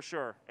for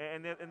sure.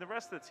 And the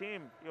rest of the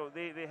team,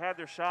 they had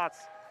their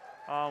shots.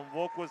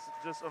 Woke was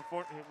just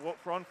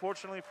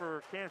unfortunately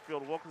for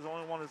Canfield, Woke was the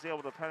only one who was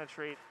able to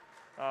penetrate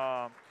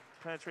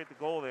the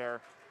goal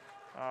there.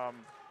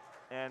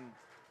 And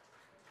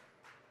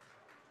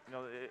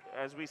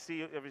as we've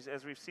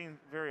seen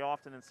very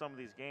often in some of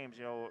these games,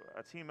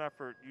 a team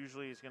effort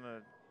usually is going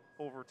to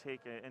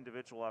overtake an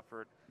individual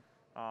effort.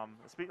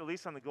 At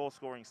least on the goal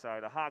scoring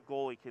side, a hot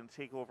goalie can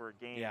take over a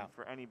game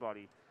for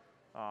anybody.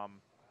 So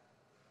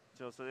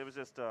it was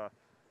just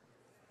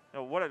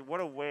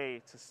what a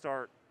way to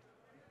start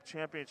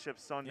Championship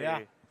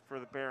Sunday for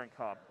the Baron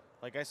Cup.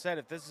 Like I said,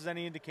 if this is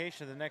any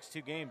indication of the next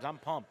 2 games, I'm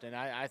pumped. And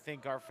I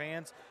think our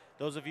fans,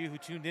 those of you who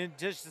tuned in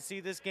just to see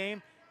this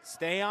game,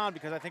 stay on,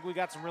 because I think we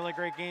got some really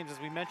great games. As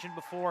we mentioned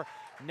before,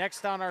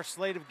 next on our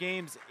slate of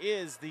games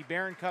is the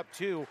Baron Cup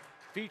 2,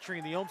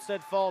 featuring the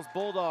Olmsted Falls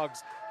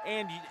Bulldogs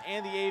and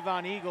the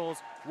Avon Eagles.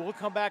 We'll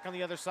come back on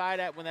the other side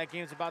when that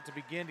game's about to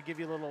begin to give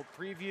you a little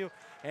preview,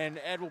 and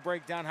Ed will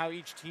break down how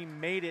each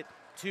team made it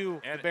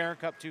to the Baron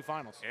Cup 2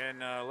 finals. And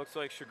looks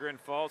like Chagrin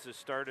Falls has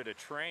started a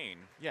train.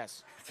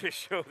 Yes. To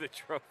show the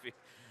trophy,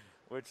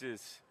 which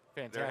is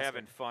fantastic. They're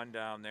having fun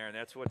down there, and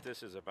that's what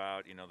this is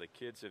about. You know, the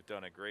kids have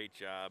done a great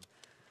job,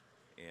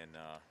 and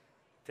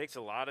takes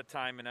a lot of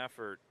time and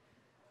effort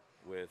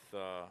with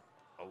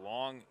a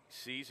long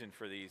season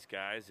for these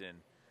guys, and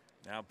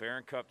now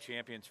Baron Cup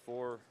champions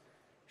for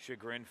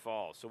Chagrin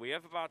Falls. So we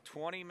have about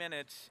 20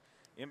 minutes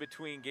in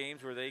between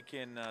games where they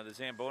can, the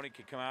Zamboni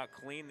can come out,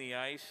 clean the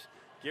ice,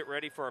 get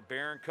ready for our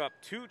Baron Cup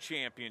 2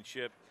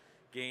 championship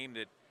game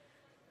that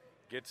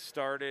gets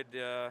started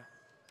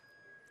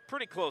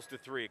pretty close to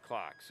 3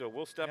 o'clock. So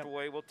we'll step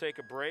away, we'll take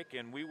a break,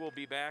 and we will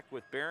be back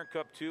with Baron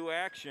Cup 2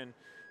 action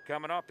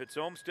coming up. It's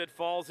Olmsted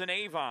Falls and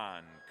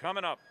Avon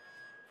coming up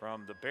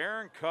from the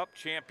Baron Cup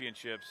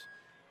Championships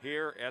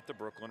here at the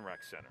Brooklyn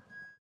Rec Center.